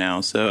stay there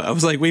now. So I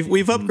was like, we've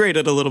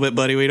upgraded a little bit,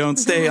 buddy. We don't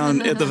stay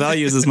at the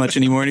values as much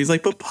anymore. And he's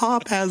like, but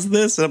Pop has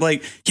this. And I'm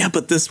like, yeah,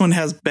 but this one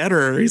has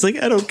better. He's like,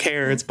 I don't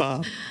care. It's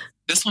Pop.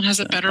 This one has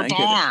a better I get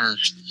it. bar.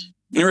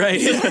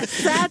 Right.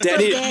 That's what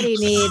Daddy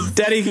needs.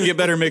 Daddy can get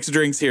better mixed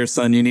drinks here,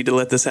 son. You need to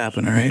let this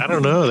happen. All right. I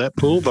don't know, that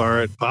pool bar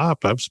at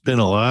Pop. I've spent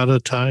a lot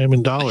of time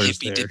and dollars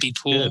Hippy there. dippy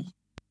pool.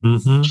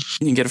 Mm-hmm.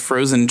 You can get a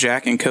frozen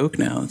Jack and Coke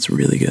now. It's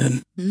really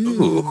good.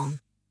 Mm.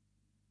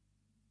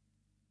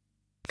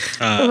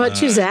 What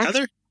about you, Zach?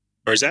 Heather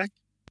or Zach?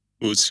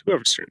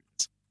 Whoever's turn.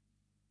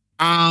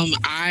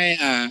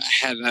 I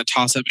had a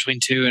toss up between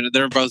two, and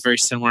they're both very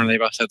similar. And they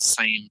both have the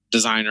same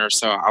designer,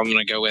 so I'm going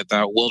to go with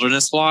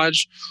Wilderness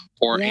Lodge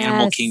or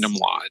Animal Yes. Kingdom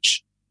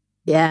Lodge.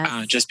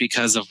 Yeah. Just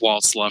because of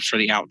Walt's love for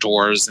the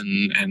outdoors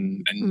and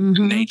Mhm.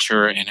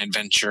 nature and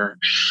adventure.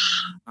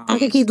 I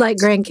think he'd like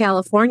Grand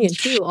California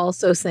too.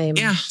 Also, same.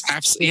 Yeah,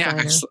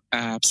 designer.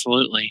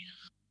 absolutely.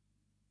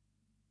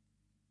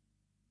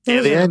 Yeah,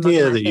 Those the are among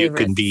idea my that you can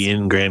favorites. be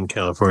in Grand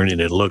California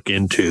and look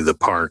into the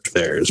park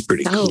there is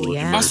pretty Oh, cool.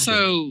 yeah.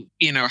 Also,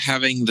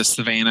 having the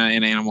Savannah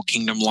and Animal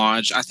Kingdom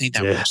Lodge, I think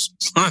that Yeah.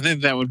 I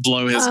think that would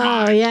blow his Oh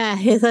mind. yeah,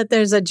 he thought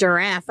there's a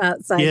giraffe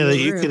outside. Yeah, the that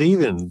you room. could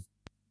even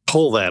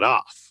pull that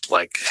off.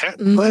 Like,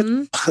 what?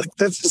 Mhm.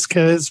 That's just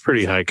kind of, it's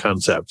pretty high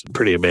concept and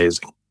pretty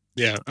amazing.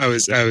 Yeah, I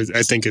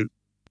think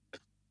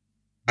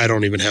I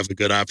don't even have a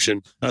good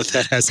option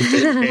that hasn't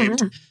been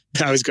named.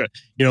 I was going,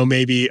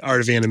 maybe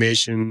Art of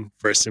Animation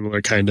for a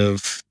similar kind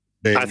of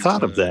thing. I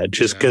thought of that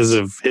just because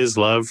of his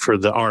love for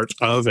the art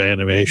of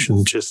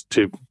animation, just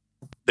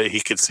that he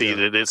could see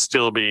that it's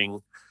still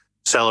being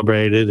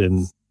celebrated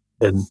and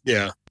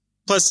Yeah.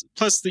 Plus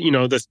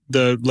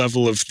the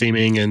level of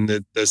theming and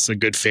that that's a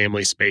good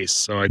family space.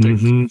 So I think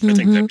Mhm. I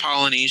think that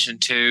Polynesian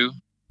too.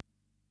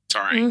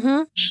 Sorry,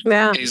 Mhm.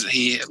 Yeah,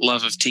 he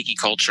love of tiki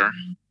culture.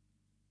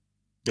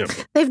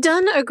 they've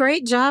done a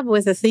great job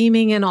with the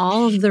theming in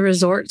all of the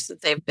resorts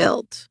that they've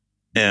built.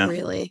 Yeah.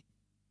 Really.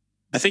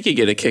 I think you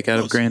get a kick out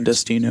of Grand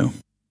Destino.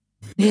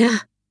 Yeah.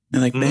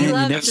 You're like, He man,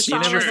 loved you to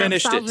never follow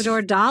finished it.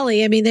 Salvador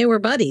Dali. I mean, they were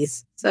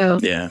buddies, so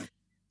Yeah.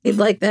 he'd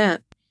like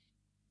that.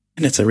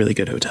 And it's a really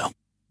good hotel.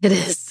 It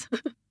is. I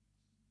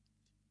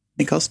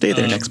think I'll stay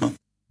there next month.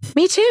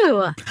 Me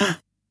too.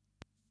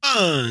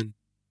 fun.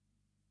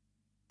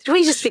 Did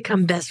we just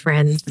become best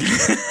friends?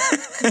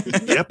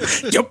 Yep.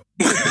 Yep.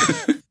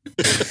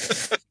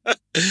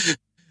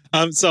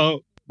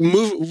 So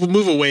we'll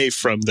move away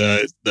from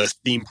the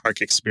theme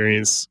park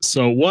experience.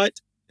 So what?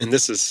 And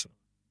this is,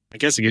 I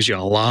guess, it gives you a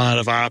lot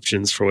of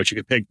options for what you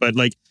could pick. But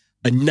like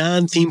a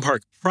non-theme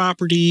park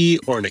property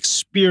or an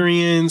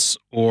experience,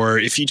 or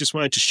if you just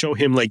wanted to show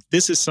him like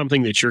this is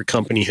something that your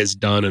company has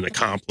done and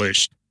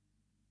accomplished.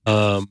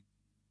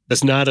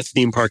 That's not a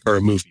theme park or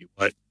a movie.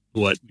 What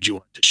would you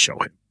want to show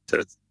him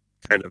to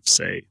kind of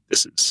say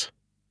this is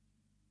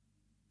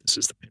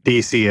the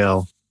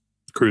DCL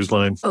cruise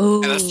line.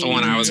 Oh, Yeah, that's the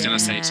one I was gonna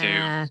say, too.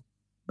 yeah.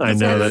 I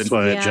know, that's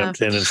why I Yeah.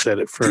 jumped in and said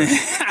it first.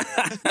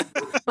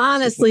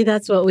 Honestly,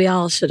 that's what we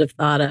all should have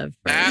thought of.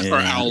 That Yeah. or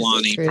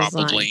Aulani, Cruise line.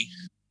 probably.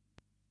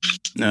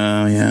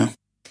 No, yeah.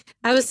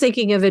 I was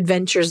thinking of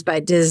Adventures by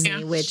Disney,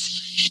 Yeah.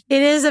 which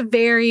it is a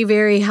very,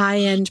 very high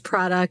end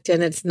product,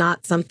 and it's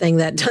not something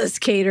that does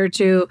cater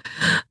to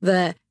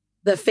the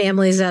the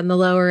families on the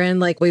lower end,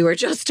 like we were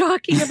just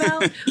talking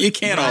about. You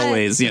can't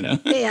always,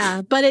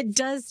 Yeah, but it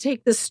does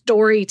take the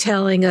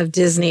storytelling of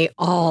Disney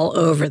all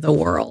over the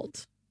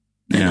world.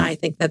 And I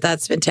think that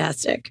that's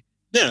fantastic.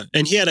 Yeah,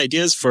 and he had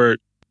ideas for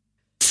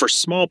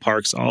small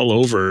parks all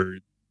over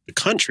the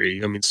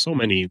country. I mean, so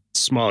many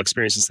small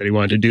experiences that he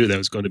wanted to do that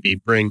was going to be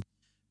bring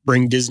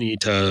Disney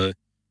to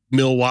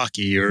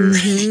Milwaukee or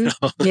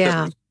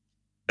Yeah,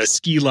 a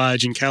ski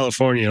lodge in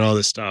California and all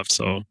this stuff.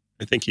 So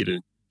I think he'd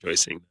enjoy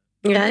seeing that.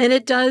 Yeah, and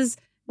it does,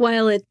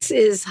 while it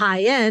is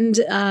high end,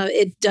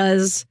 it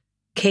does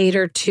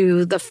cater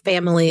to the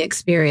family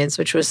experience,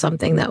 which was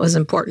something that was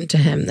important to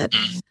him, that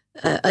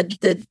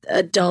the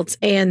adults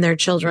and their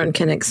children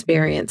can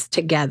experience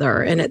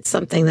together. And it's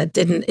something that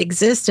didn't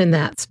exist in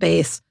that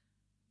space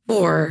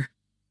for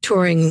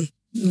touring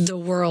the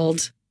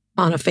world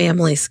on a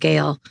family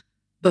scale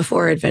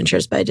before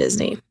Adventures by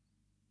Disney.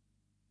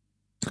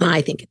 And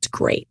I think it's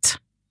great.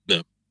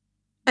 Yeah.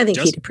 I think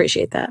he'd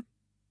appreciate that.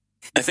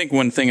 I think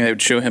one thing I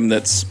would show him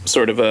that's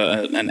sort of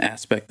an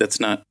aspect that's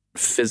not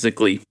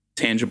physically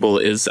tangible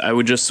is I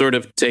would just sort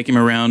of take him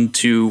around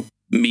to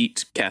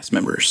meet cast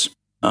members.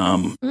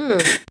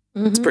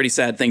 It's a pretty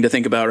sad thing to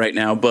think about right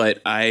now,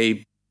 but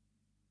I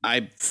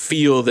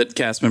feel that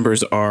cast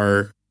members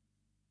are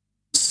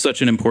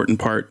such an important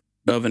part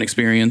of an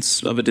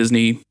experience of a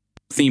Disney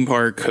theme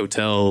park,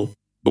 hotel,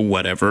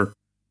 whatever.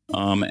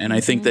 And I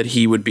think that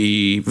he would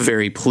be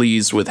very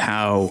pleased with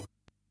how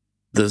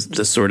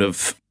the sort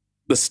of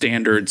the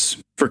standards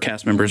for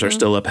cast members are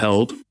still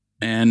upheld,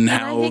 and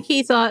how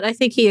I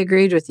think he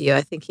agreed with you.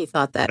 I think he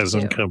thought that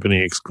Present too.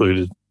 company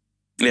excluded.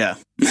 Yeah.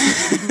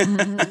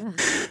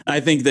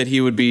 I think that he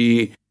would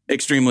be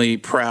extremely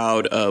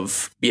proud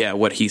of,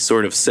 what he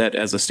sort of set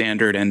as a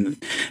standard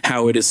and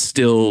how it is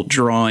still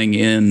drawing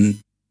in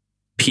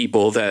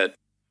people that,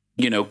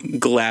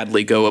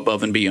 gladly go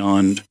above and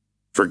beyond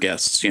for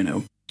guests,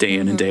 day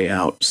in and day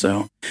out.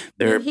 So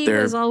he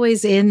was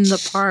always in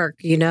the park,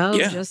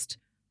 just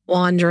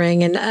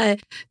wandering.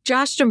 And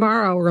Josh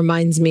D'Amaro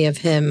reminds me of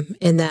him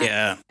in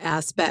that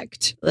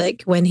aspect.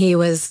 Like when he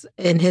was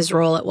in his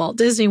role at Walt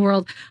Disney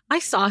World, I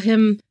saw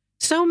him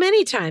so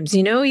many times.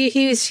 He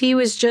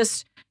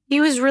was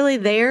really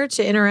there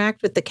to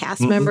interact with the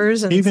cast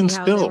members and even see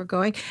how still, they were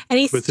going. And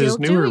he's with still his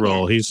newer doing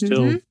role, it. he's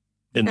still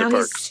in now the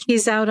parks.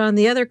 He's out on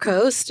the other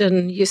coast,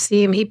 and you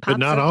see him. He pops but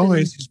not up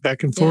always. He's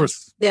back and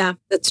forth. Yeah,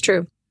 that's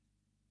true.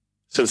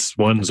 Since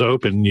one's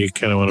open, you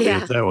kind of want to be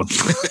at that one.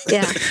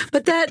 Yeah,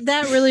 but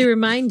that really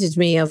reminded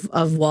me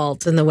of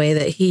Walt and the way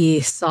that he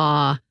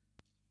saw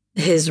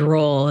his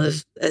role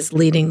as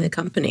leading the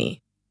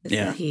company.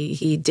 Yeah,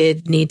 he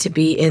did need to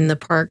be in the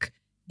park,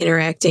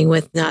 interacting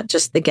with not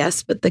just the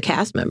guests but the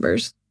cast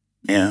members.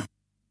 Yeah.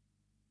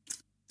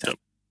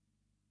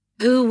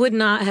 Who would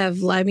not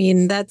have? I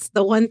mean, that's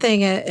the one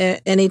thing.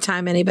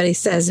 Anytime anybody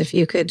says, if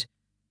you could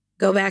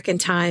go back in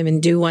time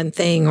and do one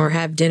thing or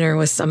have dinner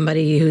with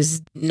somebody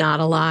who's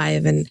not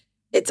alive, and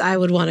I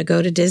would want to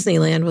go to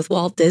Disneyland with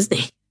Walt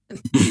Disney.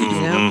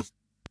 Yep.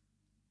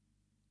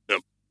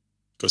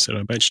 Go sit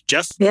on a bench.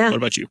 Jeff, what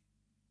about you?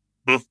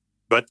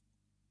 But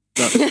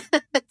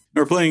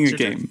we're playing a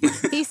game.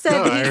 He said,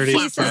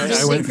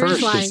 I went first.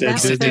 He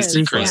said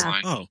Disney Cruise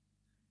Line. Oh,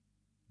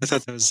 I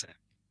thought that was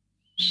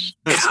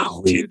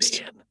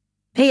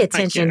Pay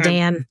attention,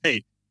 Dan.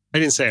 Hey, I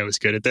didn't say I was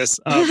good at this.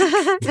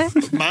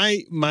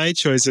 My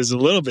choice is a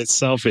little bit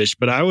selfish,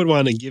 but I would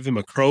want to give him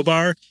a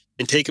crowbar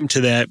and take him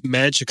to that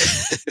magical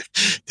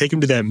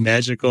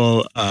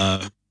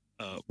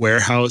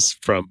warehouse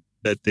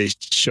that they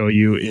show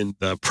you in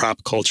the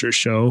Prop Culture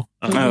show.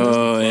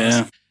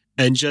 And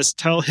just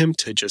tell him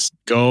to just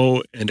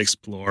go and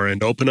explore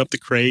and open up the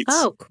crates.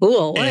 Oh,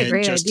 cool. What a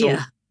great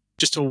idea.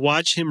 Just to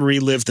watch him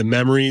relive the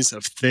memories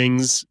of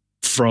things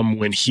from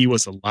when he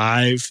was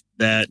alive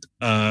that,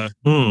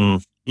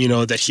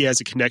 that he has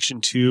a connection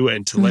to,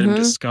 and to let him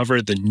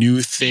discover the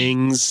new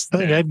things. I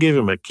think I'd give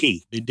him a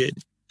key. They did.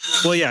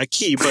 Well, yeah, a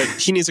key, but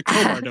he needs a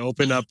crowbar to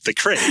open up the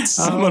crates.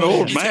 I'm an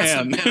old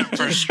man.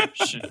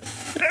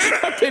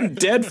 I've been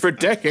dead for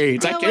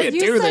decades. I can't do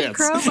this. When you said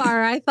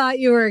crowbar, I thought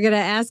you were going to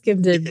ask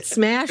him to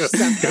smash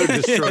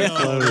something.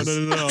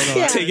 No.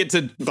 Yeah. Take it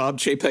to Bob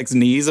Chapek's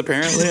knees,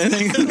 apparently. I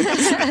think.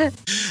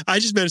 I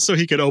just meant so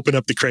he could open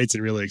up the crates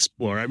and really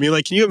explore. I mean,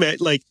 can you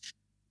imagine,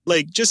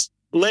 just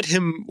let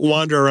him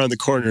wander around the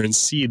corner and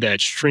see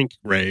that shrink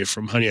ray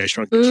from Honey, I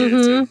Shrunk the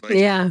Kids.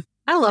 Yeah.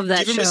 I love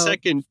that give show. Him a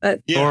second.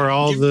 Or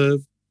all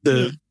the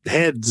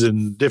heads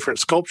and different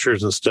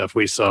sculptures and stuff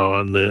we saw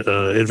on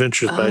the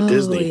Adventures by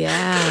Disney.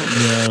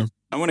 Yeah.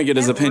 I want to get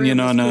his opinion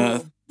on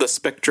the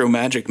Spectro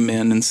Magic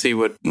Men and see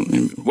what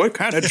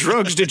kind of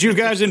drugs did you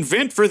guys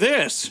invent for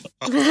this?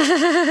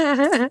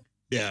 Yeah.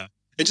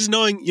 And just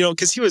knowing,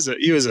 because he was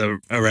a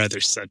rather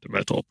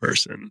sentimental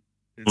person.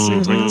 It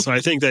seems like. So I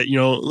think that,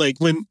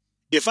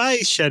 if I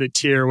shed a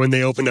tear when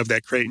they opened up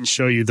that crate and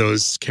show you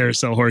those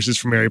carousel horses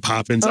from Mary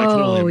Poppins, I can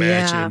only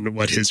imagine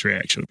what his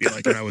reaction would be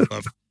like. And I would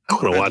love. I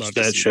want to watch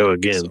that show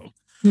again.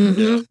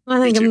 So, I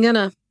think I'm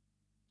gonna.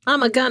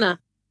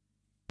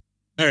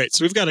 All right,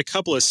 so we've got a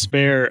couple of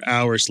spare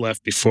hours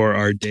left before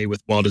our day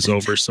with Walt is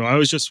over. So I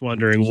was just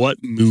wondering, what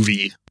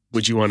movie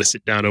would you want to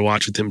sit down and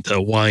watch with him to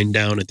wind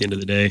down at the end of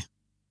the day?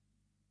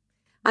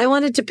 I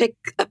wanted to pick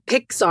a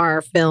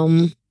Pixar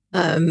film,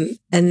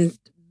 and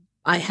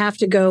I have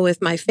to go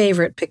with my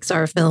favorite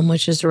Pixar film,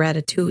 which is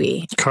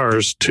Ratatouille.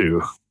 Cars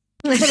 2.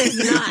 It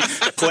is not.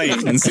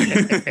 Planes.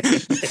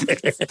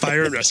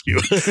 Fire and Rescue.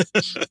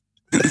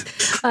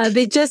 But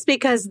just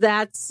because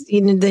that's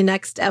the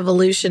next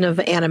evolution of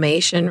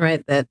animation,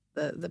 right? The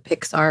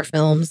Pixar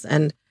films.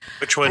 And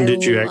Which one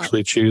did you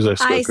actually choose?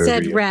 I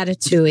said you.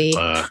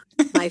 Ratatouille,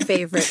 my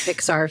favorite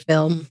Pixar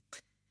film.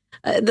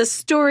 The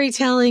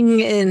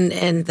storytelling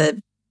and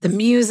the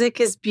music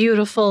is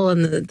beautiful,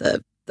 and I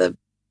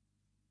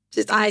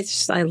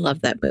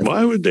love that movie.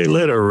 Why would they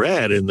let a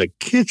rat in the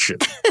kitchen?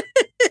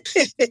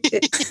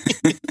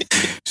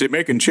 Is he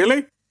making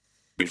chili?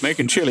 He's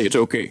making chili. It's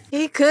okay.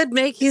 He could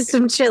make you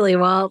some chili,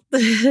 Walt.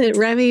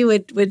 Remy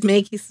would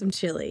make you some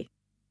chili.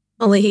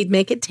 Only he'd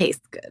make it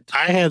taste good.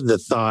 I had the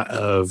thought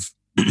of,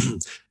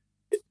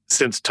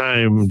 since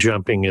time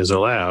jumping is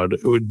allowed,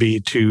 it would be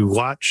to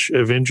watch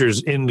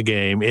Avengers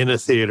Endgame in a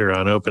theater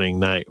on opening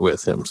night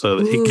with him so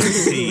that he can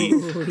see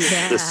Ooh,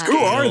 yeah. the scale. Who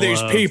are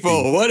these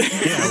people? What?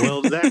 Yeah,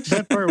 well,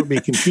 that part would be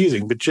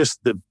confusing, but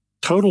just the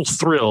total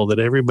thrill that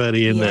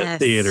everybody in that Yes.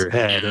 theater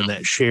had and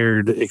that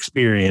shared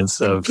experience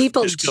of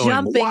People just going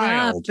jumping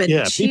wild. up and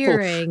Yeah,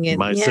 cheering. And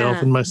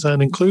myself and my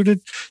son included,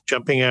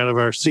 jumping out of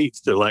our seats.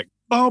 They're like,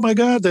 oh my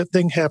God, that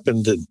thing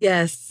happened. And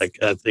yes. like,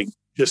 I think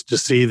just to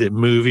see that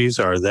movies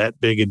are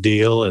that big a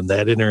deal and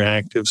that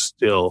interactive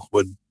still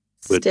would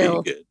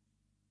Still. be good.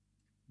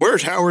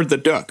 Where's Howard the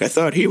Duck? I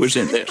thought he was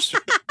in this.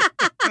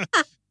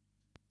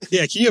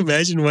 Yeah, can you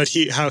imagine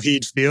how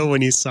he'd feel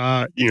when he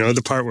saw,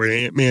 the part where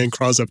Ant-Man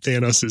crawls up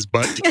Thanos'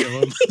 butt to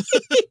kill him?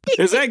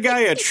 Is that guy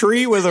a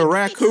tree with a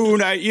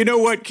raccoon? You know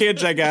what,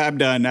 kids? I'm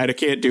done. I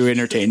can't do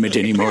entertainment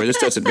anymore. This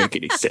doesn't make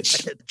any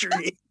sense.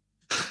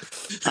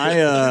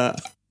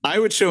 I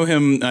would show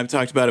him. I've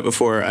talked about it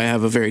before. I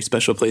have a very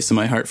special place in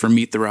my heart for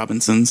Meet the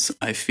Robinsons.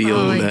 I feel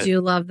I that do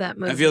love that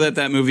movie. I feel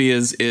that movie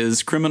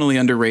is criminally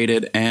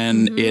underrated,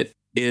 and Mhm.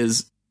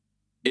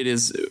 it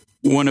is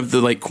one of the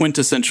like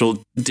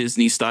quintessential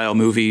Disney style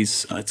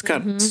movies. It's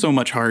got Mhm. so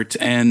much heart,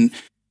 and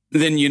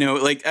then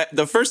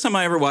the first time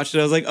I ever watched it,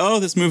 I was like, "Oh,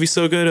 this movie's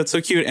so good, it's so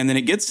cute." And then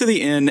it gets to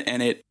the end,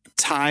 and it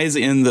ties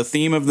in the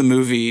theme of the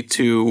movie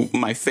to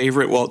my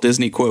favorite Walt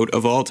Disney quote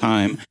of all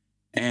time,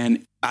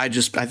 and I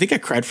think I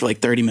cried for like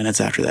 30 minutes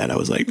after that. I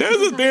was like, "This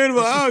is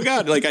beautiful! Oh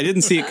God!" Like I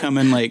didn't see it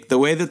coming. Like the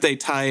way that they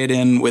tie it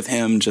in with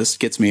him just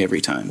gets me every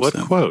time. What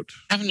so. quote?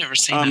 I've never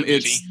seen that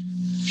movie.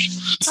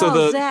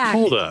 Zach.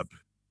 Hold up.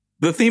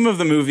 The theme of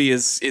the movie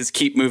is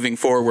keep moving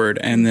forward,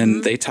 and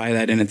then Mhm. they tie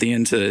that in at the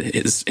end to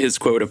his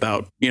quote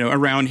about,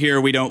 around here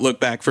we don't look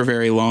back for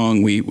very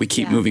long. We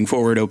keep Yeah. moving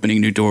forward,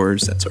 opening new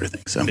doors, that sort of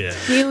thing. So Yeah.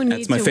 You need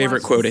That's my to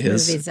favorite watch quote this of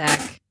his. movie,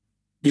 Zach.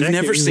 you've Jack,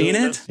 never you seen really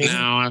it, not seen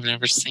No, I've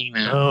never seen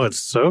it. Oh, it's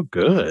so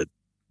good.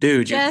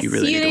 dude. Jess, You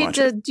really need to watch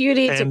it. You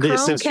need And to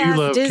since you Chromecast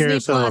love Disney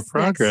Carousel Plus of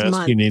Progress, next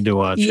month. you need to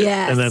watch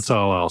Yes. it. And that's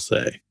all I'll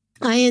say.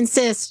 I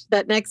insist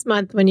that next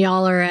month when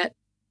y'all are at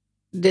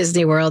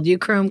Disney World, you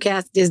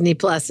Chromecast Disney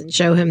Plus and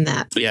show him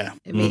that. Yeah,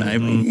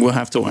 Immediately. we'll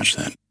have to watch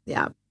that.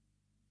 Yeah.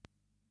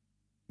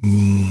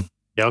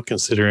 Y'all can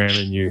sit around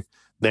in your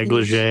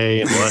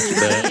negligee and watch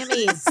that.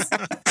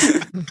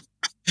 Grammys.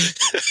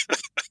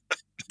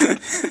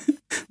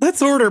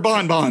 Let's order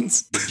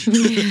bonbons.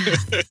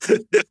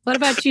 What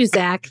about you,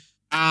 Zach?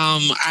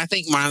 I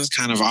think mine's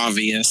kind of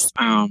obvious.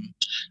 I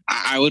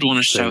would want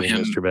to show Saving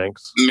him Mr.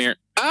 Banks.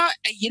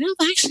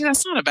 actually,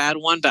 that's not a bad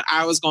one, but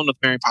I was going with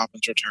Mary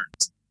Poppins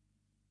Returns.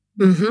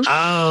 Mm-hmm.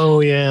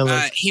 Oh, yeah.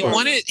 that's He fun.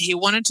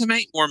 wanted to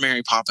make more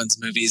Mary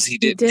Poppins movies. He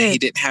did.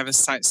 didn't have his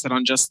sights set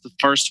on just the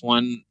first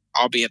one,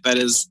 albeit that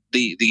is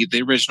the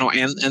original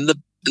and the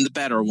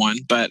better one.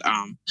 But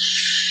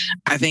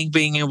I think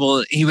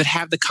he would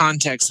have the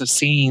context of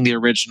seeing the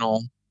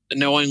original,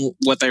 knowing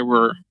what they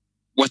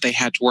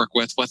had to work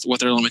with, what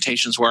their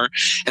limitations were,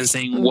 and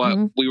seeing what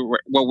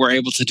we're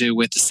able to do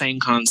with the same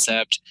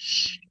concept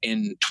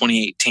in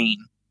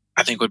 2018.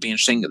 I think would be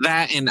interesting.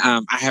 That, and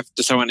I have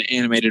to throw in an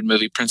animated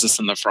movie, Princess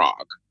and the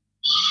Frog.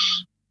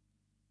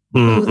 Ooh,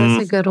 Mhm.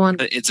 that's a good one.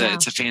 It's Yeah. a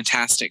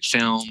fantastic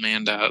film,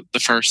 and the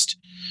first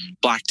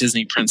Black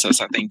Disney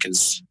princess, I think,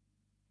 is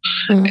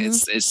Mhm.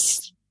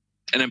 it's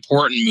an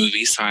important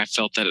movie. So I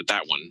felt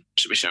that one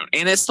should be shown,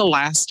 and it's the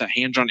last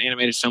hand-drawn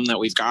animated film that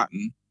we've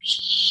gotten,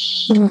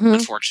 Mhm.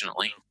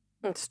 unfortunately.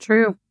 It's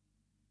true.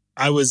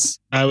 I was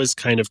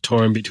kind of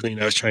torn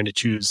between. I was trying to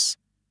choose.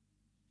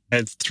 I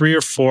had 3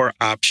 or 4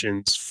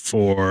 options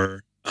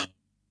for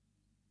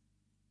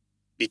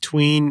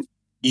between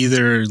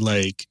either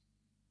like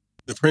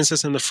The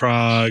Princess and the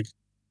Frog,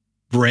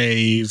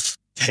 Brave,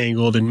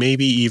 Tangled, and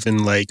maybe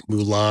even like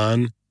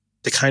Mulan.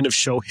 to kind of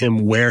show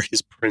him where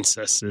his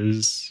princess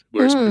is.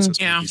 Where his princess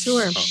Yeah. would be.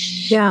 Sure.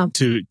 Yeah.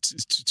 To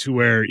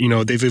where,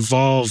 they've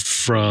evolved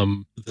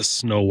from the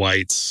Snow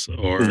Whites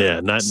or not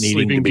needing to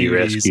Sleeping be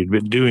Beauties. rescued,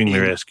 but doing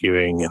the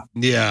rescuing.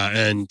 Yeah,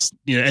 and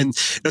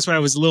that's why I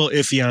was a little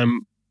iffy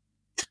on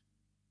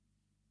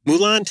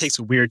Mulan. Takes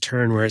a weird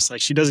turn where it's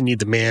like she doesn't need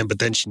the man, but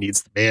then she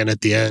needs the man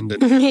at the end.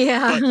 And,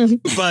 Yeah.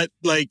 but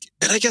like,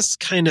 and I guess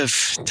kind of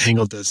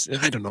tangled this.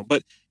 I don't know,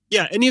 but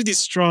yeah, any of these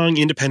strong,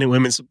 independent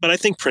women. But I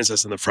think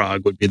Princess and the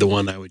Frog would be the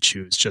one I would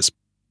choose, just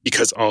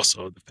because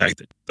also the fact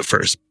that the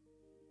first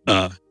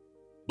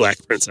Black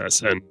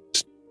princess, and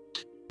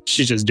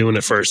she's just doing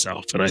it for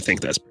herself, and I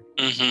think that's.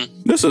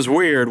 Mm-hmm. This is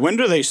weird. When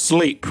do they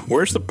sleep?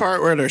 Where's the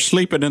part where they're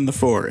sleeping in the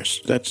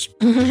forest? They're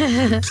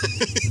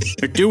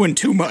doing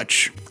too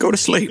much. Go to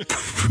sleep.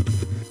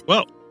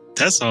 Well,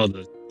 that's all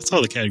the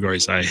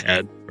categories I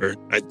had.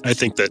 I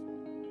think that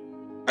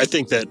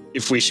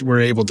if we were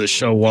able to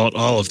show Walt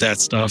all of that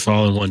stuff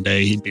all in one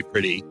day, he'd be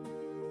pretty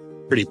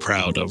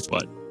proud of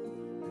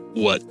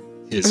what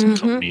his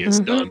company has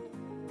done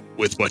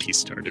with what he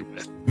started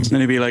with. And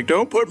he'd be like,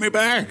 don't put me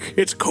back.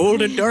 It's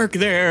cold and dark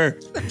there.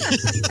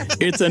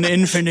 It's an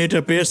infinite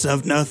abyss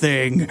of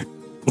nothing.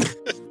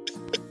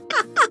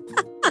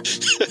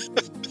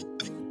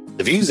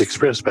 The views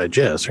expressed by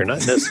Jess are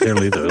not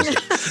necessarily those.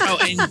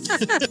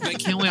 But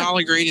can we all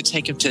agree to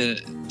take him to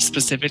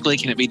specifically?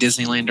 Can it be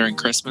Disneyland during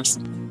Christmas?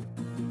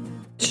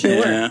 Sure.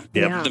 Yeah. Yep.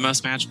 Yeah. The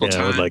most magical Yeah, I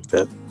time. would like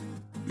that.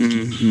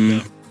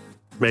 Mm-hmm.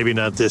 Maybe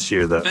not this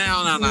year, though.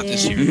 No, not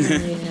this year. Yeah.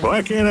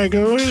 Why can't I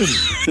go in?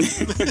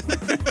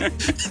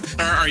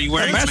 Are you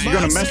wearing a mask is mask?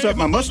 gonna mess up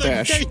my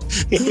mustache.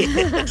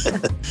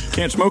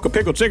 Can't smoke a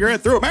pickled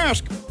cigarette through a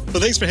mask.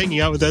 Well, thanks for hanging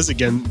out with us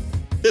again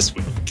this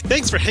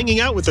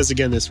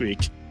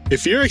week.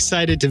 If you're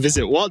excited to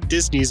visit Walt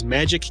Disney's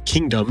Magic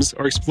Kingdoms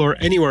or explore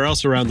anywhere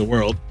else around the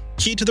world,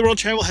 Key to the World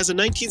Travel has a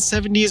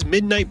 1970s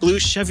midnight blue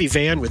Chevy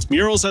van with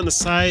murals on the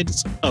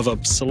sides of a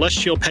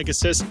celestial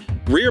Pegasus,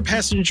 rear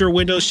passenger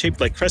windows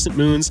shaped like crescent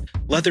moons,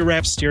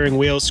 leather-wrapped steering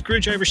wheel,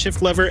 screwdriver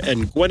shift lever,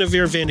 and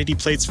Guinevere vanity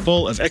plates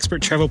full of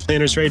expert travel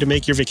planners ready to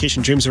make your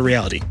vacation dreams a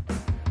reality.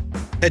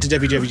 Head to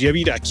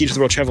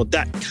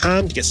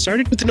www.keytotheworldtravel.com to get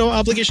started with the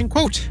no-obligation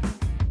quote.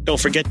 Don't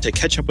forget to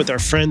catch up with our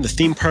friend, the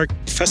Theme Park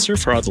Professor,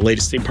 for all the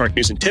latest theme park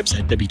news and tips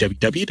at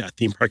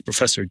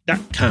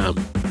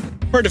www.themeparkprofessor.com.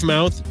 Word of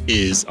mouth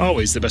is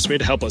always the best way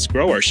to help us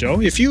grow our show.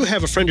 If you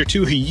have a friend or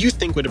two who you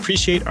think would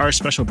appreciate our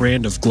special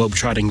brand of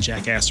globetrotting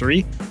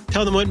jackassery,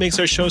 tell them what makes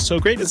our show so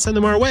great and send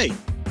them our way.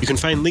 You can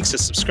find links to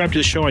subscribe to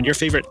the show on your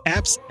favorite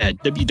apps at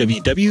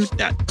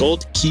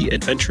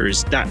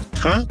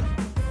www.goldkeyadventures.com.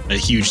 A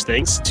huge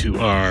thanks to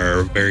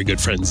our very good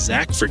friend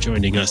Zach for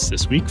joining us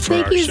this week for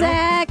Thank our you, show.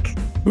 Zach.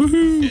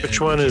 Which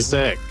one is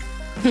Zach?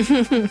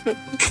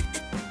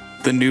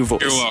 The new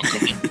voice. You're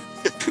welcome.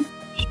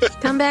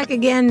 Come back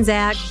again,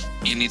 Zach.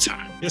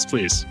 Anytime. Yes,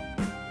 please.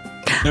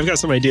 I've got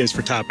some ideas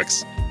for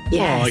topics.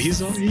 Yes. Oh,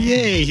 he's on.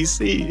 Yay!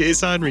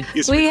 It's on.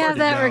 It's We have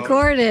that now.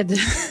 recorded.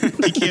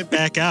 He can't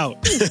back out.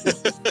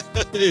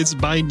 It's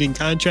binding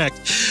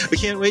contract. We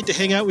can't wait to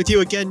hang out with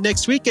you again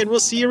next week, and we'll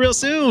see you real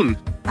soon.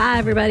 Bye,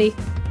 everybody.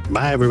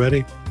 Bye,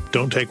 everybody.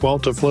 Don't take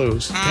Walt to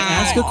Flows. To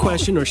ask a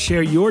question or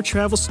share your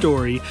travel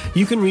story,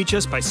 you can reach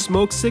us by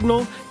smoke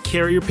signal,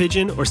 carrier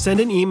pigeon, or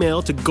send an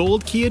email to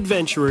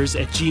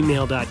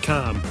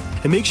goldkeyadventures@gmail.com.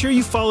 And make sure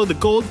you follow the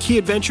Gold Key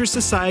Adventure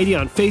Society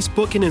on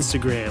Facebook and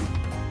Instagram.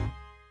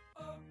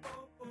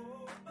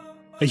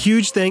 A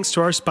huge thanks to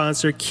our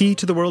sponsor, Key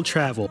to the World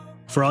Travel.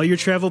 For all your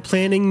travel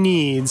planning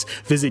needs,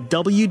 visit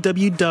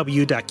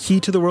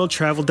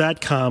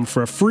www.keytotheworldtravel.com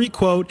for a free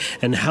quote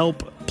and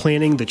help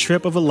planning the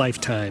trip of a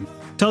lifetime.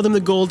 Tell them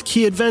the Gold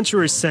Key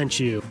Adventurers sent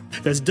you.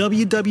 That's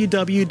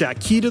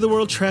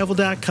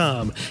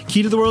www.keytotheworldtravel.com.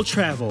 Key to the World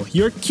Travel,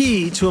 your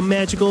key to a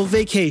magical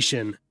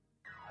vacation.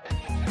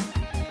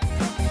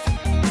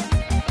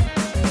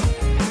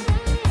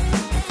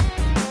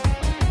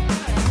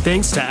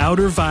 Thanks to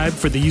Outer Vibe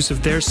for the use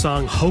of their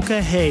song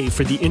Hoka Hey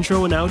for the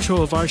intro and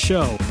outro of our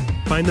show.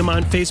 Find them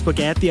on Facebook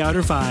at The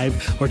Outer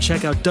Vibe or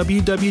check out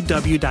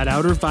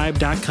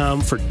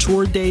www.outervibe.com for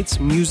tour dates,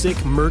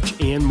 music, merch,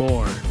 and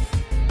more.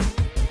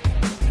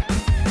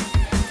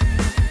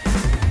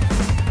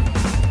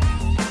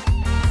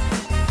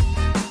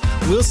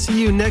 We'll see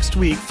you next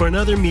week for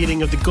another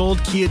meeting of the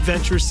Gold Key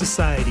Adventure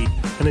Society.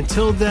 And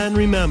until then,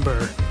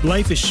 remember,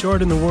 life is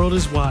short and the world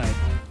is wide.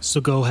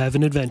 So go have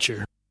an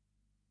adventure.